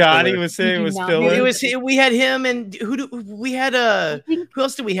believe in Scotty filler. was saying it was filler. We had him and who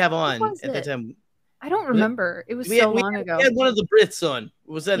else did we have on at the time? I don't remember. It was so long ago. We had one of the Brits on.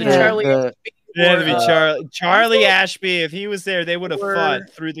 Was that Charlie? Charlie Ashby. If he was there, they would have fought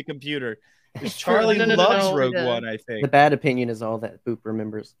through the computer. Charlie loves Rogue One, I think. The bad opinion is all that Boop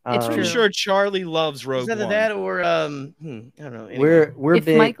remembers. It's I'm sure Charlie loves Rogue One. Either that or I don't know. Anyway. We're if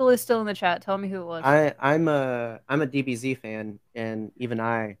big. Michael is still in the chat, tell me who it was. I'm a DBZ fan, and even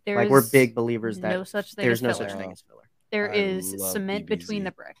we're big believers that no such thing there's as no such thing as filler. There is cement DBZ. Between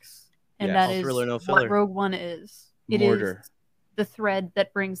the bricks, and Yes. that is Thriller, no what filler. Rogue One is. It Mortar. is the thread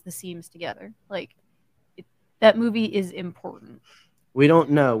that brings the seams together. Like that movie is important. We don't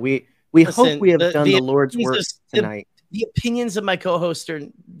know. We Listen, hope we have done the Lord's work tonight. The opinions of my co-host do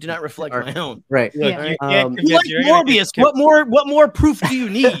not reflect my own. Right. Look, Yeah. you can't You like convince- Morbius. What more proof do you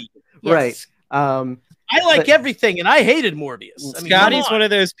need? Right. I like everything, and I hated Morbius. I mean, Scotty's come on. one of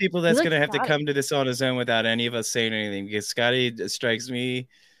those people that's You like going to have to Scotty. come to this on his own without any of us saying anything, because Scotty strikes me,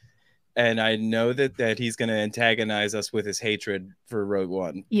 and I know that he's going to antagonize us with his hatred for Rogue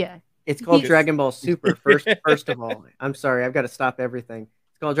One. Yeah. It's called He's- Dragon Ball Super. First of all, I'm sorry, I've got to stop everything.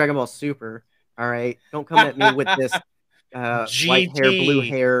 It's called Dragon Ball Super. All right, don't come at me with this white hair, blue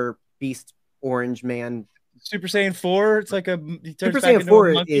hair, beast, orange man. Super Saiyan 4, it's like he turns Super back Saiyan into a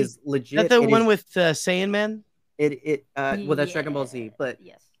 4 monkey. is legit. Is that the It one is- with Saiyan Man? well, that's Dragon Ball Z, but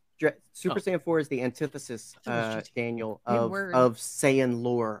Yes. Super Saiyan 4 is the antithesis, Daniel, Good of word. Saiyan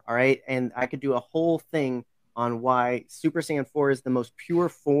lore. All right, and I could do a whole thing on why Super Saiyan 4 is the most pure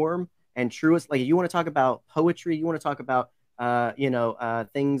form and truest. Like, you want to talk about poetry, you want to talk about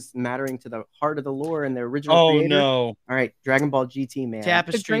things mattering to the heart of the lore and the original creator. No. All right, Dragon Ball GT, man.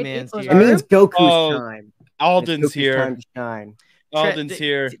 Tapestry The Great Man's Eagles here. It means Goku's Oh, time. Alden's It's Goku's here. time to shine. Alden's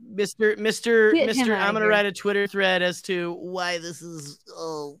here. Mr. Get him out I'm of gonna here. write a Twitter thread as to why this is.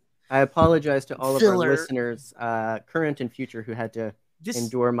 I apologize to all of our Filler. listeners, current and future, who had to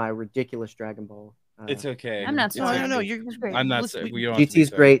endure my ridiculous Dragon Ball. It's okay. I'm not It's sorry. okay. No, you're great. I'm not. Listen, We don't have to be GT's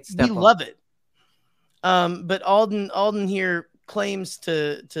sorry. great. we Step up. love it. But Alden here claims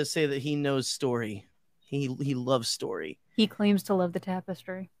to say that he knows story. He loves story. He claims to love the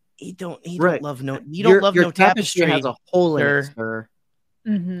tapestry. He don't Right. love no. You don't love your no tapestry. has a hole in it, sir. sir.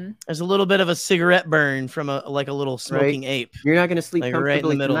 Mm-hmm. There's a little bit of a cigarette burn from a little smoking ape. You're not going to sleep Like, right in the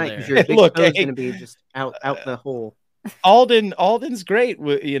comfortably middle tonight there. because your big Look, toe's hey. going to be just out the hole. Alden's great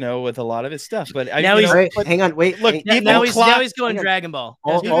with a lot of his stuff, but Now he's- Right, hang on, wait. Look, hang- People Now he's clock- going hang on. Dragon Ball.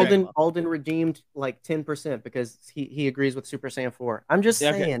 Alden redeemed like 10% because he agrees with Super Saiyan 4. I'm just Yeah,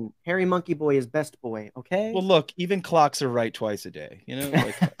 okay. saying, Harry Monkey Boy is best boy. Okay. Well, look, even clocks are right twice a day. You know,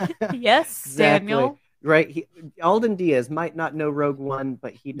 like, Yes, Exactly. Daniel. Right. Alden Diaz might not know Rogue One,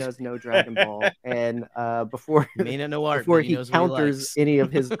 but he does know Dragon Ball. And before He may not know art, before but he knows what counters likes. any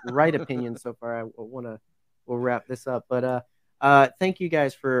of his right opinions so far, we'll wrap this up. But thank you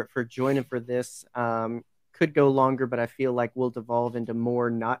guys for joining for this. could go longer, but I feel like we'll devolve into more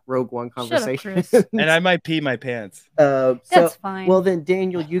not Rogue One Shut up, conversations. Chris. And I might pee my pants. That's fine. Well, then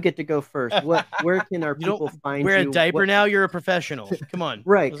Daniel, you get to go first. Where can our You people don't find wear you? a diaper What- now. You're a professional. Come on.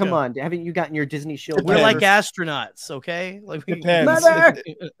 Right, Let's come go. on. Haven't you gotten your Disney Shield? We're Depends. like astronauts, okay? Like Depends. Mother!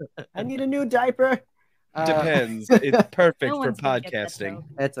 I need a new diaper. Depends. It's perfect No for one's gonna get that podcasting. joke.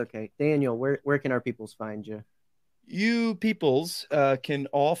 That's okay. Daniel, where can our peoples find you? You peoples can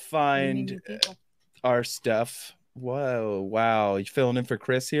all find New people. our stuff. Whoa, wow. You filling in for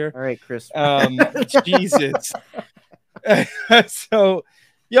Chris here? All right, Chris. Jesus. So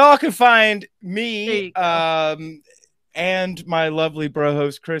y'all can find There me you go. and my lovely bro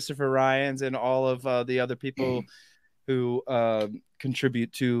host Christopher Ryans and all of the other people who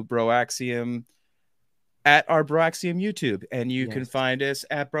contribute to Broaxium at our Broaxium YouTube. And you can Yes. find us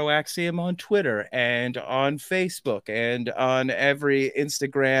at Broaxium on Twitter and on Facebook and on every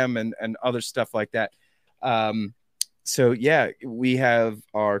Instagram and other stuff like that. So yeah, we have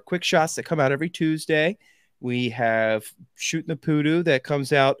our quick shots that come out every Tuesday. We have Shooting the Poodoo that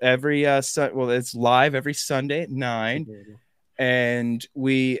comes out every it's live every Sunday at 9. And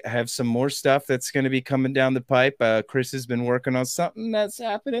we have some more stuff that's going to be coming down the pipe. Chris has been working on something that's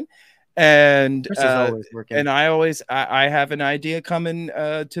happening, and Chris is always working. and I have an idea coming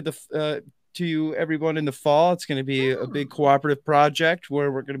to everyone in the fall. It's going to be a big cooperative project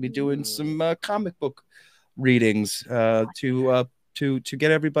where we're going to be doing some comic book readings to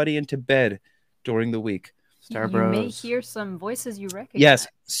get everybody into bed during the week. Star You may Bros. hear some voices you recognize. Yes,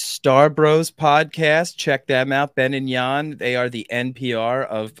 Star Bros podcast. Check them out. Ben and Jan, they are the NPR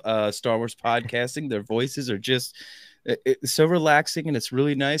of Star Wars podcasting. Their voices are just it's so relaxing and it's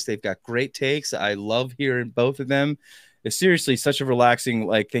really nice. They've got great takes. I love hearing both of them. It's seriously such a relaxing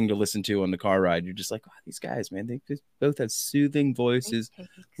thing to listen to on the car ride. You're just like, wow, these guys, man, they just both have soothing voices.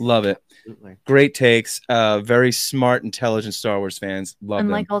 Love it. Absolutely. Great takes. Very smart, intelligent Star Wars fans. Love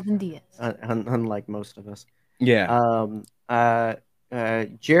Unlike them. Alden Diaz. Unlike most of us. Yeah.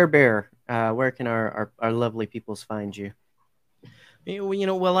 Jer Bear, where can our lovely peoples find you?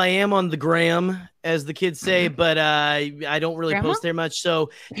 Well, I am on the gram, as the kids say, but I don't really Grandma? post there much.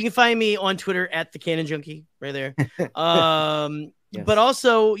 So you can find me on Twitter at the Canon Junkie right there. Yes. But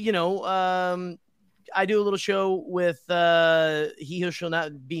also, I do a little show with he who shall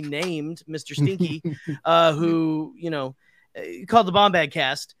not be named, Mr. Stinky, who called the Bombad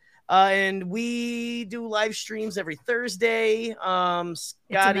Cast. And we do live streams every Thursday.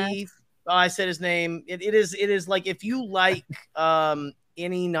 Scotty, I said his name. It is like, if you like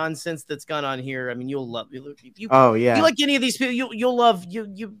any nonsense that's gone on here, I mean, you'll love it. If you like any of these people, you'll love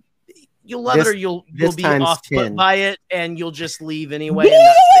you'll love it, or you'll be off put by it, and you'll just leave anyway and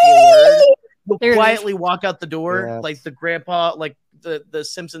not say a word. You'll quietly walk out the door like the grandpa, like the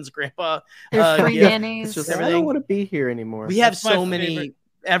Simpsons grandpa. There's free It's mayonnaise. just, I don't want to be here anymore. We have That's my so many. favorite.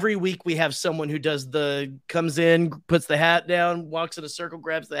 Every week we have someone who comes in, puts the hat down, walks in a circle,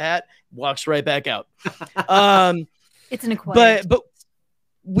 grabs the hat, walks right back out. It's an acquired. But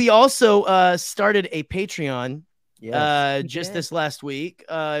we also started a Patreon Yes. just this last week.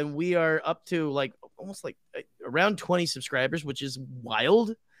 We are up to almost around 20 subscribers, which is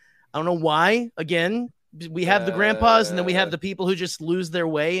wild. I don't know why. Again, we have the grandpas, and then we have the people who just lose their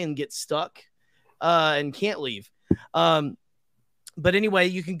way and get stuck and can't leave. But anyway,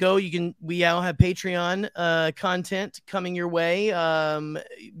 you can go. We now have Patreon content coming your way.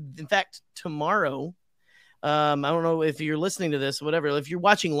 In fact, tomorrow, I don't know if you're listening to this, whatever. If you're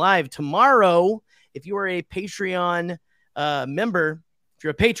watching live tomorrow, if you are a Patreon member, if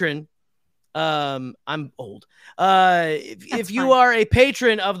you're a patron, I'm old. If you are a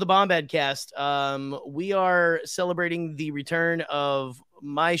patron of the Bombad Cast, we are celebrating the return of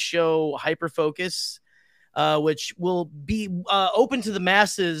my show Hyperfocus, which will be open to the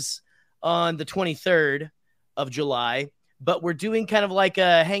masses on the 23rd of July. But we're doing kind of like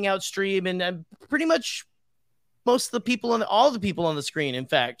a hangout stream, and pretty much most of the people all the people on the screen, in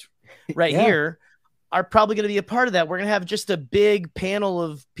fact, right here, are probably going to be a part of that. We're going to have just a big panel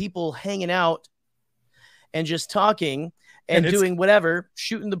of people hanging out and just talking and doing whatever,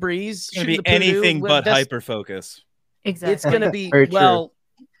 shooting the breeze. It's going to be anything but hyperfocus. Exactly. It's going to be, Very true. well,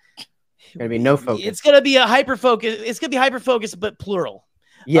 Gonna be no focus. it's going to be a hyper-focus. It's going to be hyper-focus, but plural.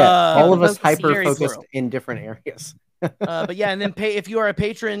 Yes, all of us focus, very hyper focused plural. in different areas. But yeah, and then if you are a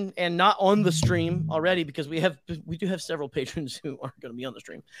patron and not on the stream already, because we do have several patrons who aren't going to be on the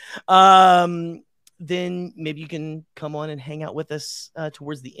stream, then maybe you can come on and hang out with us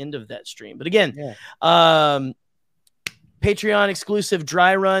towards the end of that stream. But again, Patreon exclusive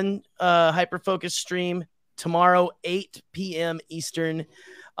dry run hyper focus stream tomorrow, 8 p.m. Eastern.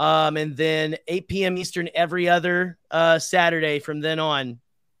 And then 8 p.m. Eastern every other Saturday from then on.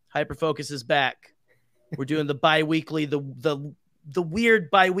 Hyperfocus is back. We're doing the bi-weekly, the weird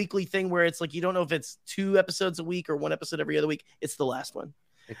bi-weekly thing where it's like you don't know if it's 2 episodes a week or 1 episode every other week. It's the last one.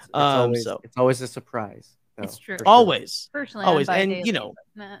 It's So it's always a surprise. though, It's true. for sure. always. Personally, Always. I'm And, bi-daily, you know,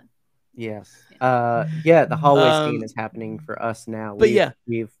 but, nah. Yes. Yeah, the hallway scene Um, is happening for us now. but yeah.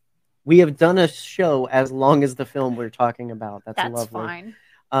 We have done a show as long as the film we're talking about. That's That's lovely.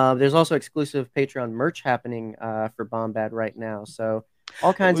 fine. There's also exclusive Patreon merch happening for Bombad right now. So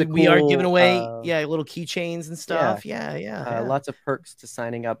all kinds of we are cool, giving away little keychains and stuff. Yeah. lots of perks to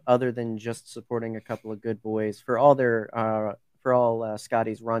signing up other than just supporting a couple of good boys. For all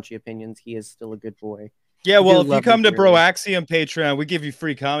Scotty's raunchy opinions, he is still a good boy. Yeah, We well, do if you love come to you dearly. Broaxium Patreon, we give you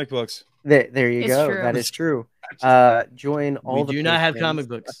free comic books. There you It's go. true. That is true. Join all We the do not have patrons. comic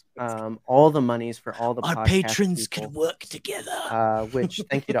books. All the monies for all the Our podcast patrons people, can work together. which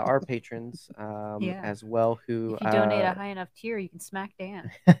thank you to our patrons Yeah. as well. Who If you donate a high enough tier, you can smack Dan.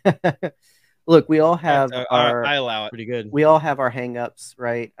 look, we all have I allow it. Pretty good. we all have our hangups,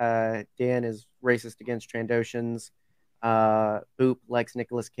 right? Dan is racist against Trandoshans. Boop likes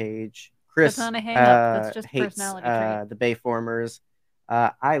Nicolas Cage. Chris That's not a hang-up. That's just a hates personality trait. the Bayformers.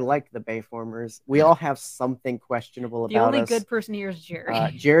 I like the Bayformers. We all have something questionable The about only us. good person here is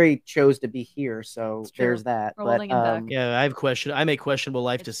Jerry. Jerry chose to be here, so It's true. there's that. We're But holding him back. Yeah, I make questionable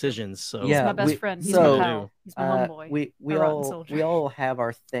life It's true. decisions. So He's Yeah, my best we- friend. He's so, my pal. He's my homeboy. we a rotten all soldier. have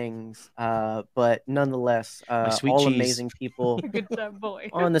our things, but nonetheless, sweet all cheese. amazing people Good job, boy.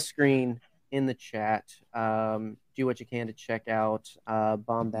 on the screen in the chat. Do what you can to check out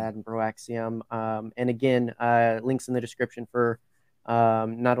Bombad and Broaxium. And again, links in the description for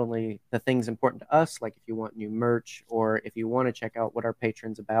not only the things important to us, like if you want new merch or if you want to check out what our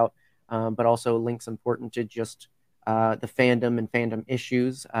patrons about, but also links important to just the fandom and fandom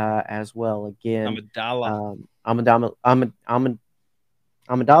issues as well. Again,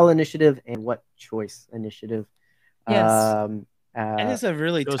 Amidala Initiative and What Choice Initiative. Yes. That is a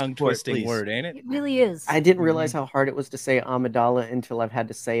really Go support, tongue-twisting please. word, ain't it? It really is. I didn't realize how hard it was to say Amidala until I've had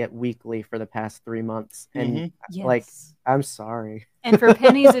to say it weekly for the past 3 months. And Mhm. Yes. like, I'm sorry. And for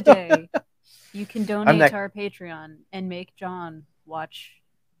pennies a day, you can donate not- to our Patreon and make John watch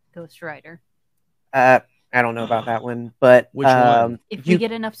Ghost Rider. I don't know about that one, but Which one? If you- we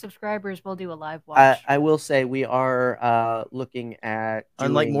get enough subscribers, we'll do a live watch. I will say we are looking at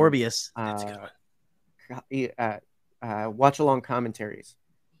Unlike doing, Morbius, that's a good one. watch along commentaries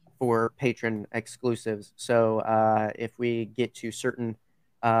for patron exclusives. So if we get to certain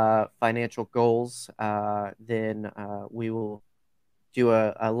financial goals, then we will do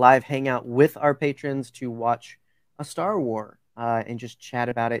a live hangout with our patrons to watch a Star Wars and just chat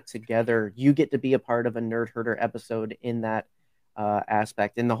about it together. You get to be a part of a Nerd Herder episode in that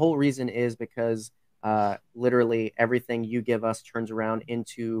aspect. And the whole reason is because literally everything you give us turns around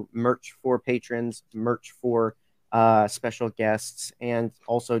into merch for patrons, merch for special guests, and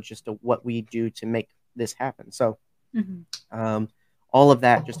also just what we do to make this happen. So Mhm. all of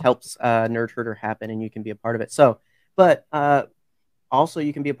that just helps Nerd Herder happen, and you can be a part of it. So, but also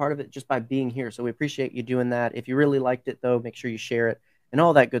you can be a part of it just by being here. So we appreciate you doing that. If you really liked it, though, make sure you share it and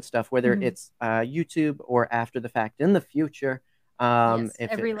all that good stuff, whether Mhm. it's YouTube or after the fact in the future. Yes,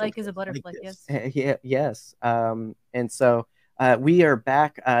 If every it- like is a butterfly this. kiss. yeah, yes. And so we are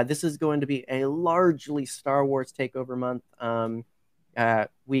back. This is going to be a largely Star Wars takeover month.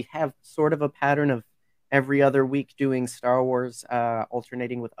 We have sort of a pattern of every other week doing Star Wars,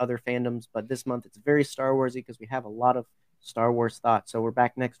 alternating with other fandoms, but this month it's very Star Warsy because we have a lot of Star Wars thoughts. So we're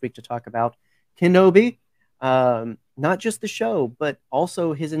back next week to talk about Kenobi, not just the show, but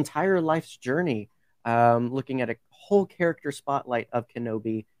also his entire life's journey, looking at a whole character spotlight of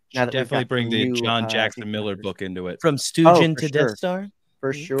Kenobi. Now that we've Definitely got bring some the new, John new Jackson Miller characters. book into it. From Stoogen for to sure. Death Star.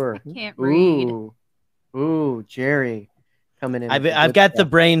 For sure. Can't read. Ooh, Jerry coming in. I've with the I've good got the stuff.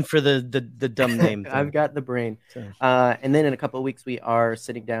 brain for the dumb name. I've thing. got the brain. So, And then in a couple of weeks, we are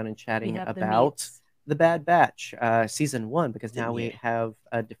sitting down and We chatting have the about meats. the Bad Batch, season 1, because now we Yeah. have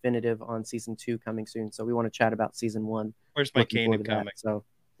a definitive on season 2 coming soon. So we want to chat about season 1. Where's my Looking forward Kanan to that. comic?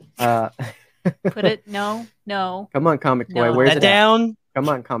 So, Put it. No. come on, comic boy, No. where's that it at? down. Come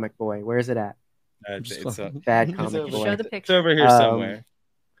on, comic boy, where's it at? It's Bad It's comic over. boy. Show the it's picture. over here somewhere.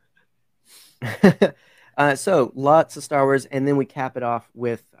 So lots of Star Wars, and then we cap it off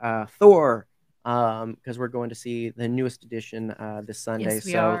with Thor, because we're going to see the newest edition this Sunday. Yes,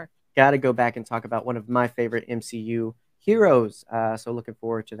 we so are. got to go back and talk about one of my favorite MCU heroes. So looking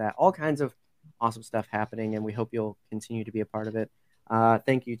forward to that. All kinds of awesome stuff happening, and we hope you'll continue to be a part of it.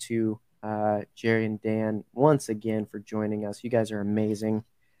 Thank you to Jerry and Dan once again for joining us. You guys are amazing.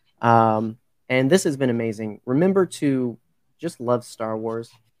 And this has been amazing. Remember to just love Star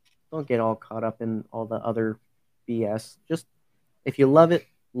Wars. Don't get all caught up in all the other BS. Just if you love it,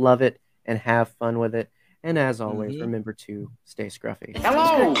 and have fun with it. And as always, remember to stay scruffy.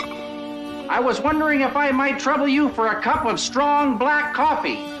 Hello! I was wondering if I might trouble you for a cup of strong black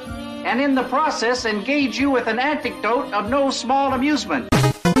coffee, and in the process engage you with an anecdote of no small amusement.